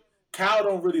Day, Kyle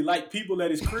don't really like people at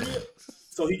his crib,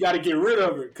 so he got to get rid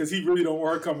of her because he really don't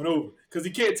want her coming over because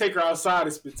he can't take her outside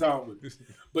and spend time with her.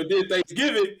 But then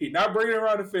Thanksgiving, he not bringing her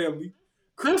around the family.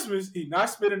 Christmas, he not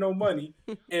spending no money,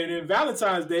 and then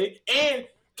Valentine's Day and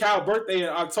Kyle's birthday in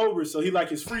October, so he like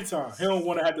his free time. He don't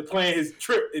want to have to plan his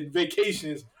trip and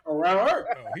vacations around her.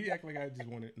 Oh, he act like I just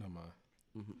wanted. No mind.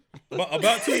 But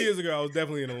about 2 years ago, I was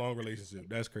definitely in a long relationship.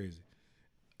 That's crazy,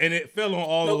 and it fell on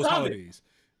all those holidays.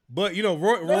 But you know,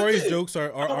 Roy's jokes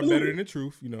are better than the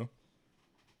truth. You know,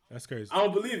 that's crazy. I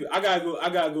don't believe it. I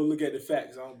gotta go look at the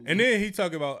facts. And then he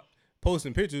talk about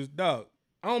posting pictures, dog.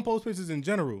 I don't post pictures in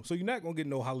general, so you're not gonna get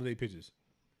no holiday pictures.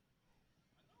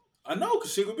 I know,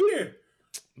 cause she gonna be there.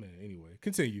 Man, anyway,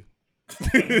 continue.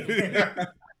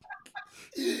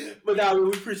 But now we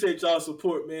appreciate y'all's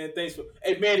support, man. Thanks for.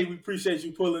 Hey, Manny, we appreciate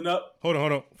you pulling up. Hold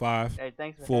on. 5,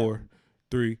 4,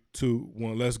 3, 2,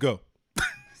 1. Let's go.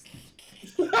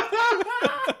 Hey,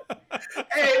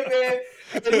 man.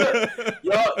 Hey,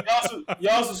 look,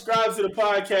 y'all subscribe to the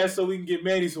podcast so we can get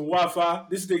Manny some Wi-Fi.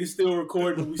 This nigga's still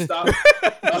recording when we stop.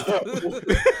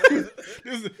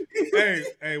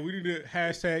 Hey, we need to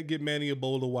hashtag get Manny a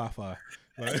bowl of Wi-Fi.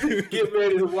 Get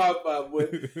Manny the Wi-Fi, boy.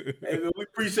 Hey, man, we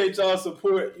appreciate y'all's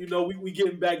support. You know, we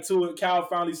getting back to it. Cal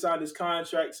finally signed his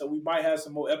contract, so we might have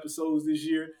some more episodes this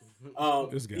year.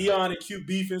 This guy. Dion and Q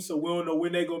beefing, so we don't know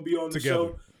when they're gonna be on the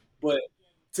show, but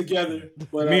together.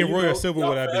 But Me and Roy are civil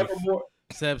with that beef.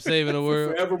 Sap saving the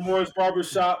world. Forevermore's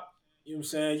Barbershop. You know what I'm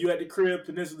saying? You at the crib,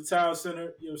 Peninsula Town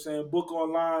Center. You know what I'm saying? Book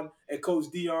online at Coach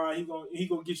Dion. He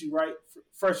gonna get you right.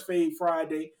 Fresh Fade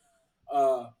Friday.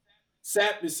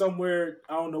 Sap is somewhere.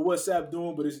 I don't know what Sap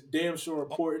doing, but it's damn sure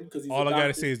important because he's. All I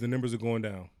gotta say is the numbers are going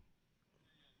down.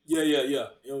 Yeah. You know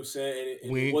what I'm saying?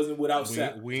 And it wasn't without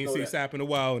Sap. We ain't seen Sap in a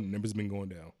while, and the numbers been going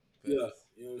down. Yeah. You know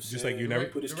what I'm Just saying? like you never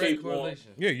put his cape on.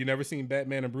 Yeah, you never seen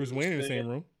Batman and Bruce Wayne in the same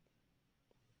room.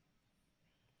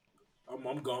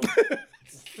 I'm gone.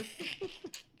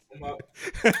 I'm out.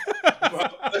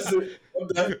 That's it. I'm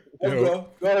done. I'm gone.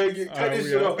 Go ahead and cut this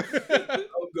shit off.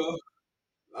 I'm gone.